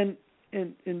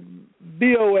 and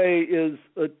BOA is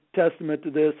a testament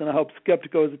to this, and I hope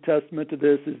Skeptico is a testament to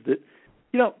this, is that,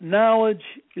 knowledge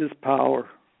is power,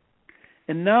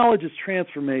 and knowledge is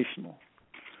transformational.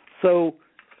 So,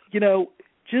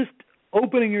 just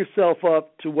opening yourself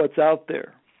up to what's out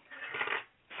there,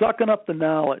 sucking up the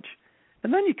knowledge,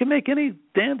 and then you can make any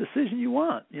damn decision you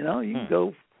want. You can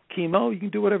go chemo, you can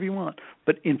do whatever you want,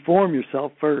 but inform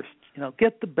yourself first.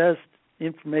 Get the best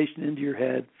information into your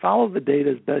head, follow the data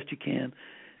as best you can,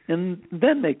 and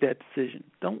then make that decision.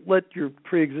 Don't let your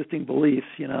pre-existing beliefs,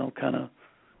 kind of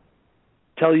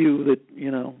tell you that,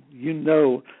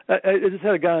 I just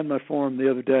had a guy on my forum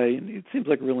the other day, and he seems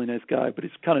like a really nice guy, but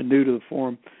he's kind of new to the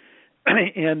forum,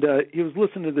 and he was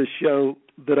listening to this show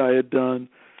that I had done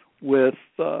with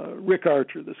Rick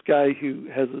Archer, this guy who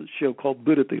has a show called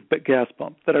Buddha at the Gas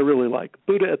Pump that I really like.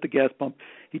 Buddha at the Gas Pump.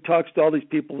 He talks to all these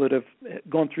people that have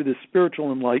gone through this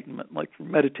spiritual enlightenment, like for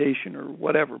meditation or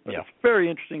whatever. But it's a very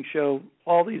interesting show,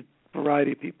 all these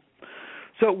variety of people.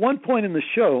 So at one point in the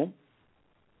show,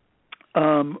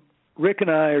 Rick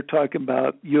and I are talking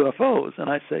about UFOs, and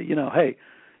I say, hey,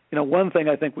 one thing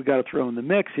I think we got to throw in the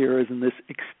mix here is in this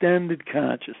extended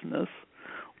consciousness,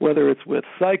 whether it's with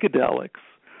psychedelics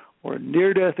or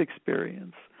near-death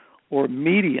experience or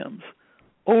mediums,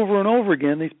 over and over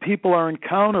again, these people are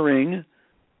encountering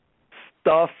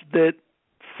stuff that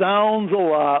sounds a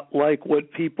lot like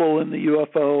what people in the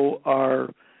UFO are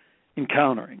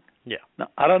encountering. Yeah. Now,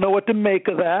 I don't know what to make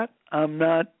of that. I'm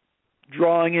not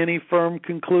drawing any firm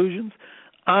conclusions.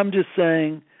 I'm just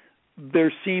saying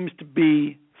there seems to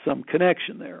be some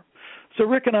connection there. So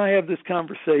Rick and I have this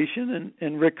conversation,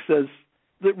 and Rick says,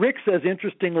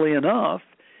 interestingly enough,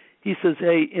 he says,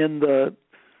 hey, in the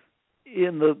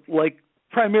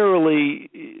primarily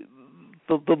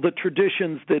the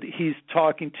traditions that he's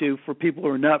talking to, for people who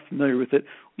are not familiar with it,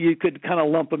 you could kind of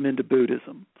lump them into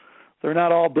Buddhism. They're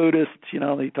not all Buddhists, he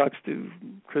talks to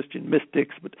Christian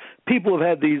mystics, but people have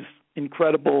had these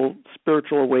incredible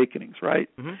spiritual awakenings, right?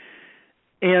 Mm-hmm.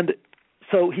 And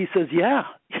so he says,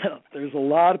 there's a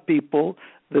lot of people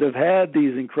that have had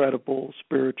these incredible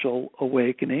spiritual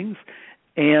awakenings,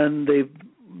 and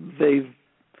they've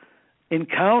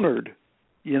encountered,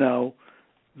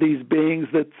 these beings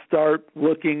that start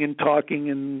looking and talking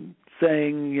and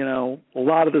saying, a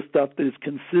lot of the stuff that is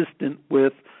consistent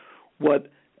with what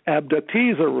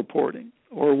abductees are reporting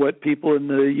or what people in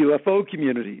the UFO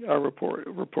community are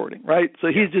reporting, right? So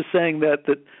he's just saying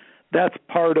that's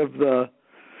part of the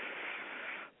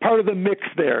mix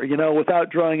there, without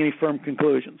drawing any firm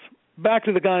conclusions. Back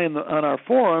to the guy on our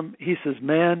forum, he says,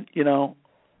 man,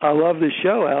 I love this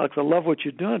show, Alex. I love what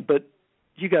you're doing, but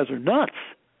you guys are nuts.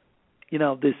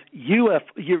 this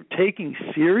you're taking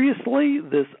seriously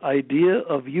this idea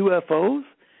of UFOs.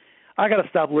 I got to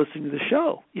stop listening to the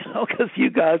show, because you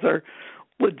guys are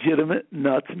legitimate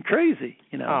nuts and crazy,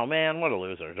 Oh man, what a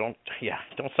loser! Don't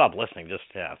stop listening.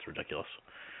 It's ridiculous.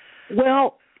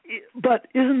 Well, but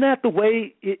isn't that the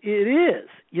way it is?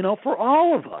 For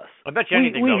all of us. I bet you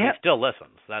anything though, he still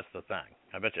listens. That's the thing.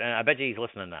 I bet you he's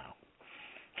listening now.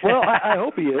 Well, I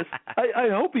hope he is. I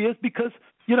hope he is because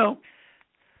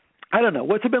I don't know.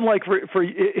 What's it been like for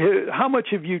how much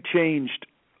have you changed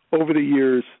over the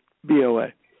years,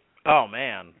 BOA? Oh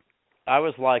man, I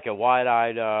was like a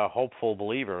wide-eyed, hopeful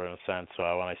believer in a sense. When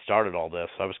I started all this,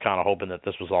 I was kind of hoping that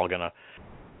this was all going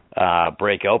to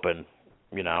break open.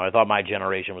 I thought my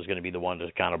generation was going to be the one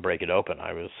to kind of break it open.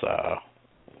 I was,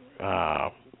 I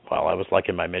was like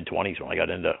in my mid-20s when I got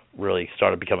into really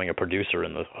started becoming a producer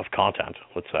of content,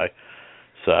 let's say.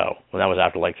 So, and that was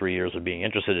after like 3 years of being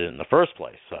interested in it in the first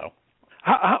place. So,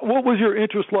 what was your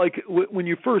interest like when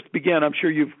you first began? I'm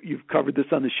sure you've covered this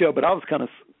on the show, but I was kind of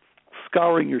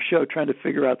scouring your show trying to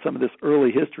figure out some of this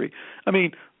early history. I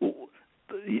mean,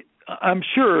 I'm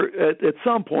sure at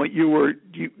some point you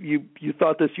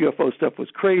thought this UFO stuff was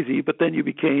crazy, but then you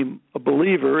became a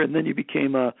believer, and then you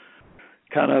became a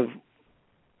kind of,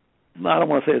 I don't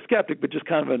want to say a skeptic, but just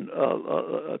kind of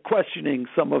a questioning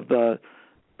some of the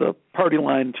party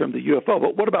line in terms of UFO.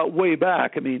 But what about way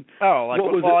back? I mean,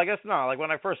 I guess no. Like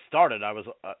when I first started, I was,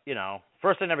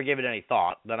 first I never gave it any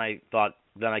thought. Then I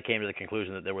came to the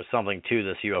conclusion that there was something to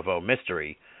this UFO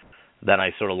mystery. Then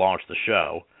I sort of launched the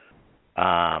show.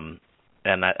 And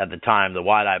at the time, the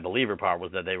wide-eyed believer part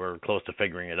was that they were close to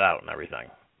figuring it out and everything.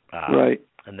 Right.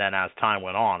 And then as time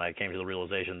went on, I came to the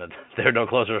realization that they're no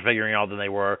closer to figuring out than they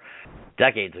were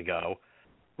decades ago.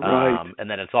 Right. And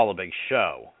then it's all a big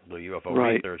show. The UFO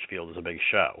research field is a big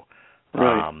show.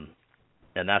 Right.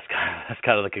 And that's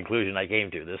kind of the conclusion I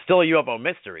came to. There's still a UFO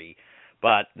mystery,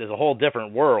 but there's a whole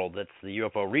different world that's the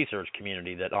UFO research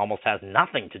community that almost has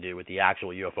nothing to do with the actual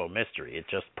UFO mystery. It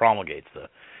just promulgates the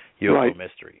UFO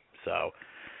mystery. So,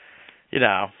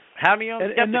 have me on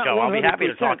Skeptico. I'll be happy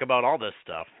to talk about all this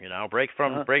stuff. Break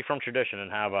from tradition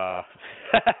and have a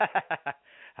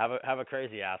have a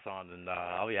crazy ass on, and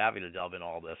I'll be happy to delve in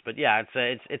all this. But yeah,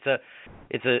 it's a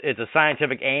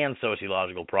scientific and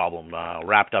sociological problem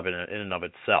wrapped up in and of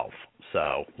itself.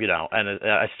 So and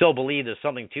I still believe there's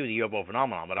something to the UFO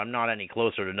phenomenon, but I'm not any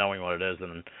closer to knowing what it is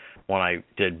than when I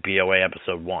did BOA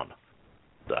episode 1.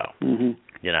 So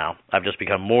I've just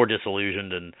become more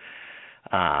disillusioned and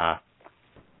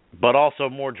but also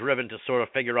more driven to sort of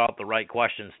figure out the right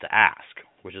questions to ask,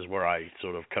 which is where I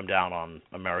sort of come down on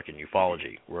American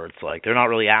ufology, where it's like they're not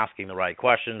really asking the right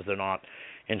questions, they're not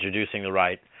introducing the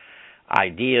right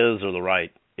ideas or the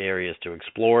right areas to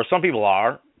explore. Some people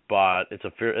are, but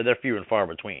they're few and far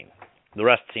between. The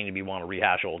rest seem to want to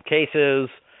rehash old cases,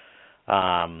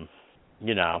 or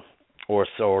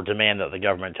demand that the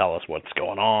government tell us what's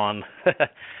going on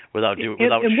without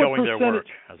showing their work,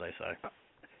 as I say.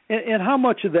 And how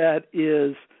much of that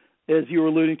is, as you were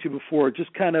alluding to before,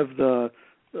 just kind of the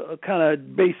kind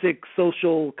of basic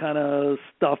social kind of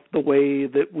stuff, the way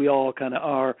that we all kind of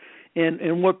are,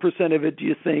 and what percent of it do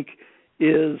you think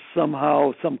is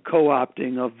somehow some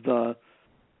co-opting of the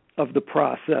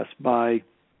process by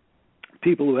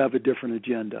people who have a different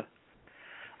agenda?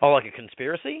 Oh, like a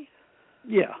conspiracy?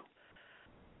 Yeah.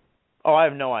 Oh, I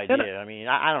have no idea. I mean,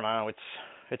 I don't know.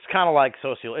 It's kind of like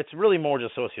it's really more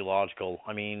just sociological.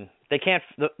 I mean, they can't.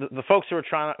 The folks who are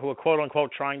quote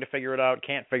unquote trying to figure it out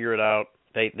can't figure it out.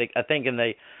 They I think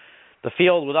the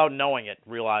field, without knowing it,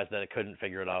 realized that it couldn't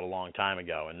figure it out a long time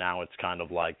ago, and now it's kind of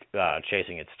like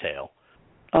chasing its tail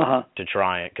to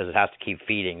try it because it has to keep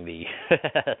feeding the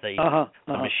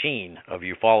machine of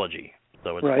ufology.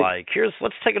 So it's like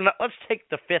let's take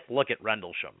the fifth look at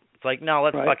Rendlesham. It's like no,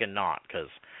 let's fucking not because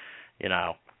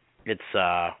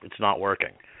it's not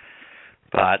working.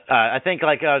 But I think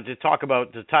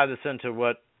to tie this into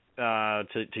what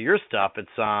to your stuff,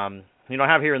 it's I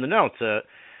have here in the notes. I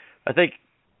think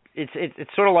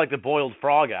it's sort of like the boiled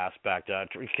frog aspect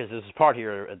because there's this part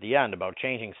here at the end about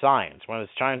changing science. When is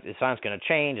science going to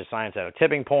change? Is science at a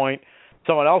tipping point?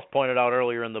 Someone else pointed out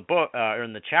earlier in the book or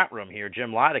in the chat room here,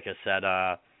 Jim Lydica said,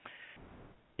 that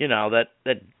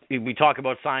we talk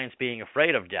about science being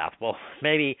afraid of death. Well,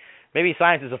 maybe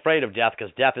science is afraid of death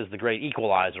because death is the great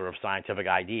equalizer of scientific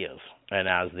ideas. And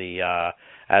as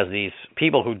these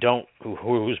people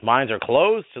whose minds are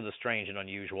closed to the strange and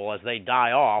unusual, as they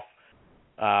die off,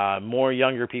 more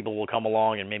younger people will come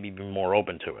along and maybe be more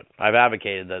open to it. I've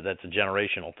advocated that that's a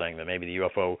generational thing, that maybe the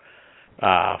UFO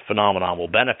phenomenon will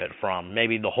benefit from.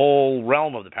 Maybe the whole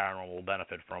realm of the paranormal will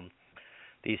benefit from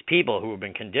these people who have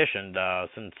been conditioned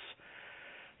since,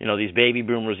 these baby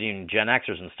boomers and Gen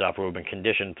Xers and stuff who have been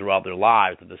conditioned throughout their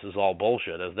lives that this is all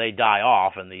bullshit. As they die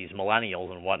off and these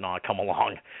millennials and whatnot come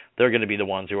along, they're going to be the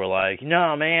ones who are like,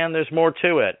 no, man, there's more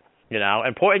to it,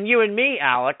 And you and me,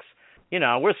 Alex,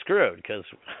 we're screwed because,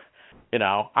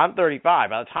 I'm 35.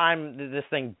 By the time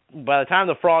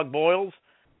the frog boils,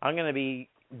 I'm going to be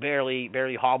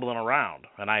barely hobbling around.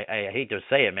 And I hate to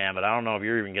say it, man, but I don't know if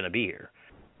you're even going to be here.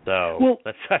 So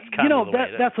that's kind of the way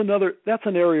it is. That's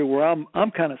an area where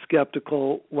I'm kind of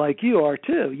skeptical, like you are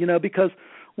too. Because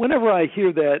whenever I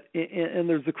hear that, and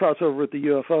there's the crossover with the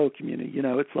UFO community,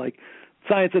 it's like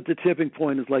science at the tipping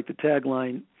point is like the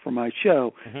tagline for my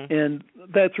show, and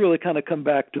that's really kind of come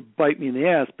back to bite me in the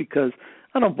ass because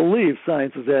I don't believe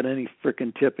science is at any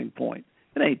frickin' tipping point.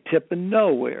 It ain't tipping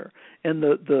nowhere, and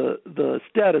the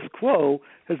status quo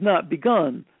has not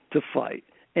begun to fight,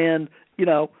 and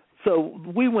So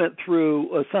we went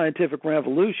through a scientific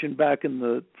revolution back in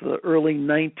the early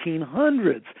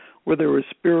 1900s where there was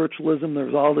spiritualism, there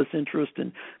was all this interest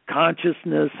in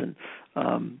consciousness, and,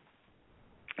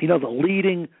 the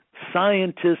leading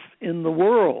scientists in the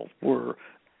world were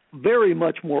very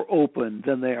much more open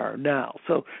than they are now.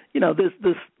 So,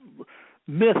 this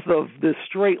myth of this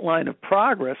straight line of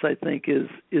progress, I think, is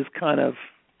kind of,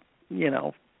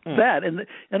 that and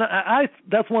I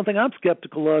that's one thing I'm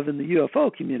skeptical of in the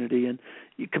UFO community, and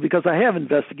because I have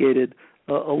investigated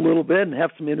a little bit and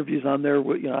have some interviews on there.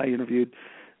 I interviewed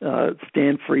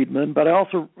Stan Friedman, but I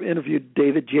also interviewed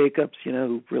David Jacobs,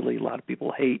 who really a lot of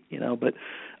people hate, but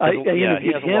I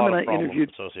interviewed him and I interviewed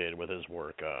associated with his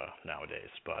work nowadays,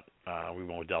 but we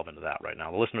won't delve into that right now.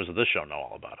 The listeners of this show know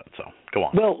all about it, so go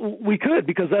on. Well, we could,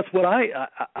 because that's what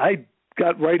I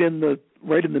got right in the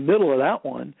middle of that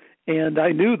one. And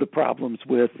I knew the problems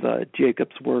with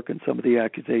Jacobs' work and some of the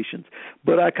accusations,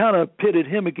 but I kind of pitted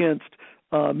him against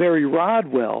Mary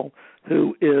Rodwell,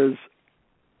 who is,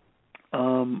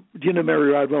 do you know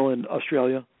Mary Rodwell in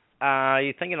Australia? Are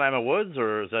you thinking Emma Woods,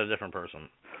 or is that a different person?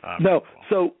 No.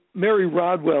 So Mary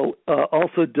Rodwell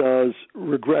also does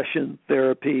regression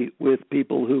therapy with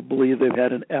people who believe they've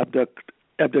had an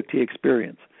abductee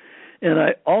experience. And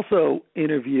I also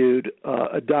interviewed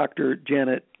a Dr.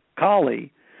 Janet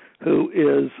Colley, who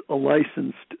is a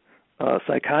licensed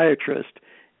psychiatrist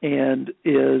and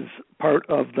is part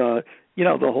of the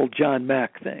whole John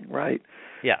Mack thing, right?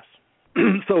 Yes.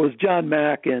 So it was John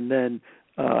Mack, and then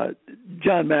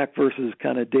John Mack versus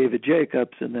kind of David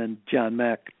Jacobs, and then John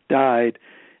Mack died,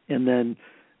 and then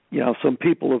some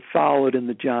people have followed in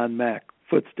the John Mack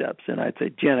footsteps, and I'd say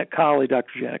Dr. Janet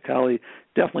Colley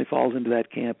definitely falls into that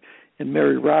camp, and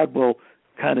Mary Rodwell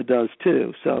kind of does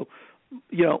too. So,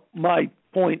 my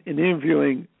point in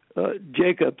interviewing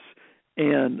Jacobs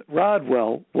and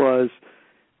Rodwell was,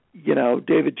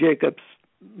 David Jacobs,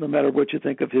 no matter what you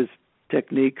think of his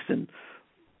techniques and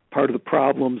part of the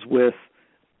problems with,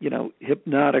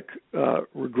 hypnotic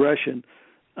regression,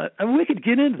 and we could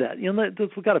get into that.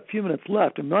 We've got a few minutes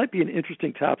left. It might be an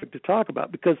interesting topic to talk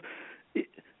about because.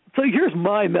 So here's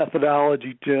my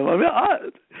methodology, Tim. I mean,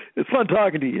 it's fun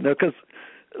talking to you, because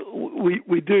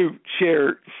we do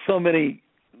share so many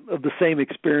of the same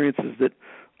experiences that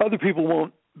other people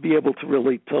won't be able to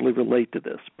really totally relate to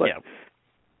this. But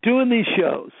doing these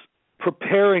shows,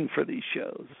 preparing for these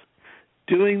shows,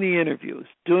 doing the interviews,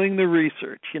 doing the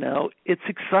research, it's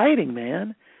exciting,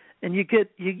 man. And you get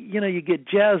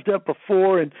jazzed up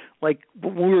before, and like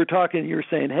when we were talking, you were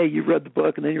saying, "Hey, you read the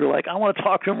book," and then you were like, "I want to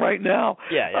talk to him right now."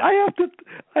 Yeah.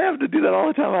 I have to do that all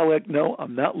the time. I'm like, no,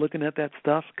 I'm not looking at that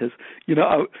stuff because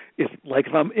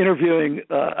if I'm interviewing,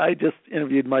 I just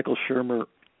interviewed Michael Shermer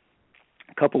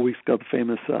a couple weeks ago, the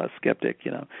famous skeptic,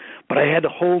 but I had to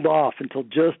hold off until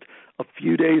just a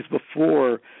few days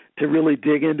before to really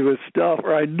dig into his stuff,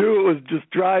 or I knew it was just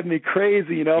driving me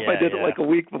crazy. If I did it like a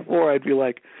week before, I'd be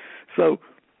like. So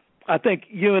I think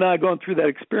you and I going through that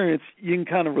experience, you can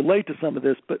kind of relate to some of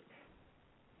this. But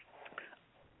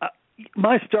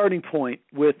my starting point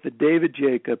with the David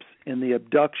Jacobs and the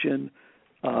abduction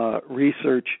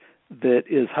research that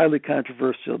is highly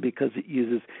controversial because it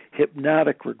uses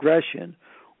hypnotic regression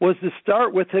was to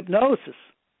start with hypnosis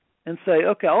and say,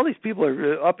 okay, all these people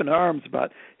are up in arms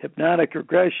about hypnotic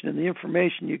regression and the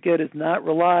information you get is not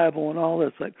reliable and all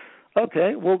this. Like,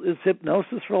 okay, well, is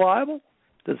hypnosis reliable?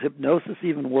 Does hypnosis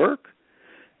even work?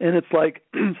 And it's like,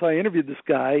 so I interviewed this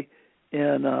guy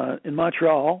in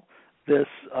Montreal, this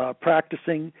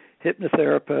practicing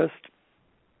hypnotherapist,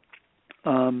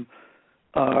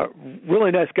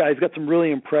 really nice guy. He's got some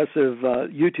really impressive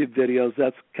YouTube videos.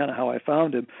 That's kind of how I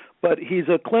found him. But he's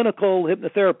a clinical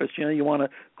hypnotherapist. You want to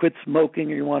quit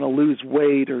smoking, or you want to lose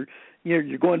weight, or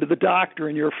you're going to the doctor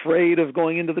and you're afraid of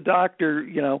going into the doctor,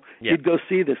 you'd go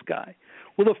see this guy.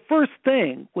 Well, the first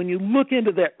thing when you look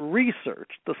into that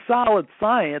research, the solid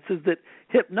science, is that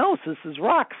hypnosis is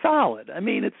rock solid. I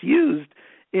mean, it's used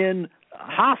in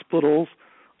hospitals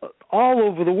all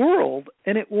over the world,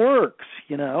 and it works,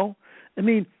 I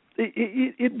mean,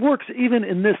 it works even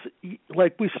in this,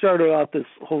 like we started out this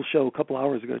whole show a couple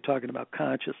hours ago talking about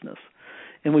consciousness.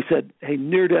 And we said, hey,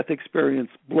 near-death experience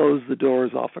blows the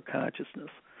doors off of consciousness.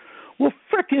 Well,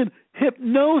 frickin'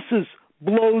 hypnosis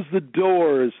blows the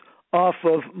doors off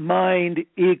of mind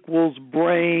equals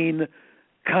brain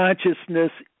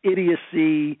consciousness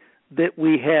idiocy that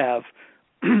we have.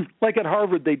 Like at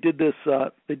Harvard, they did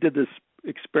this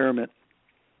experiment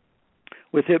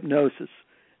with hypnosis.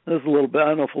 There's a little bit. I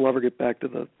don't know if we'll ever get back to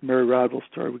the Mary Rodwell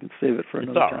story. We can save it for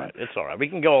another time. It's all right. We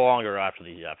can go longer after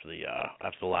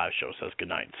the live show says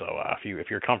goodnight. So if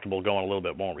you're comfortable going a little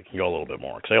bit more, we can go a little bit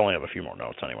more because I only have a few more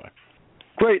notes anyway.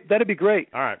 Great, that'd be great.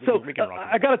 All right. So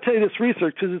I got to tell you this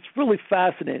research because it's really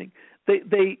fascinating.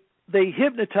 They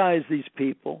hypnotized these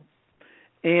people,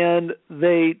 and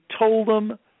they told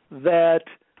them that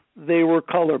they were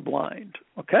colorblind.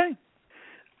 Okay.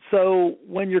 So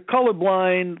when you're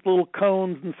colorblind, little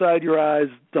cones inside your eyes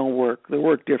don't work. They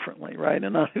work differently, right?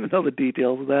 And I don't even know the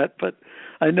details of that, but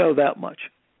I know that much.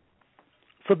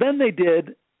 So then they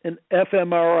did an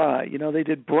fMRI. They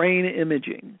did brain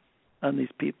imaging on these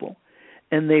people.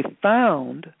 And they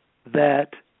found that,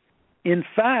 in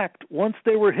fact, once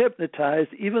they were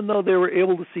hypnotized, even though they were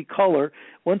able to see color,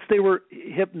 once they were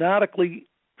hypnotically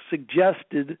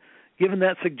given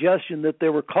that suggestion that they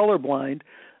were colorblind,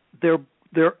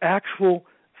 their actual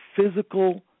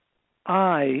physical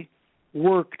eye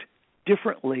worked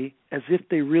differently as if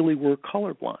they really were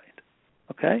colorblind.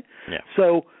 Okay? Yeah.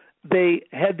 So they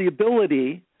had the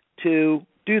ability to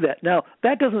do that. Now,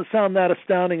 that doesn't sound that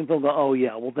astounding until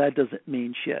that doesn't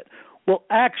mean shit. Well,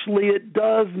 actually, it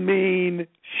does mean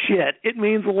shit. It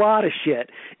means a lot of shit.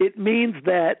 It means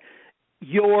that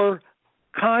your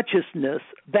consciousness,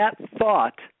 that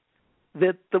thought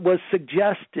that was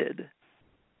suggested,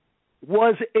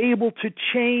 was able to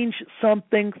change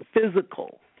something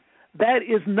physical. That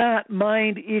is not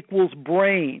mind equals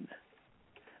brain.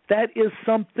 That is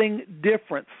something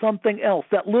different, something else.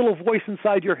 That little voice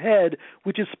inside your head,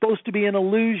 which is supposed to be an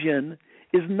illusion,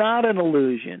 is not an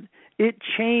illusion. It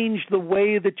changed the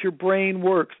way that your brain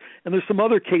works. And there's some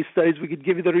other case studies we could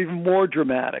give you that are even more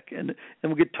dramatic, and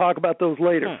we could talk about those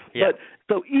later. Yeah. But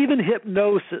so even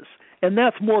hypnosis, and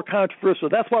that's more controversial.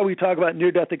 That's why we talk about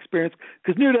near-death experience,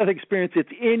 because near-death experience,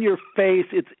 it's in your face.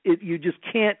 You just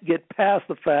can't get past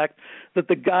the fact that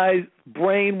the guy's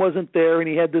brain wasn't there and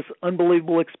he had this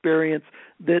unbelievable experience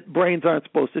that brains aren't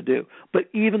supposed to do. But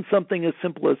even something as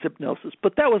simple as hypnosis.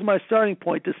 But that was my starting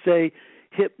point to say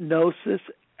hypnosis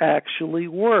actually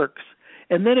works.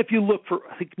 And then if you look for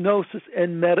hypnosis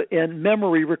and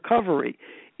memory recovery,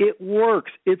 it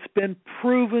works. It's been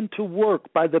proven to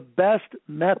work by the best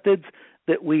methods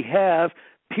that we have.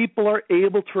 People are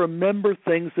able to remember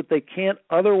things that they can't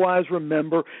otherwise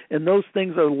remember, and those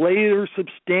things are later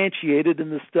substantiated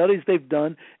in the studies they've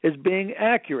done as being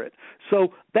accurate.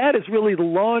 So that is really the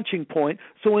launching point.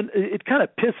 So it kind of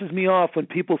pisses me off when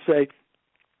people say,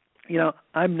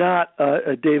 I'm not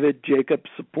a David Jacobs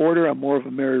supporter. I'm more of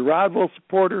a Mary Rodwell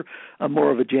supporter. I'm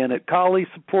more of a Janet Colley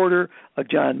supporter, a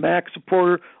John Mack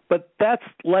supporter. But that's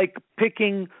like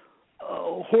picking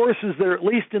horses that are at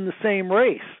least in the same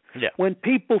race. Yeah. When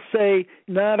people say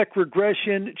hypnotic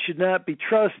regression should not be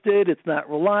trusted, it's not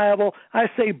reliable, I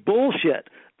say bullshit.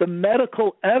 The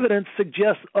medical evidence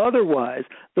suggests otherwise.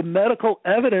 The medical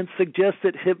evidence suggests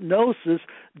that hypnosis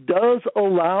does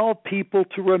allow people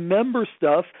to remember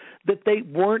stuff that they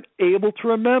weren't able to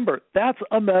remember. That's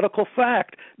a medical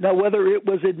fact. Now, whether it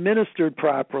was administered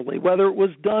properly, whether it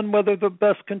was done, whether the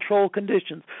best control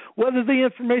conditions, whether the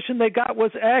information they got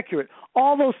was accurate,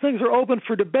 all those things are open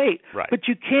for debate. Right. But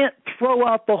you can't throw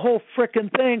out the whole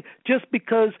frickin' thing just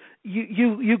because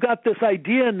you got this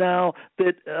idea now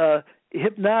that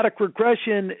hypnotic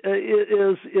regression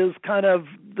is kind of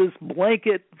this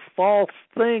blanket false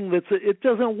thing. It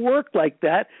doesn't work like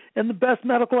that, and the best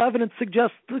medical evidence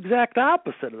suggests the exact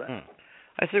opposite of that.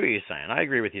 I see what you're saying. I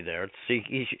agree with you there.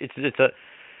 We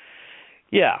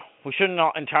shouldn't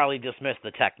entirely dismiss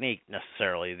the technique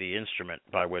necessarily, the instrument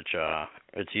by which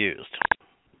it's used,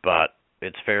 but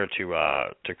it's fair to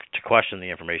question the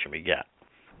information we get.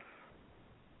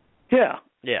 Yeah.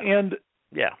 Yeah. And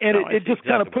it just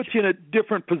kind of puts you in a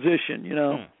different position,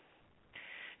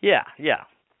 Yeah.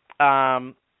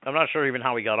 I'm not sure even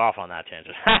how we got off on that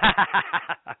tangent,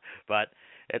 but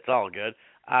it's all good.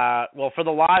 Well, for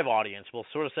the live audience, we'll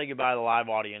sort of say goodbye to the live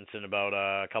audience in about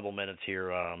a couple minutes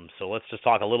here. So let's just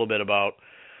talk a little bit about,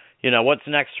 what's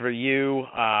next for you.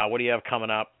 What do you have coming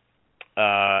up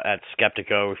at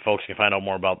Skeptiko? Folks can find out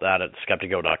more about that at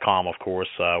Skeptiko.com, of course,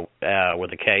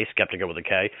 with a K, Skeptiko with a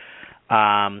K.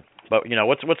 But,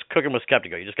 what's cooking with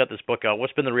Skeptiko? You just got this book out.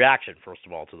 What's been the reaction, first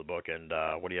of all, to the book, and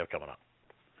what do you have coming up?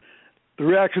 The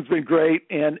reaction's been great,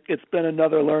 and it's been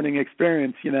another learning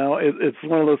experience. It's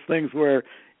one of those things where,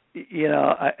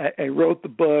 I wrote the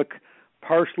book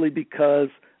partially because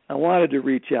I wanted to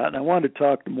reach out and I wanted to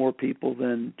talk to more people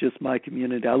than just my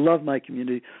community. I love my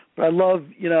community, but I love,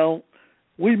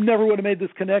 we never would have made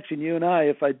this connection, you and I,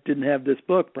 if I didn't have this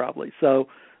book probably. So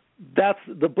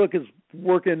the book is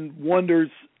working wonders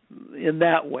in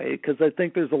that way, because I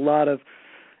think there's a lot of,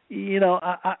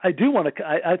 I do want to,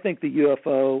 I think the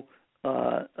UFO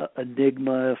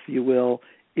enigma, if you will,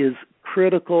 is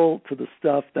critical to the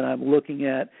stuff that I'm looking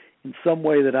at in some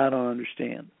way that I don't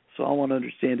understand. So I want to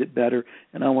understand it better,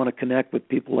 and I want to connect with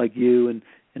people like you and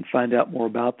find out more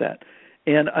about that.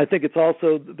 And I think it's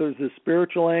also, there's this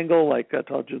spiritual angle, like I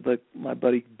told you, my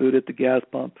buddy Buddha at the gas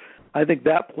pump. I think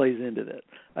that plays into it.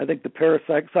 I think the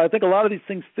parasite. So I think a lot of these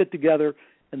things fit together,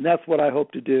 and that's what I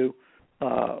hope to do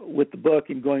with the book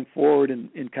and going forward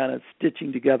and kind of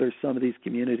stitching together some of these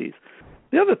communities.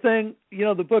 The other thing,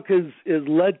 the book is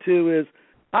led to is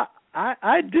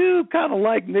I do kind of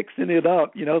like mixing it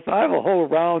up, so I have a whole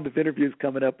round of interviews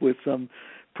coming up with some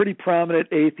pretty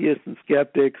prominent atheists and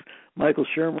skeptics. Michael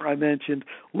Shermer, I mentioned,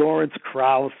 Lawrence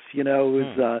Krauss,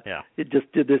 it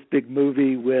just did this big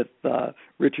movie with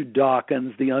Richard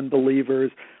Dawkins, The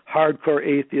Unbelievers, hardcore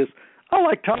atheists. I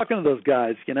like talking to those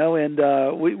guys,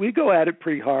 and we go at it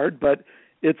pretty hard, but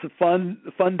it's a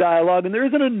fun dialogue, and there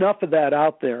isn't enough of that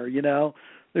out there,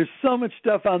 There's so much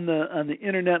stuff on the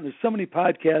internet, and there's so many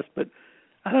podcasts, but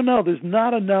I don't know, there's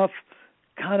not enough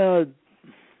kind of,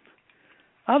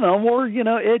 more,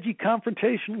 edgy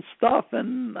confrontational stuff,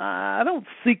 and I don't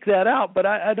seek that out, but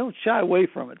I don't shy away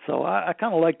from it, so I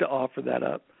kind of like to offer that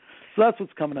up. So that's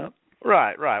what's coming up.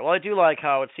 Right. Well, I do like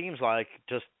how it seems like,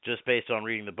 just based on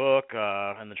reading the book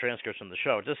and the transcripts from the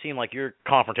show, it does seem like your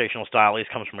confrontational style at least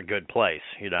comes from a good place,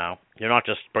 You're not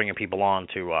just bringing people on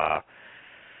to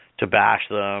bash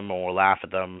them or laugh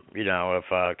at them,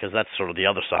 because that's sort of the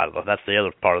other side of that's the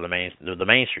other part of the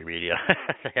mainstream media.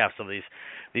 They have some of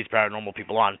these paranormal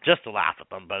people on just to laugh at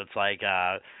them, but it's like,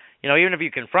 even if you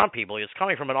confront people, it's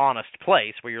coming from an honest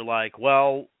place where you're like,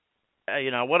 well,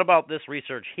 what about this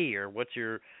research here? What's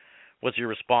your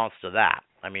response to that?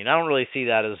 I mean, I don't really see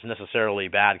that as necessarily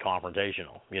bad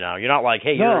confrontational. You're not like,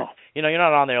 hey, no. You're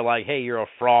not on there like, hey, you're a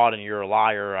fraud and you're a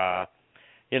liar.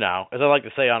 As I like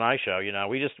to say on iShow,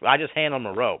 I just hand them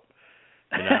a rope.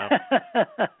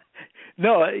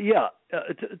 No, yeah,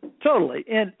 totally.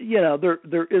 And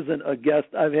there isn't a guest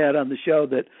I've had on the show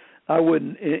that I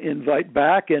wouldn't invite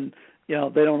back, and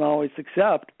they don't always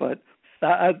accept. But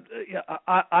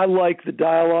I like the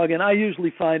dialogue, and I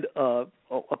usually find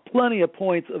plenty of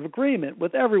points of agreement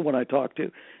with everyone I talk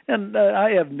to, and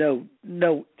I have no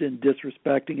note in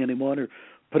disrespecting anyone or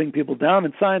putting people down.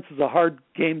 And science is a hard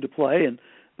game to play, and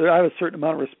I have a certain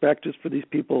amount of respect just for these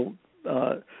people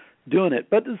doing it.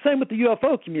 But the same with the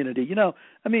UFO community. You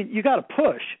got to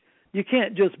push. You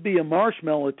can't just be a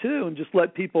marshmallow too and just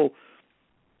let people,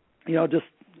 just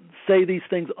say these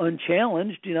things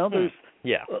unchallenged. There's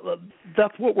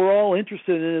that's what we're all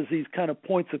interested in, is these kind of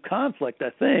points of conflict.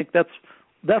 I think that's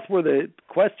where the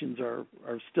questions are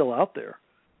still out there.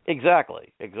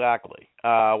 Exactly.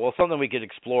 Well, something we could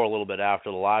explore a little bit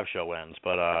after the live show ends,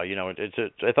 but I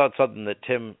thought something that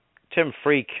Tim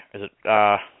Freak, is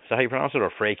that how you pronounce it, or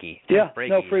Freaky? Yeah,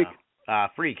 Freaky, no, Freak.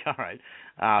 Freak, all right.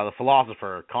 The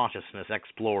philosopher, consciousness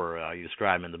explorer, you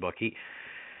describe him in the book.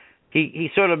 He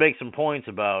sort of makes some points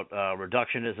about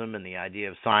reductionism and the idea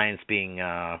of science being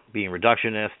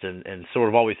reductionist and sort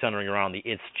of always centering around the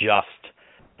 "it's just"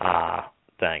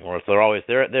 thing, where they're always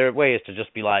their way is to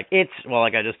just be like,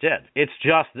 like I just did, it's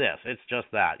just this, it's just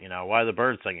that, why are the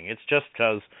birds singing? It's just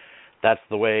because that's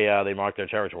the way they mark their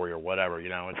territory or whatever,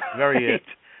 it's very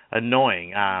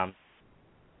annoying.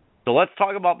 So let's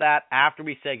talk about that after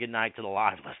we say goodnight to the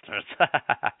live listeners,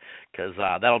 because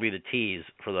that'll be the tease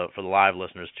for the live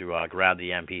listeners to grab the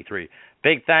MP3.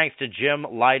 Big thanks to Jim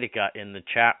Leidica in the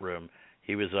chat room.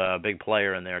 He was a big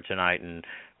player in there tonight and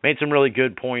made some really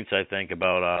good points, I think,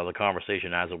 about the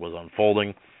conversation as it was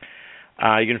unfolding.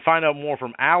 You can find out more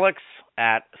from Alex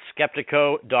at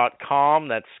Skeptiko.com.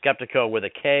 That's Skeptiko with a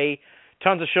K.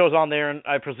 Tons of shows on there, and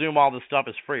I presume all this stuff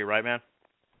is free, right, man?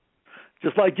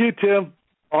 Just like you, Tim.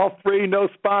 All free, no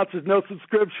sponsors, no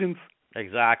subscriptions.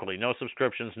 Exactly. No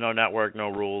subscriptions, no network, no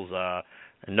rules,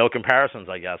 and no comparisons,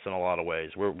 I guess, in a lot of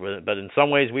ways. But in some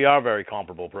ways, we are very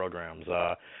comparable programs.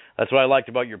 That's what I liked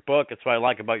about your book. That's what I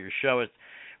like about your show. It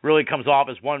really comes off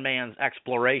as one man's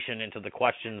exploration into the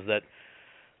questions that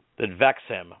vex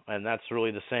him, and that's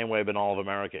really the same way Binnall of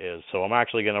America is. So I'm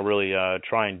actually going to really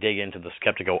try and dig into the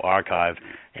Skeptiko archive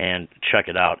and check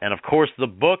it out. And, of course, the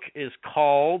book is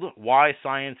called Why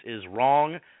Science is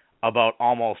Wrong About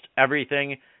Almost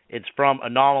Everything. It's from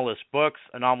Anomalous Books.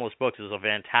 Anomalous Books is a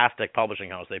fantastic publishing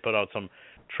house. They put out some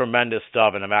tremendous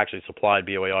stuff, and I've actually supplied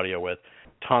BOA Audio with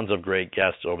tons of great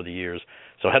guests over the years.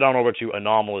 So head on over to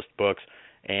Anomalous Books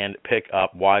and pick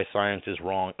up Why Science is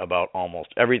Wrong About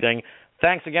Almost Everything.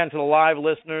 Thanks again to the live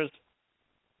listeners.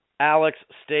 Alex,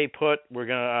 stay put. We're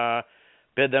going to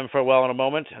bid them farewell in a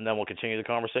moment, and then we'll continue the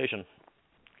conversation.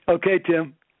 Okay,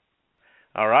 Tim.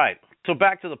 All right. So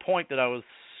back to the point that I was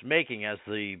making as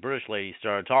the British lady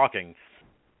started talking.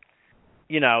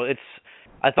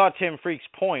 I thought Tim Freak's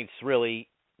points really,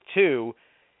 too,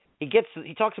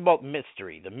 he talks about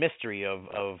mystery, the mystery of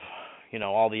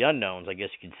all the unknowns, I guess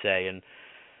you could say, and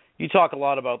you talk a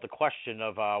lot about the question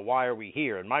of why are we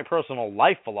here, and my personal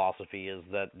life philosophy is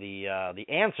that the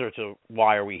answer to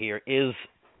why are we here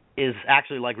is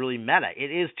actually like really meta.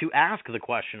 It is to ask the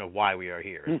question of why we are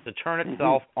here. It's to turn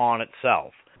itself on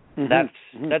itself.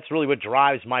 That's really what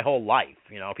drives my whole life.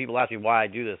 People ask me why I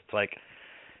do this. It's like,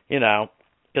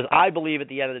 because I believe at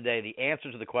the end of the day, the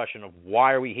answer to the question of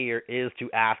why are we here is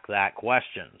to ask that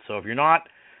question. So if you're not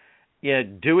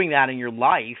doing that in your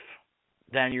life,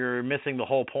 then you're missing the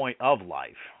whole point of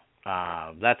life.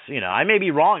 That's, I may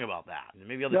be wrong about that.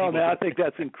 Maybe other people. I think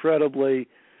that's incredibly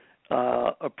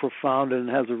profound and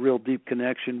has a real deep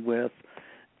connection with,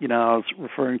 I was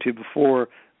referring to before,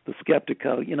 the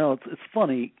Skeptiko. It's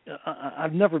funny.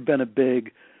 I've never been a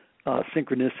big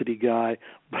synchronicity guy,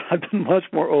 but I've been much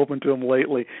more open to them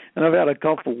lately, and I've had a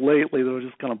couple lately that have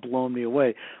just kind of blown me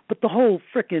away. But the whole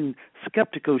frickin'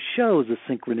 Skeptiko show is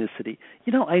a synchronicity.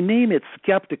 I name it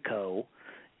Skeptiko,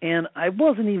 and I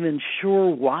wasn't even sure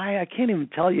why. I can't even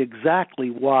tell you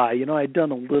exactly why. I'd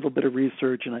done a little bit of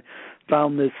research, and I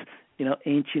found this,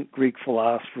 ancient Greek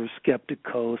philosopher,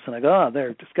 Skeptikos, and I go,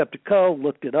 there, Skeptiko,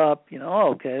 looked it up,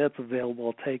 okay, that's available,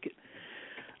 I'll take it.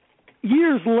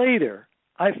 Years later,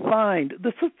 I find,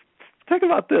 think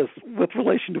about this with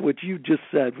relation to what you just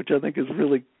said, which I think is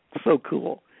really so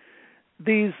cool.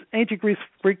 These ancient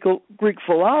Greek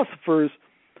philosophers,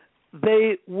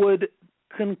 they would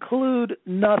conclude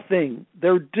nothing.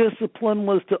 Their discipline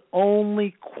was to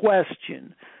only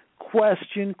question,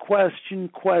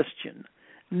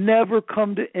 never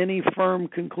come to any firm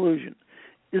conclusion.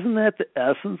 Isn't that the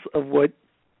essence of what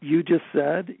you just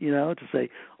said? To say,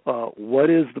 what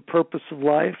is the purpose of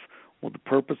life? Well, the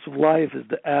purpose of life is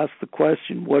to ask the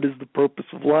question, what is the purpose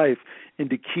of life? And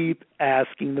to keep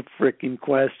asking the frickin'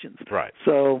 questions. Right.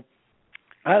 So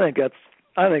I think that's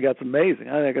amazing.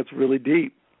 I think that's really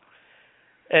deep.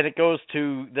 And it goes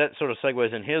to, that sort of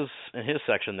segues in his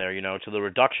section there, to the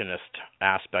reductionist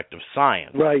aspect of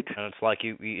science. Right. And it's like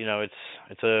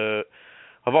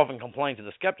I've often complained to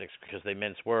the skeptics because they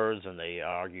mince words and they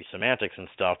argue semantics and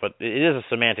stuff, but it is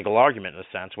a semantical argument in a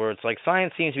sense where it's like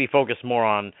science seems to be focused more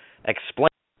on explaining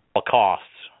all costs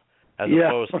as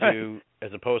opposed to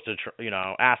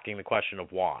asking the question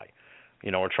of why,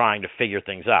 or trying to figure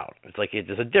things out. It's like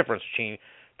there's a difference between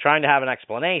trying to have an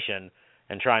explanation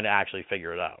and trying to actually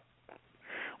figure it out.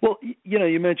 Well,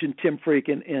 you mentioned Tim Freak,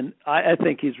 and I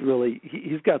think he's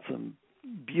got some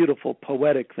beautiful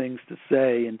poetic things to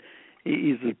say, and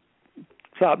he's a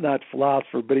top-notch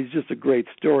philosopher, but he's just a great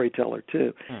storyteller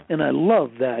too. And I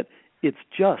love that it's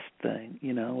just thing.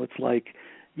 It's like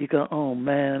you go, oh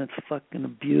man, it's fucking a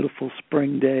beautiful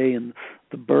spring day, and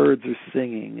the birds are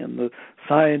singing, and the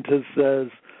scientist says,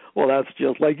 well, that's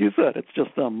just like you said, it's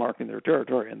just them marking their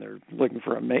territory, and they're looking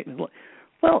for a mate.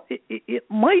 Well, it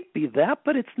might be that,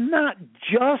 but it's not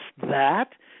just that.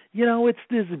 It's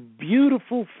this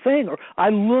beautiful thing. Or I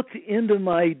looked into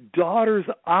my daughter's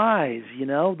eyes,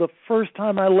 the first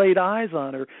time I laid eyes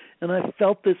on her, and I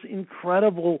felt this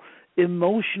incredible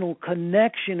emotional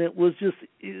connection. It was just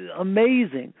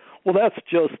amazing. Well, that's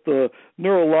just the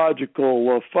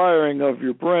neurological firing of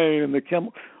your brain and the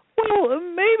chemical. Well,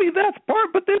 maybe that's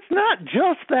part, but it's not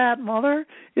just that, Mother.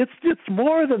 It's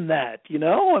more than that,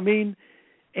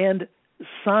 And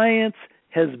science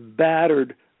has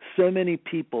battered so many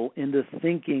people into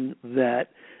thinking that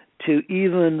to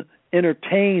even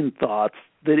entertain thoughts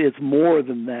that it's more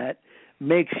than that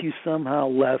makes you somehow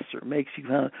lesser, makes you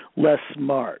kind of less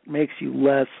smart, makes you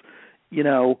less,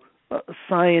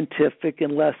 scientific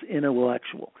and less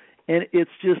intellectual. And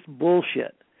it's just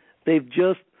bullshit. They've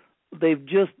just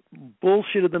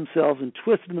bullshitted themselves and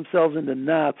twisted themselves into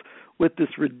knots with this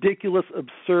ridiculous,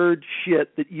 absurd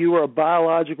shit that you are a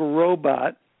biological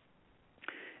robot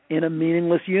in a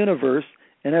meaningless universe.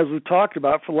 And as we've talked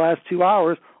about for the last 2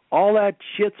 hours, all that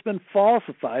shit's been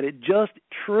falsified. It's just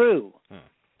true.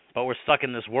 But we're stuck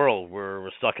in this world. We're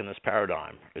stuck in this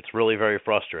paradigm. It's really very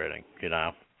frustrating, you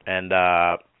know. And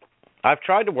I've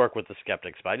tried to work with the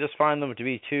skeptics, but I just find them to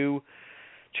be too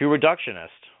reductionist.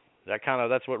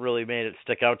 That's what really made it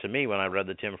stick out to me when I read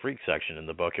the Tim Freak section in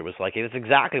the book. It was like, it's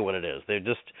exactly what it is. They're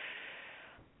just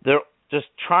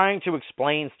trying to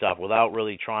explain stuff without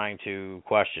really trying to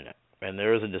question it. And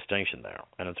there is a distinction there,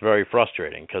 and it's very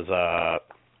frustrating because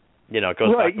it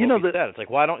goes back to what we said. It's like,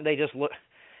 why don't they just look?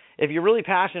 If you're really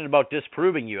passionate about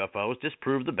disproving UFOs,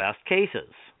 disprove the best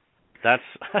cases.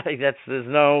 There's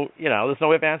no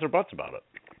if, ands, or buts about it.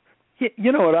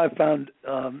 You know what I found,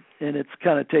 and it's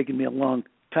kind of taken me a long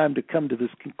time to come to this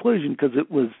conclusion because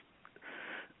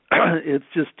it's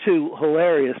just too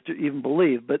hilarious to even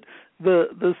believe. But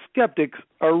the skeptics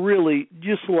are really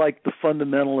just like the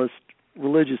fundamentalist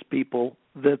religious people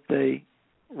that they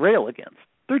rail against.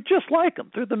 They're just like them.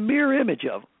 They're the mirror image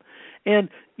of them. And,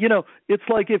 it's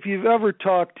like if you've ever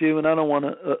talked to, and I don't want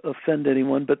to offend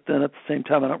anyone, but then at the same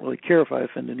time I don't really care if I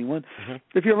offend anyone.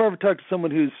 Mm-hmm. If you've ever talked to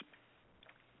someone who's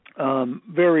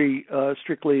very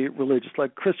strictly religious,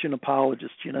 like Christian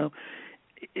apologists,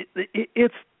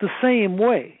 it's the same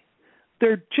way.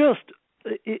 They're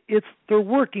they're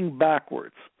working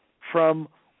backwards from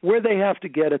where they have to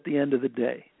get at the end of the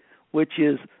day, which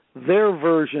is their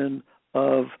version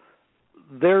of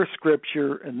their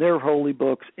scripture and their holy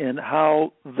books and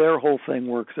how their whole thing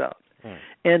works out.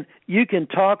 And you can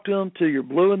talk to them till you're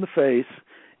blue in the face,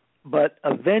 but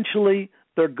eventually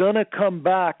they're going to come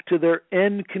back to their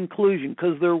end conclusion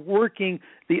because they're working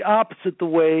the opposite the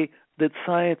way that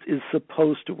science is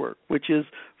supposed to work, which is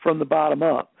from the bottom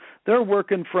up. They're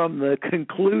working from the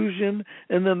conclusion,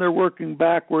 and then they're working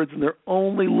backwards, and they're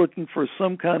only looking for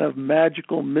some kind of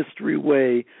magical mystery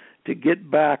way to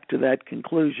get back to that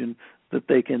conclusion that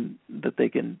they can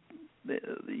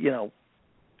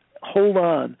hold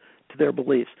on to their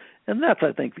beliefs. And that's,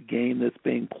 I think, the game that's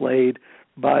being played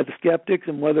by the skeptics,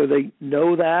 and whether they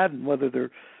know that and whether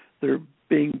they're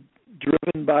being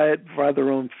driven by it by their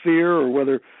own fear, or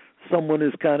whether someone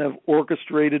has kind of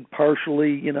orchestrated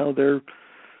partially,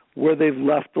 where they've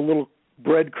left the little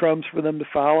breadcrumbs for them to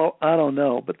follow. I don't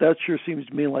know, but that sure seems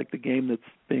to me like the game that's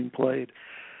being played.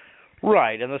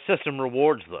 Right, and the system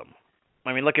rewards them.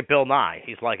 I mean, look at Bill Nye.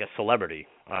 He's like a celebrity,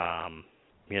 he's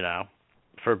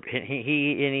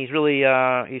really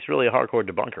a hardcore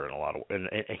debunker in a lot of, and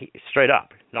straight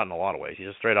up, not in a lot of ways. He's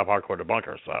a straight up hardcore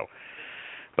debunker. So,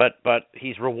 but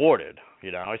he's rewarded.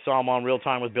 I saw him on Real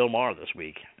Time with Bill Maher this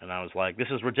week, and I was like,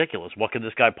 this is ridiculous. What could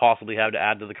this guy possibly have to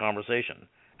add to the conversation?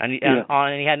 And he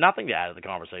had nothing to add to the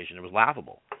conversation. It was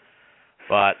laughable.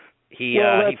 But he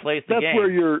plays the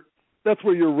game. That's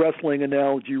where your wrestling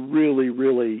analogy really,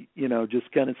 really,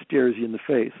 just kind of stares you in the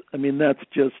face. I mean, that's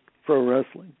just pro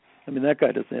wrestling. I mean, that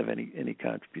guy doesn't have any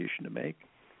contribution to make.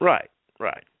 Right.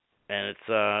 And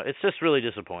it's just really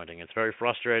disappointing. It's very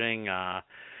frustrating.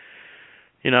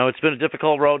 It's been a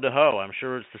difficult road to hoe. I'm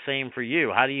sure it's the same for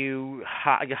you. How do you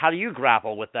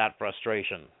grapple with that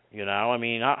frustration? I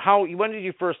mean, when did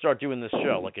you first start doing this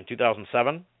show? Like in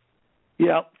 2007?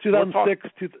 Yeah, 2006,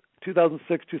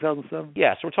 2007.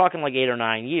 Yeah, so we're talking like 8 or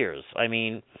 9 years. I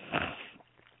mean,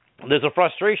 there's a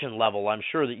frustration level I'm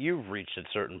sure that you've reached at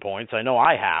certain points. I know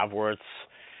I have, where it's,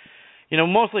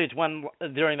 mostly it's when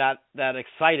during that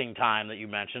exciting time that you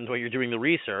mentioned, where you're doing the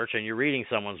research and you're reading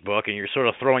someone's book and you're sort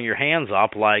of throwing your hands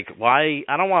up like, why?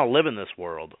 I don't want to live in this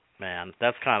world, man.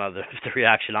 That's kind of the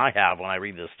reaction I have when I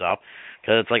read this stuff,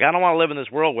 because it's like, I don't want to live in this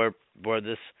world where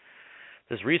this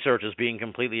research is being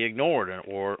completely ignored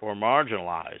or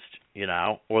marginalized,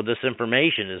 or this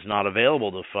information is not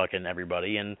available to fucking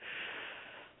everybody. And,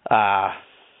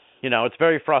 it's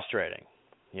very frustrating.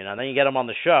 Then you get them on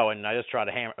the show, and I just try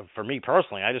to hammer, for me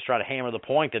personally, I just try to hammer the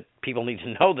point that people need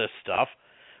to know this stuff.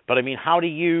 But I mean, how do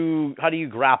you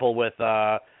grapple with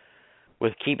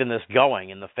keeping this going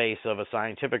in the face of a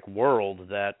scientific world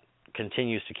that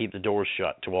continues to keep the doors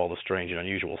shut to all the strange and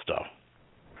unusual stuff?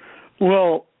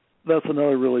 Well, that's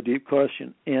another really deep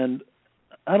question, and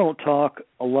I don't talk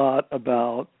a lot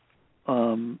about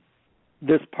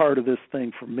this part of this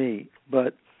thing for me,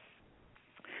 but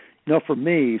for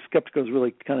me, Skeptico has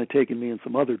really kind of taken me in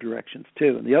some other directions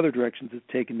too, and the other directions it's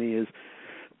taken me is,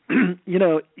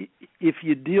 if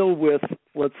you deal with,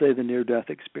 let's say, the near-death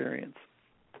experience,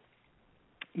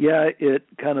 yeah, it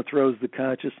kind of throws the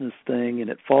consciousness thing, and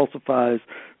it falsifies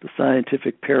the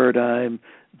scientific paradigm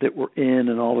that we're in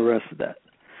and all the rest of that.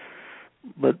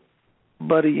 But,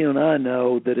 buddy, you and I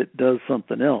know that it does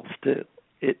something else, too.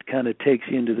 It kind of takes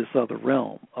you into this other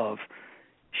realm of,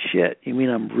 shit, you mean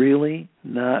I'm really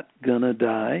not going to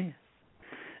die?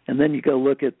 And then you go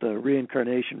look at the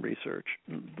reincarnation research.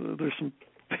 There's some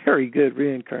very good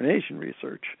reincarnation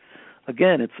research.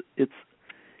 Again, it's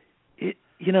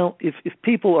you know, if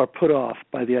people are put off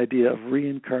by the idea of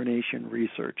reincarnation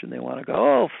research and they want to go,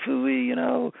 oh, phooey, you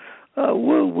know,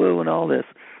 woo-woo and all this,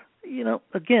 you know,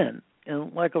 again,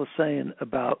 and like I was saying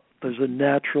about there's a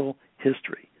natural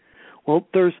history. Well,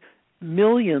 there's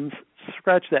millions,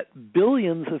 scratch that,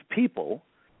 billions of people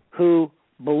who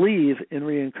believe in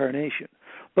reincarnation.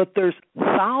 But there's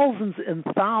thousands and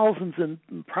thousands and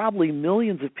probably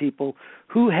millions of people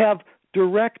who have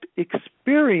direct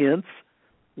experience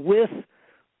with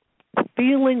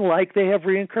feeling like they have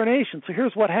reincarnation. So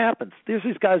here's what happens. There's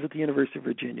these guys at the University of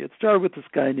Virginia. It started with this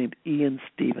guy named Ian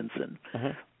Stevenson,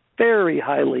 very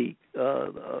highly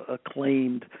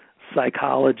acclaimed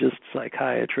psychologist,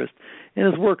 psychiatrist, and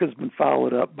his work has been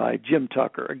followed up by Jim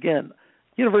Tucker. Again,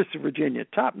 University of Virginia,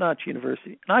 top-notch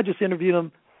university. And I just interviewed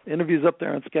him. Interviews up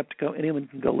there on Skeptico. Anyone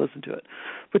can go listen to it.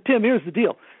 But, Tim, here's the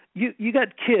deal. You got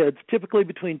kids, typically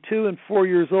between 2 and 4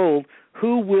 years old,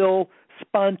 who will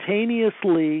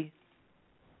spontaneously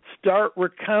start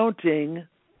recounting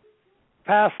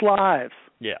past lives.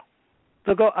 Yeah.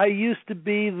 They'll go, I used to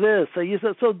be this.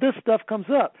 So this stuff comes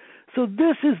up. So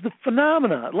this is the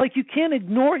phenomenon. Like, you can't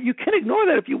ignore it. You can ignore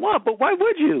that if you want, but why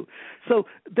would you? So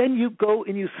then you go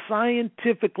and you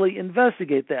scientifically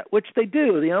investigate that, which they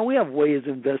do. You know, we have ways of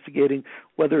investigating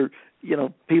whether, you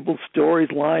know, people's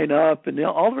stories line up and, you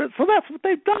know, all of it. So that's what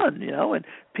they've done, you know, and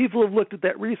people have looked at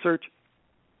that research.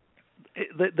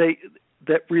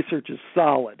 That research is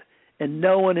solid, and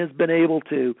no one has been able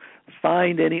to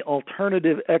find any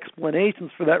alternative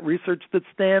explanations for that research that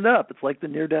stand up. It's like the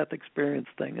near-death experience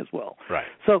thing as well. Right.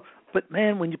 So, but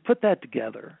man, when you put that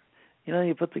together, you know,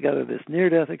 you put together this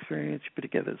near-death experience, you put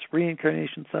together this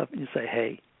reincarnation stuff, and you say,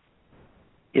 hey,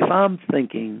 if I'm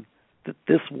thinking that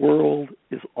this world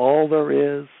is all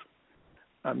there is,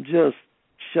 I'm just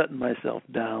shutting myself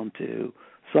down to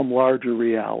some larger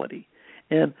reality.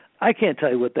 And I can't tell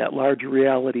you what that larger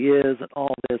reality is and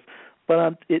all this,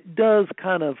 but it does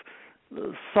kind of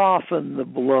soften the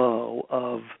blow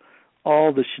of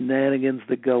all the shenanigans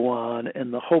that go on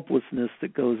and the hopelessness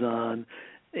that goes on,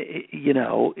 you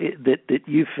know, that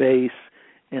you face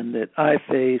and that I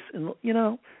face. And, you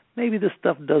know, maybe this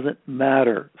stuff doesn't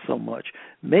matter so much.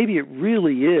 Maybe it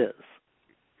really is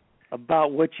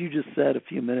about what you just said a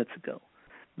few minutes ago.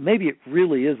 Maybe it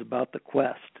really is about the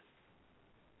quest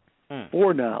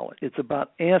for knowledge. It's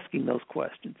about asking those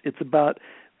questions. It's about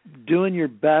doing your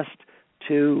best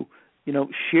to, you know,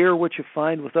 share what you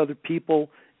find with other people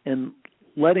and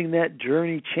letting that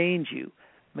journey change you.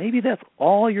 Maybe that's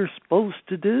all you're supposed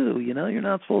to do. You know, you're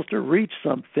not supposed to reach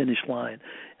some finish line.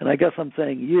 And I guess I'm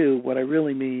saying you, what I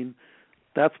really mean,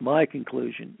 that's my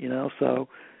conclusion, you know. So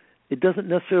it doesn't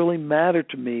necessarily matter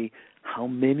to me how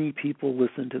many people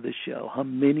listen to the show, how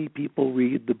many people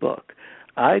read the book.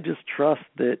 I just trust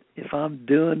that if I'm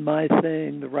doing my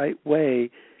thing the right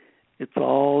way, it's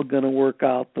all going to work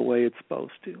out the way it's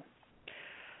supposed to.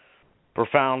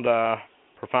 Profound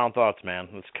thoughts, man.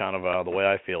 That's kind of the way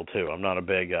I feel too. I'm not a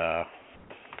big,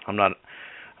 I'm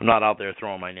not out there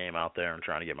throwing my name out there and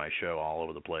trying to get my show all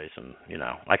over the place. And you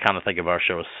know, I kind of think of our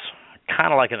show as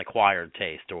kind of like an acquired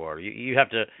taste, or you have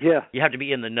to, you have to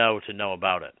be in the know to know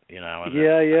about it. You know. And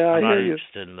I'm not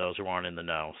interested in those who aren't in the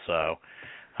know. So.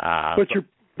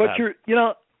 You're, you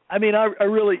know, I mean, I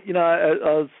really, you know,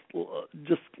 I was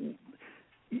just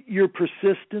your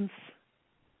persistence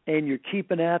and your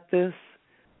keeping at this,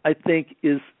 I think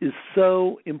is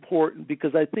so important,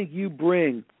 because I think you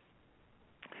bring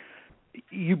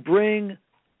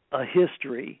a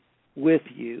history with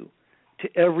you to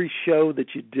every show that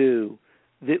you do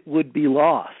that would be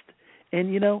lost.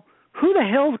 And, you know, who the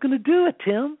hell's going to do it,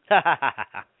 Tim?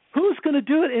 Who's going to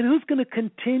do it, and who's going to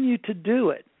continue to do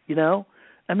it, you know?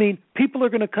 I mean, people are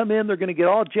going to come in, they're going to get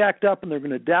all jacked up, and they're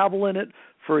going to dabble in it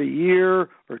for a year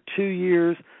or 2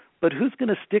 years, but who's going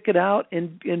to stick it out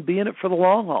and be in it for the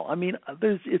long haul? I mean,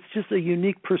 it's just a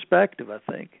unique perspective, I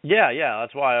think. Yeah,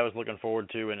 that's why I was looking forward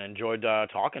to and enjoyed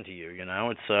talking to you, you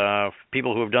know. It's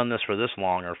people who have done this for this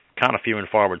long are kind of few and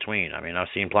far between. I mean, I've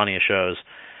seen plenty of shows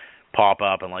pop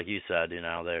up, and like you said, you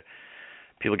know,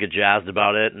 people get jazzed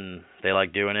about it, and they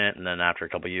like doing it, and then after a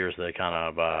couple of years, they kind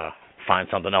of find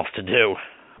something else to do,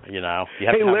 you know.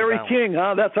 Hey, Larry King,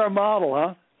 huh? That's our model,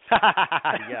 huh?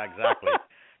 Yeah, exactly.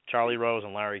 Charlie Rose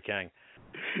and Larry King.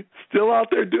 Still out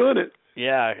there doing it.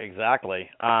 Yeah, exactly.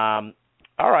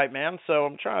 All right, man. So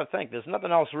I'm trying to think. There's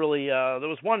nothing else really. There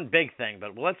was one big thing,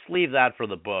 but let's leave that for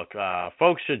the book.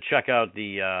 Folks should check out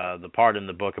the part in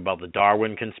the book about the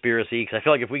Darwin conspiracy, because I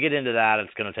feel like if we get into that,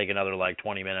 it's going to take another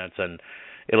 20 minutes, and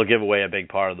it'll give away a big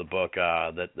part of the book.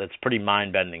 That's pretty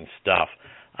mind-bending stuff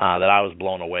that I was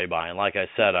blown away by. And like I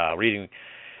said, reading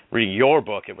your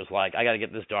book, it was like, I got to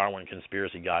get this Darwin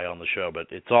conspiracy guy on the show, but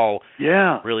it's all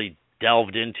really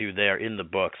delved into there in the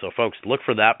book. So folks, look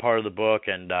for that part of the book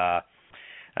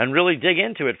and really dig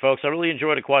into it, folks. I really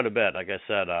enjoyed it quite a bit. Like I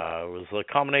said, it was a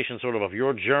combination sort of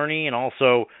your journey, and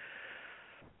also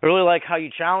I really like how you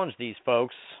challenge these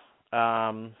folks.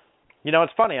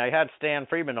 It's funny. I had Stan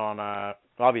Friedman on,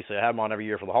 obviously I have him on every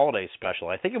year for the holiday special.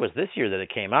 I think it was this year that it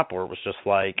came up where it was just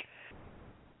like,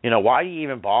 why do you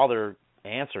even bother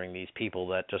answering these people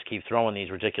that just keep throwing these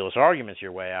ridiculous arguments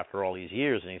your way after all these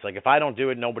years? And he's like, if I don't do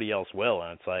it, nobody else will.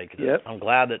 And it's like, I'm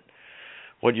glad that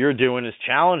what you're doing is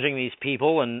challenging these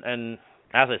people, and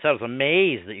as I said, I was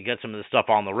amazed that you get some of this stuff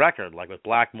on the record, like with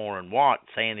Blackmore and Watt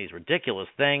saying these ridiculous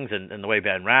things, and the way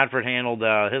Ben Radford handled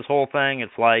his whole thing.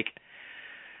 It's like,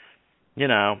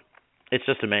 it's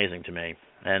just amazing to me.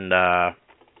 And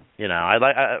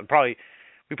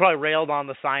we probably railed on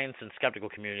the science and skeptical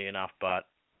community enough, but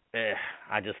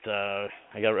I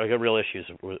got real issues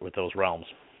with those realms.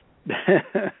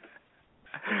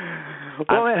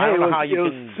 Well, it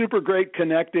was super great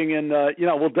connecting, and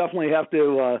we'll definitely have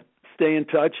to stay in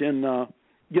touch, and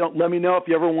let me know if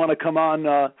you ever want to come on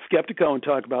Skeptico and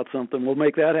talk about something. We'll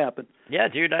make that happen. Yeah,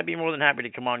 dude, I'd be more than happy to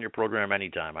come on your program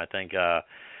anytime. I think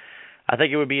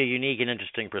it would be a unique and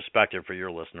interesting perspective for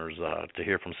your listeners to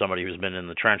hear from somebody who's been in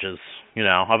the trenches.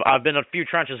 I've been a few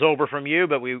trenches over from you,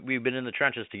 but we've been in the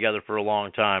trenches together for a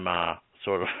long time,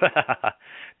 sort of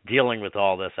dealing with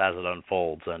all this as it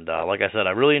unfolds. And like I said,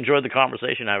 I really enjoyed the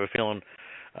conversation. I have a feeling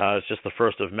it's just the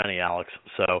first of many, Alex.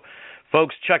 So,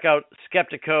 folks, check out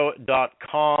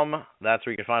Skeptico.com. That's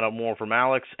where you can find out more from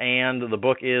Alex. And the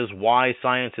book is Why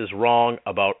Science is Wrong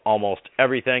About Almost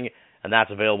Everything. And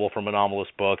that's available from Anomalous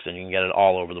Books, and you can get it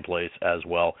all over the place as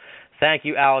well. Thank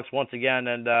you, Alex, once again,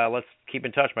 and let's keep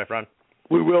in touch, my friend.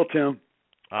 We will, Tim.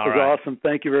 All right. It was awesome.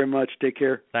 Thank you very much. Take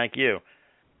care. Thank you.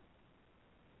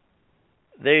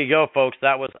 There you go, folks.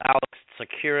 That was Alex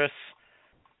Tsakiris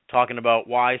talking about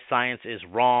why science is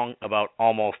wrong about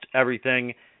almost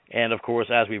everything. And, of course,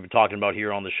 as we've been talking about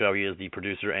here on the show, he is the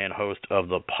producer and host of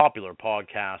the popular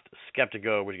podcast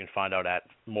Skeptico, which you can find out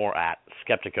more at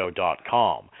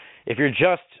Skeptico.com. If you're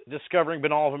just discovering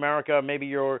Banal of America, maybe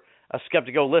you're a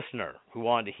Skeptico listener who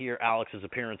wanted to hear Alex's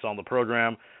appearance on the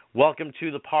program, welcome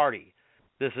to the party.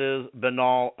 This is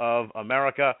Banal of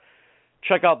America.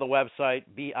 Check out the website,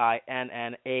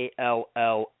 BINNALL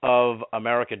of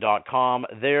America.com.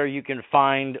 There you can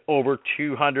find over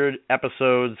 200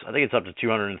 episodes. I think it's up to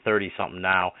 230-something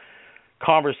now.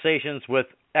 Conversations with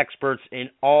experts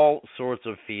in all sorts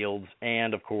of fields,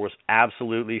 and, of course,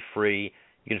 absolutely free.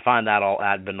 You can find that all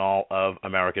at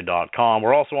BanalofAmerica.com.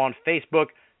 We're also on Facebook.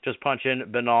 Just punch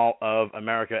in Banal of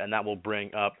America, and that will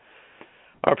bring up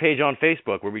our page on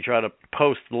Facebook, where we try to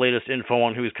post the latest info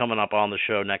on who's coming up on the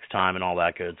show next time and all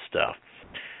that good stuff.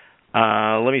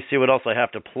 Let me see what else I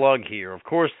have to plug here. Of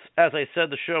course, as I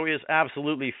said, the show is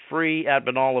absolutely free at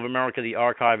Banal of America. The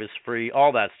archive is free.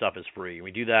 All that stuff is free. We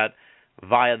do that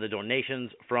via the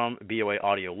donations from BOA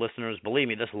Audio listeners. Believe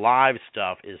me, this live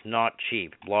stuff is not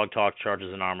cheap. Blog Talk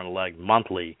charges an arm and a leg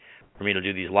monthly for me to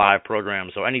do these live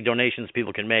programs. So any donations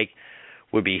people can make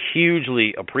would be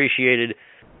hugely appreciated.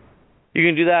 You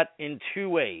can do that in two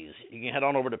ways. You can head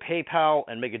on over to PayPal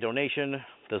and make a donation.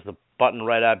 There's the button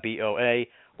right at BOA.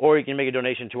 Or you can make a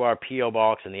donation to our P.O.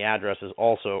 Box, and the address is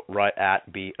also right at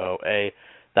BOA.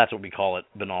 That's what we call it,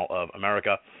 Banal of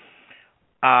America.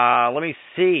 Let me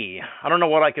see. I don't know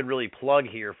what I could really plug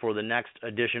here for the next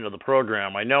edition of the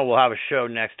program. I know we'll have a show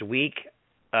next week,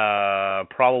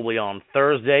 probably on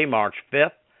Thursday, March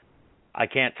 5th. I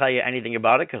can't tell you anything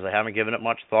about it because I haven't given it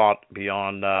much thought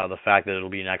beyond the fact that it'll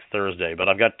be next Thursday. But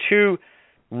I've got two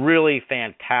really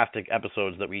fantastic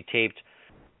episodes that we taped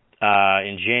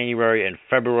in January and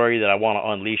February that I want to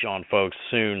unleash on folks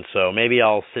soon. So maybe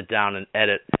I'll sit down and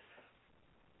edit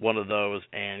one of those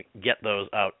and get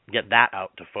that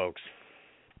out to folks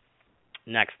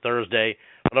next Thursday.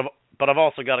 But I've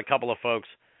also got a couple of folks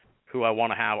who I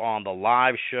want to have on the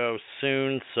live show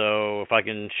soon. So if I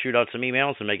can shoot out some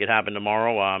emails and make it happen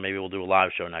tomorrow, maybe we'll do a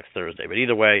live show next Thursday. But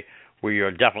either way, we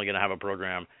are definitely going to have a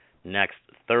program next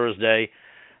Thursday.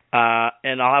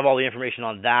 And I'll have all the information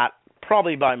on that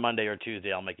probably by Monday or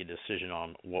Tuesday. I'll make a decision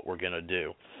on what we're going to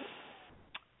do.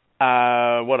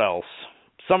 What else?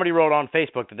 Somebody wrote on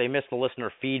Facebook that they missed the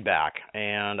listener feedback,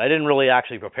 and I didn't really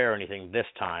actually prepare anything this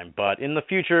time, but in the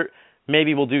future,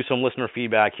 maybe we'll do some listener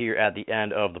feedback here at the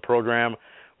end of the program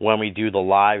when we do the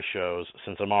live shows.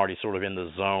 Since I'm already sort of in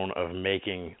the zone of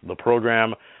making the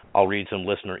program, I'll read some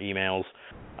listener emails.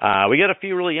 We get a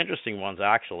few really interesting ones,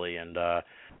 actually, and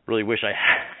really wish I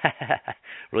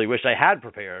had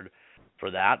prepared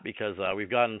for that, because we've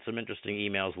gotten some interesting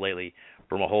emails lately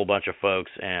from a whole bunch of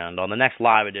folks, and on the next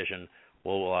live edition,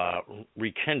 we'll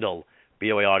rekindle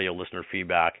BOA Audio listener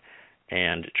feedback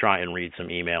and try and read some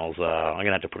emails. I'm going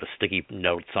to have to put a sticky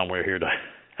note somewhere here to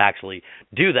actually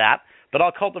do that, but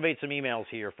I'll cultivate some emails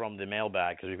here from the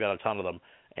mailbag, because we've got a ton of them,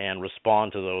 and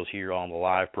respond to those here on the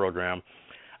live program.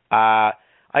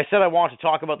 I said I wanted to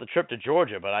talk about the trip to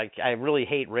Georgia, but I really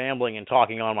hate rambling and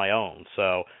talking on my own,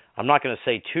 so I'm not going to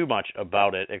say too much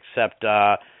about it, except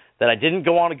that I didn't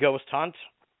go on a ghost hunt.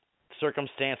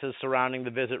 Circumstances surrounding the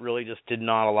visit really just did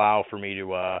not allow for me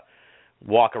to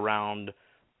walk around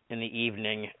in the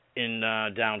evening in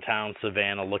downtown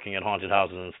Savannah looking at haunted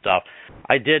houses and stuff.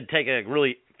 I did take a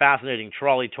really fascinating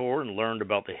trolley tour and learned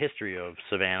about the history of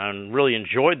Savannah and really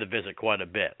enjoyed the visit quite a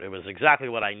bit. It was exactly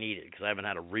what I needed, because I haven't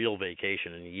had a real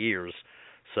vacation in years.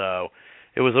 So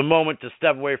it was a moment to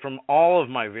step away from all of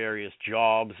my various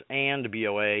jobs and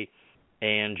BOA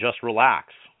and just relax,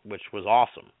 which was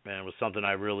awesome. And it was something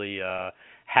I really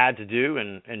had to do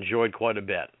and enjoyed quite a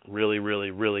bit. Really, really,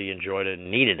 really enjoyed it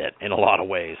and needed it in a lot of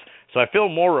ways. So I feel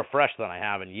more refreshed than I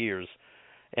have in years,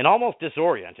 and almost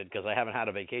disoriented, because I haven't had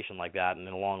a vacation like that in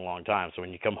a long, long time. So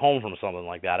when you come home from something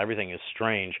like that, everything is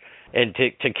strange. And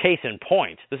to case in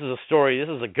point, this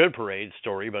is a good parade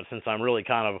story, but since I'm really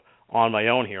kind of on my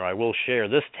own here, I will share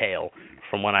this tale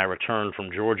from when I returned from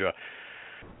Georgia.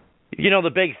 You know, the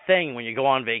big thing when you go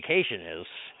on vacation is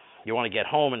you want to get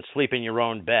home and sleep in your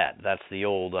own bed. That's the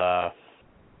old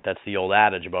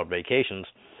adage about vacations.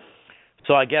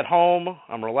 So I get home,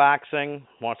 I'm relaxing,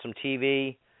 watch some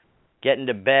TV, get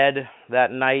into bed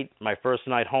that night, my first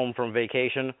night home from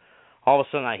vacation. All of a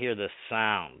sudden I hear this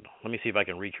sound. Let me see if I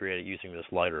can recreate it using this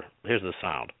lighter. Here's the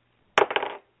sound.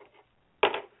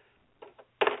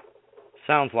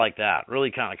 Sounds like that.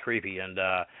 Really kind of creepy. And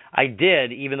I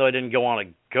did, even though I didn't go on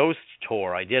a ghost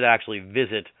tour, I did actually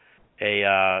visit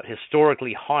a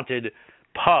historically haunted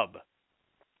pub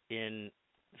in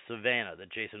Savannah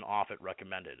that Jason Offutt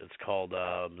recommended. It's called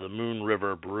the Moon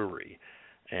River Brewery,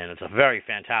 and it's a very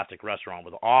fantastic restaurant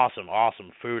with awesome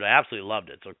food. I absolutely loved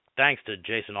it. So thanks to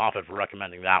Jason Offutt for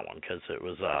recommending that one, because it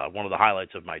was one of the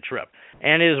highlights of my trip.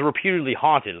 And it is reputedly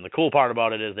haunted, and the cool part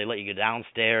about it is they let you go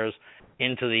downstairs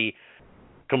into the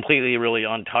completely really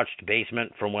untouched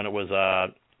basement from when it was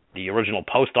the original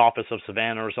post office of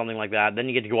Savannah or something like that. Then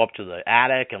you get to go up to the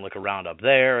attic and look around up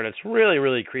there, and it's really,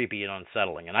 really creepy and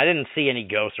unsettling. And I didn't see any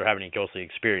ghosts or have any ghostly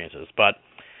experiences, but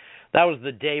that was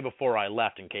the day before I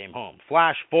left and came home.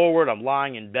 Flash forward, I'm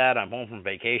lying in bed, I'm home from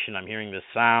vacation, I'm hearing this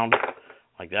sound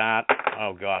like that.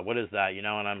 Oh, God, what is that? You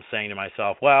know, and I'm saying to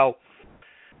myself, well,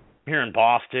 I'm here in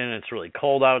Boston, it's really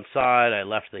cold outside, I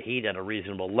left the heat at a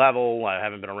reasonable level, I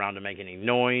haven't been around to make any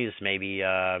noise, maybe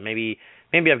I've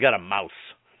got a mouse.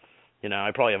 You know,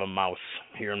 I probably have a mouse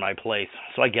here in my place.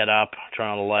 So I get up, turn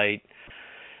on the light,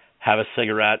 have a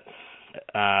cigarette,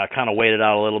 kind of wait it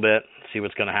out a little bit, see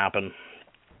what's going to happen.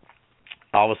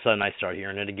 All of a sudden, I start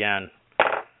hearing it again.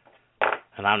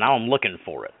 And now I'm looking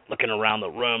for it. Looking around the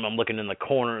room, I'm looking in the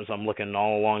corners, I'm looking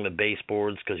all along the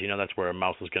baseboards, because, you know, that's where a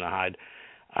mouse is going to hide.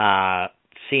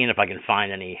 Seeing if I can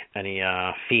find any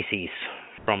feces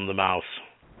from the mouse,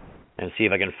 and see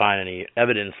if I can find any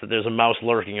evidence that there's a mouse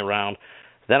lurking around.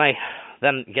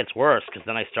 Then it gets worse, because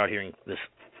then I start hearing this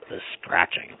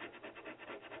scratching,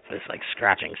 this like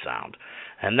scratching sound,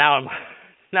 and now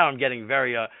I'm getting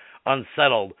very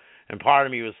unsettled, and part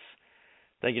of me was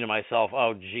thinking to myself,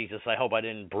 oh Jesus, I hope I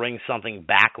didn't bring something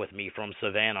back with me from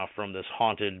Savannah from this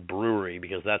haunted brewery,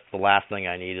 because that's the last thing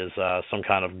I need is some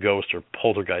kind of ghost or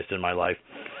poltergeist in my life.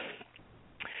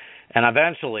 And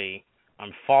eventually,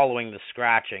 I'm following the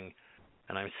scratching,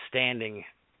 and I'm standing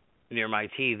near my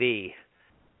TV.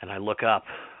 And I look up,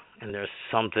 and there's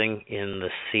something in the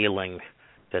ceiling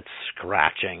that's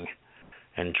scratching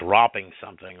and dropping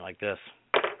something like this,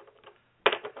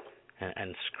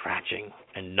 and scratching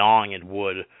and gnawing at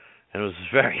wood. And it was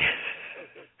very,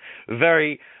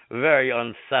 very, very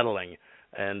unsettling.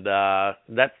 And that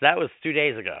was 2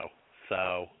 days ago.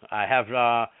 So I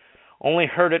have only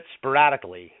heard it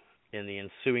sporadically in the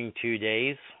ensuing 2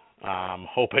 days.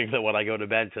 Hoping that when I go to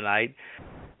bed tonight,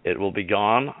 it will be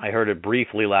gone. I heard it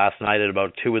briefly last night at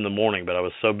about 2 in the morning, but I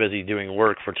was so busy doing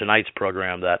work for tonight's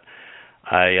program that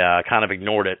I kind of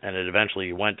ignored it, and it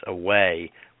eventually went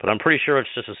away. But I'm pretty sure it's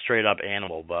just a straight-up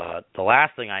animal. But the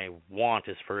last thing I want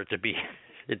is for it to be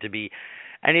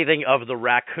anything of the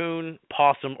raccoon,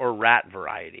 possum, or rat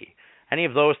variety. Any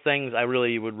of those things, I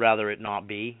really would rather it not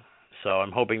be. So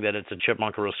I'm hoping that it's a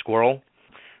chipmunk or a squirrel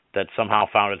that somehow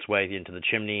found its way into the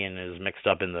chimney and is mixed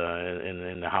up in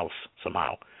the house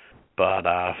somehow. But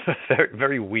very,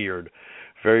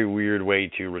 very weird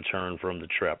way to return from the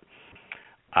trip.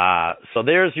 So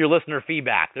there's your listener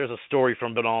feedback. There's a story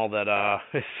from Banal that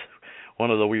is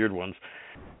one of the weird ones.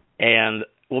 And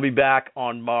we'll be back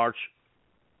on March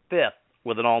 5th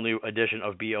with an all-new edition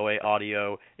of BOA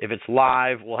Audio. If it's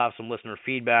live, we'll have some listener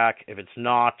feedback. If it's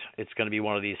not, it's going to be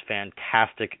one of these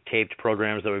fantastic taped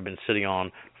programs that we've been sitting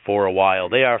on for a while.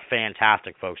 They are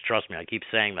fantastic, folks. Trust me, I keep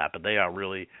saying that, but they are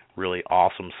really, really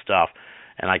awesome stuff,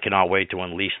 and I cannot wait to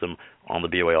unleash them on the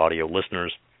BOA Audio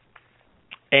listeners.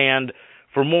 And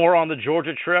for more on the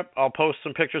Georgia trip, I'll post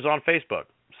some pictures on Facebook.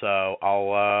 So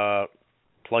I'll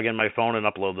plug in my phone and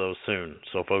upload those soon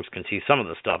so folks can see some of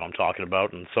the stuff I'm talking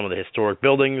about and some of the historic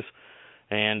buildings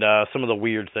and some of the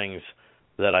weird things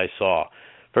that I saw.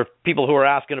 For people who are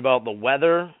asking about the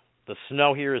weather, the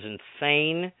snow here is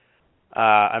insane.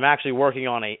 I'm actually working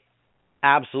on a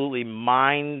absolutely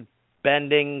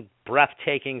mind-bending,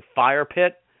 breathtaking fire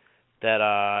pit that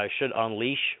I should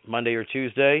unleash Monday or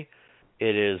Tuesday.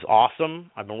 It is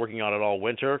awesome. I've been working on it all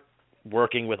winter,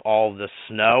 working with all the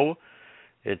snow.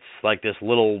 It's like this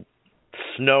little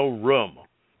snow room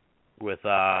with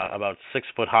about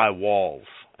 6-foot-high walls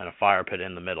and a fire pit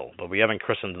in the middle. But we haven't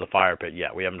christened the fire pit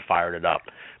yet. We haven't fired it up.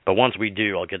 But once we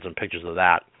do, I'll get some pictures of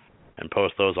that and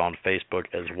post those on Facebook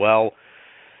as well.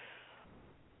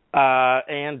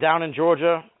 And down in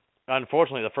Georgia,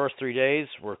 unfortunately, the first 3 days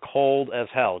were cold as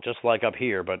hell, just like up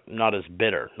here, but not as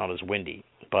bitter, not as windy.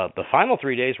 But the final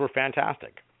 3 days were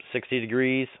fantastic. 60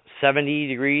 degrees, 70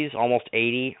 degrees, almost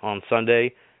 80 on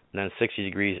Sunday, and then 60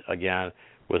 degrees again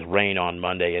with rain on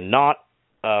Monday, and not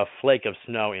a flake of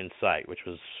snow in sight, which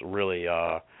was really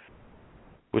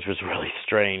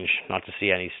strange not to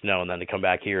see any snow and then to come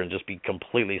back here and just be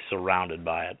completely surrounded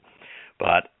by it.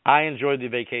 But I enjoyed the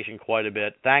vacation quite a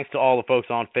bit. Thanks to all the folks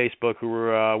on Facebook who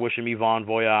were wishing me bon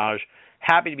voyage.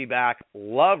 Happy to be back.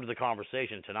 Loved the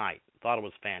conversation tonight. Thought it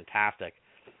was fantastic.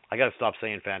 I got to stop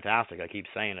saying fantastic. I keep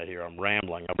saying it here. I'm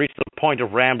rambling. I've reached the point of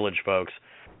ramblage, folks.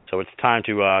 So it's time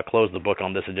to close the book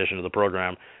on this edition of the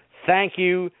program. Thank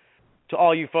you to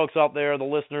all you folks out there, the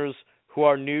listeners who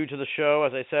are new to the show.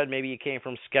 As I said, maybe you came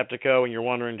from Skeptico and you're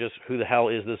wondering just who the hell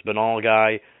is this Banal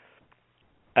guy.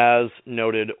 As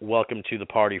noted, welcome to the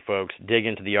party, folks. Dig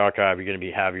into the archive. You're going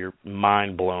to have your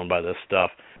mind blown by this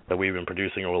stuff that we've been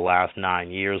producing over the last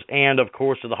 9 years. And, of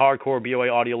course, to the hardcore BOA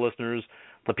audio listeners,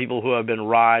 the people who have been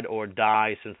ride or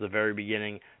die since the very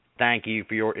beginning, thank you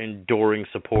for your enduring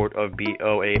support of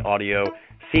BOA Audio.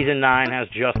 Season 9 has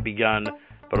just begun,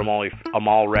 but I'm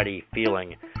already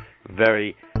feeling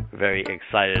very, very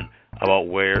excited about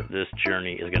where this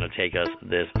journey is going to take us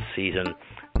this season.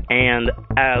 And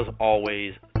as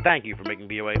always, thank you for making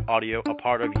BOA Audio a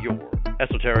part of your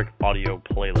esoteric audio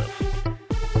playlist.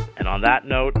 And on that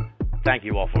note, thank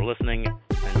you all for listening.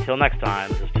 Until next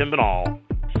time, this is Tim Banal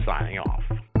signing off.